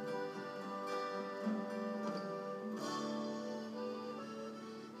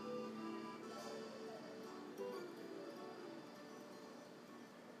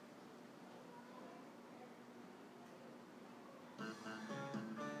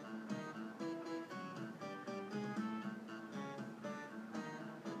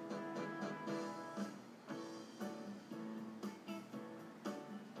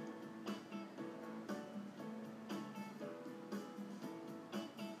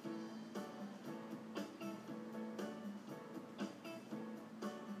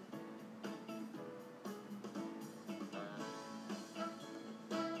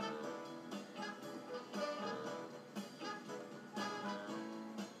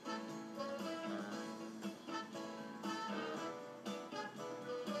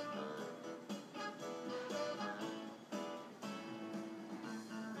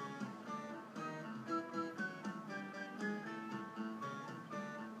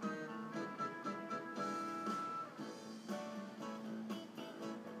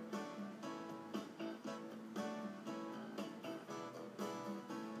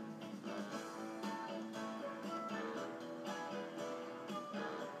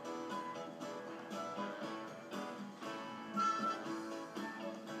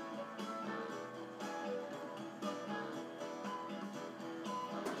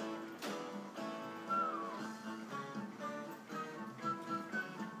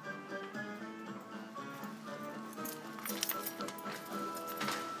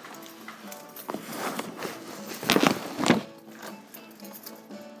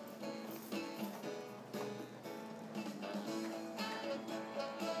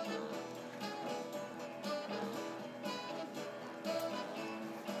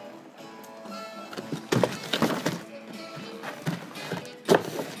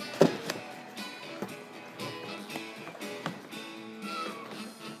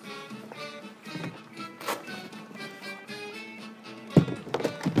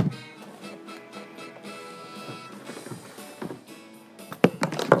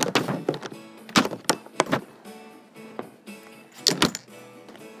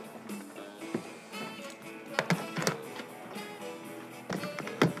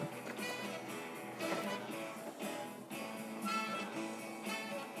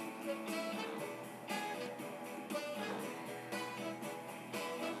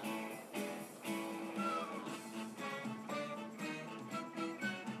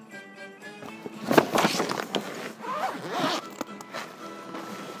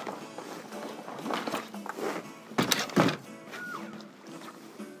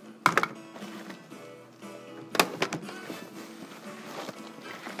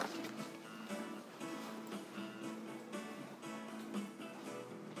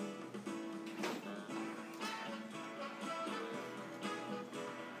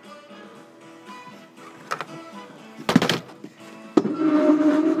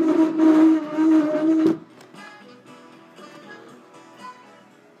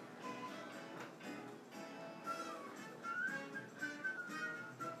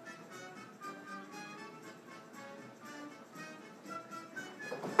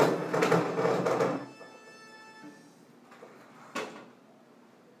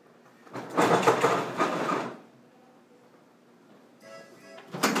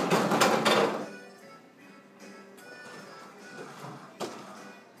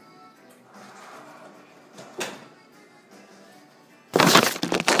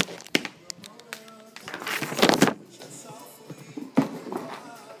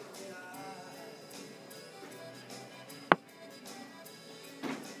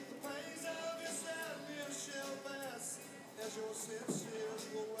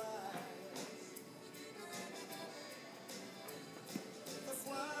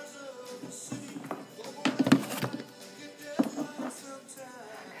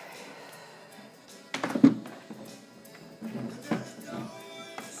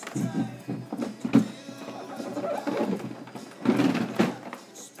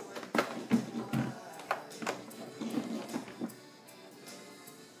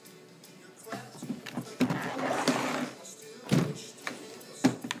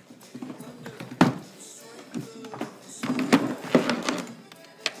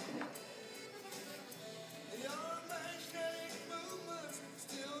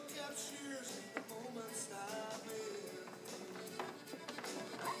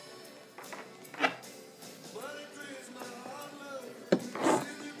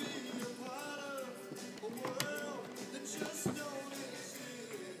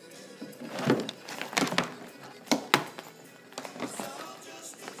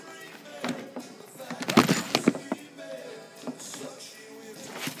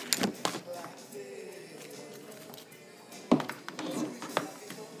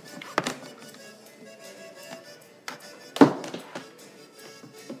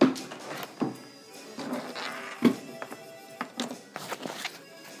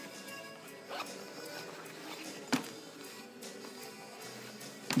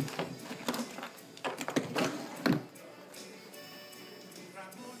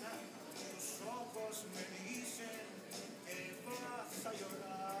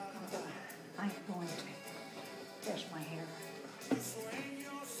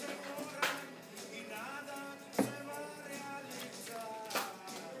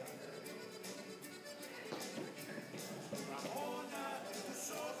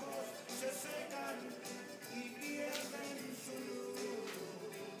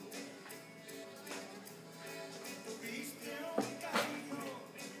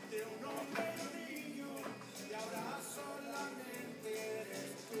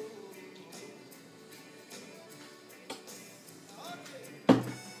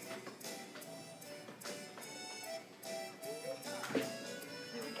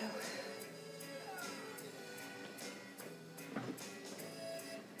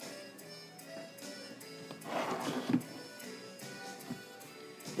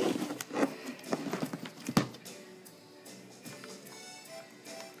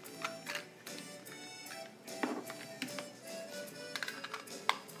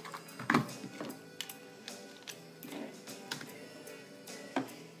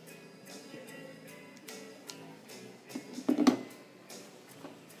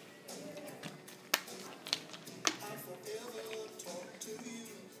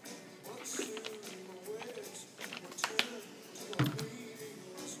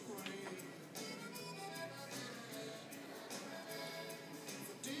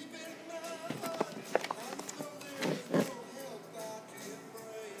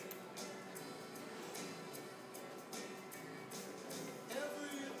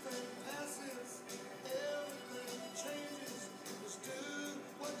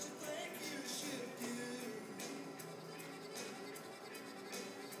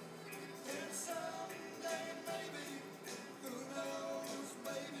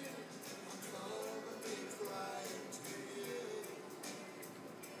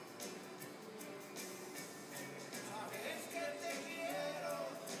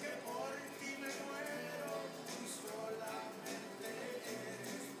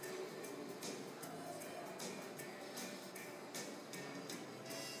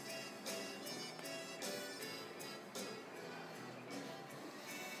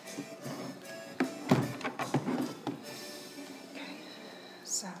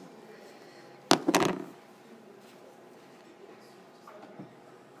 So.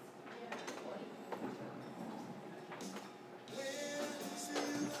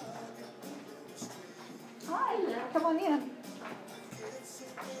 Hi, come on in.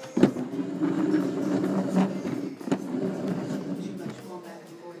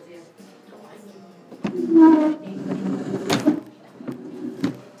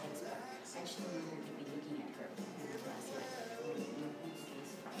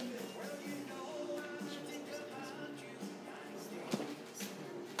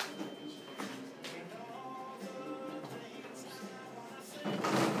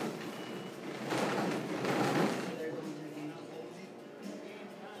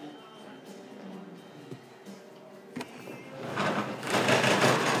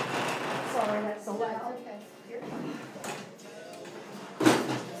 Sorry, that's so loud.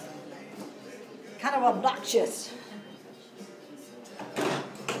 Kind of obnoxious.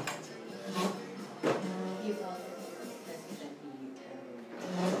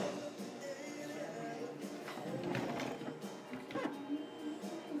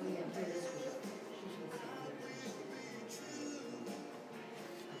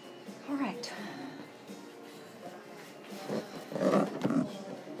 All right.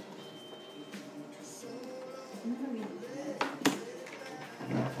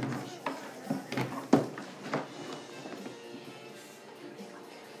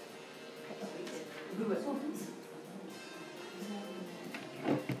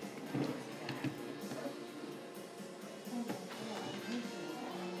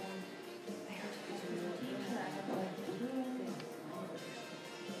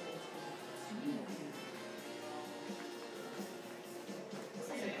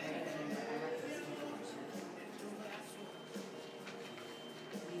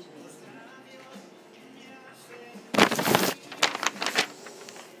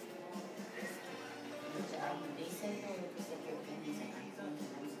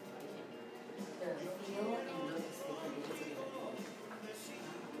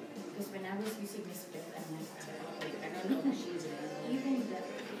 Because when I was using this bit, I'm like, wait, I don't know if she's even the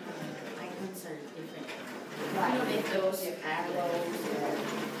icons are different. Right. You know, they those arrows.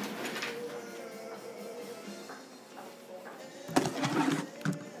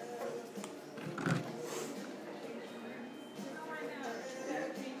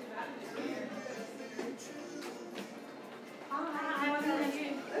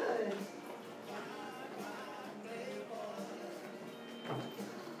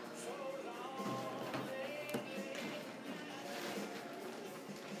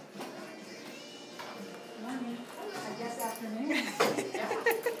 I guess afternoon.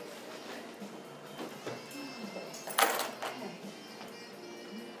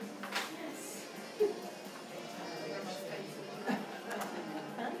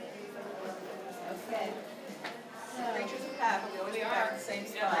 Creatures of habit, we always get back to the same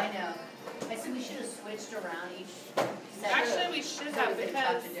spot. I know. I said we should have switched around each session. Actually, we should have, because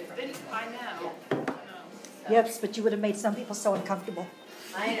then I know. Yes, but you would have made some people so uncomfortable.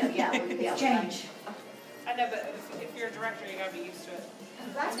 I know, yeah. It's change. I know, but if you're a director, you gotta be used to it.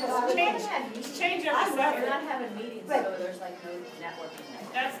 That's what I was Change every We're second. not having meetings, so there's like no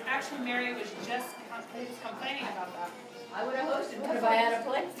networking. That's actually, Mary was just complaining about that. I would have hosted one if I had a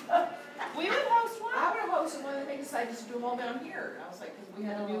place. We would host one. I would have hosted one of the things, I just do them all down here. I was like, because we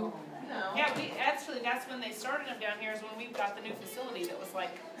had to do, you know. Yeah, we actually, that's when they started them down here, is when we got the new facility that was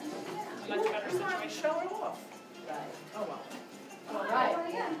like a much better situation. Show it off. Right. Oh, well. All right.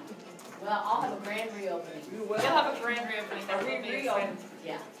 Well, I'll have a grand reopening. You will. You'll have a grand reopening. That will be exciting.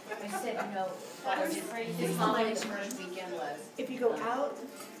 Yeah. I said, you know, this holiday first weekend was. If you go out,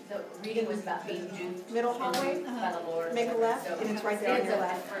 The reading was about being duped. Middle hallway, By the Lord. make a left, So, and it's right there on your stands up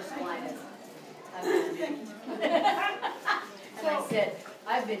left. the first line is, I've been duped. And I said,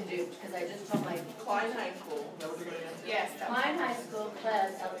 I've been duped, because I just told my. Klein High School. That was your answer? Yes, Klein High School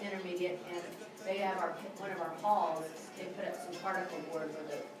class, intermediate, and they have one of our halls, they put up some particle board where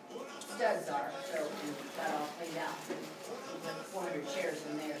the studs are, so we got all cleaned out. We put 400 chairs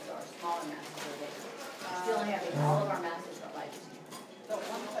in there, so our smaller masses are there. Still only having all of our masses are like. The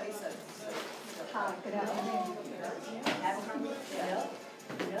one place that. Hi, good afternoon. Abercrombie?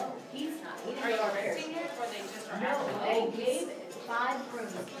 No, he's not. He didn't Are you go there. renting it, or they just are No, asking? they gave 5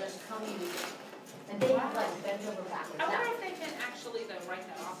 rooms, just come use it. And they have like bent over backwards. I wonder Now, if they can actually though write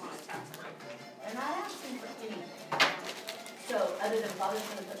that off on a tax break. they're not asking for anything. So, other than Father's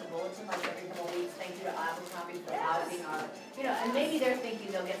gonna put the bulletin like every couple of weeks, thank you to Abercrombie for housing our, you know, and maybe they're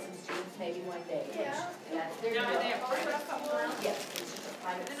thinking they'll get some students maybe one day. Yeah. That's their Now, deal. are they a private school? Yes, it's just a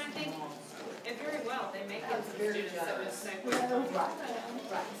private Then I students that would stick with. Right.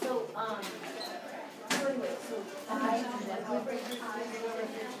 So, anyway, so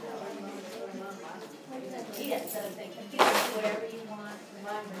yes, so whatever you want,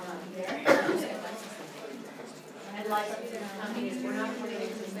 there. And like, I mean, we're not going to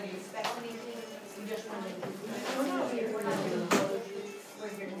inspect anything, we just want to. We're not here, we're not here to close you, we're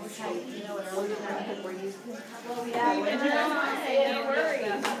here to tight, you know, it's always not because we're used to. Well, yeah, don't worry. We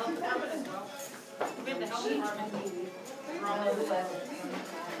have the health department.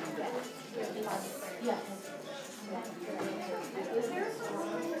 Yeah. Is there?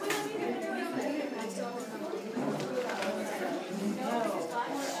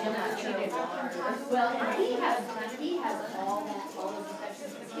 Well, he has all that, all of the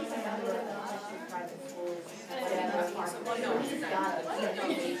sections, because he's another private schools. He's got a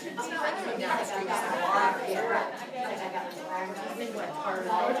foundation. I got part of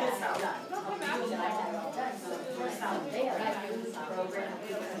all that done. They have a program.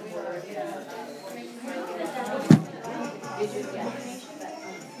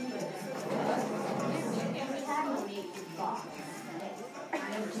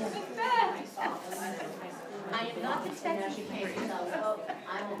 I am not the techie parent, so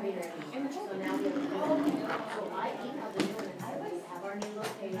I'm a reader. So now we have so I emailed the new one and I have our new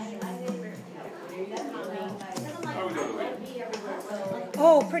location.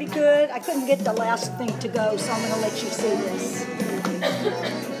 Oh, pretty good. I couldn't get the last thing to go, so I'm going to let you see this.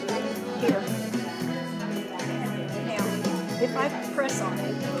 Here. Now, if I press on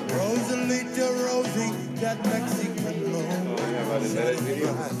it. Rosalita Rosie, that Mexican moon.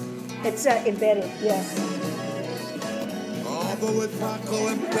 It's embedded, yes. Although with Paco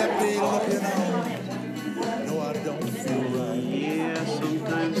and Pepe looking on. No, I don't feel right. Yeah,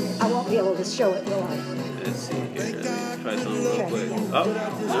 sometimes. I won't be able to show it, will I? Let's see here. Try something real quick. Oh,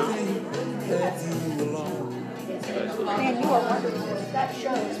 no. Man, you are wonderful. That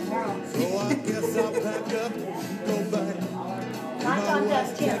show is wrong. So I guess I'll pack up, go back. 9 times out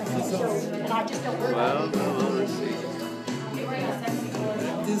of 10, and I just don't work. Well, let's see.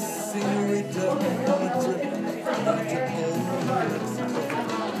 This senorita on a trip.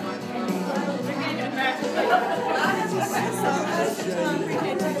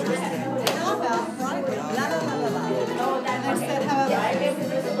 How about Brightwheel? La la la la la. And I said, how about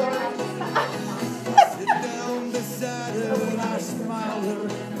Sit down beside her and I smile her.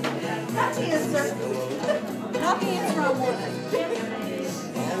 not the answer. Not the answer I wanted.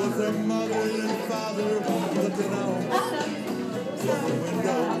 All with her mother and father looking out the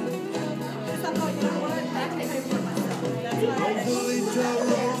window. So I thought, you know what? I can pay for it myself. That's why Rosalita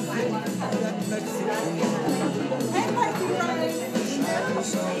Rosie, that Mexican Hey, thank you, Rose.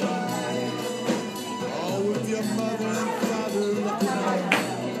 all with your mother and father looking out.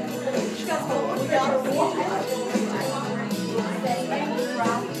 She got the little daughter.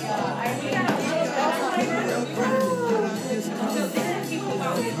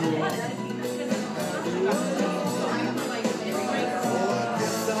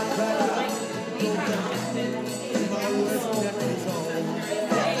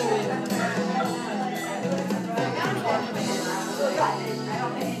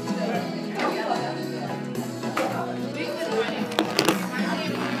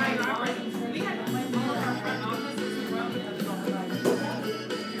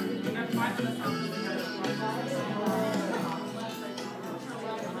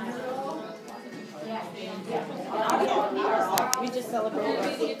 We just celebrated our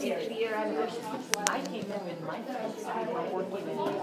 15th year anniversary. I came in with my friends, we were working in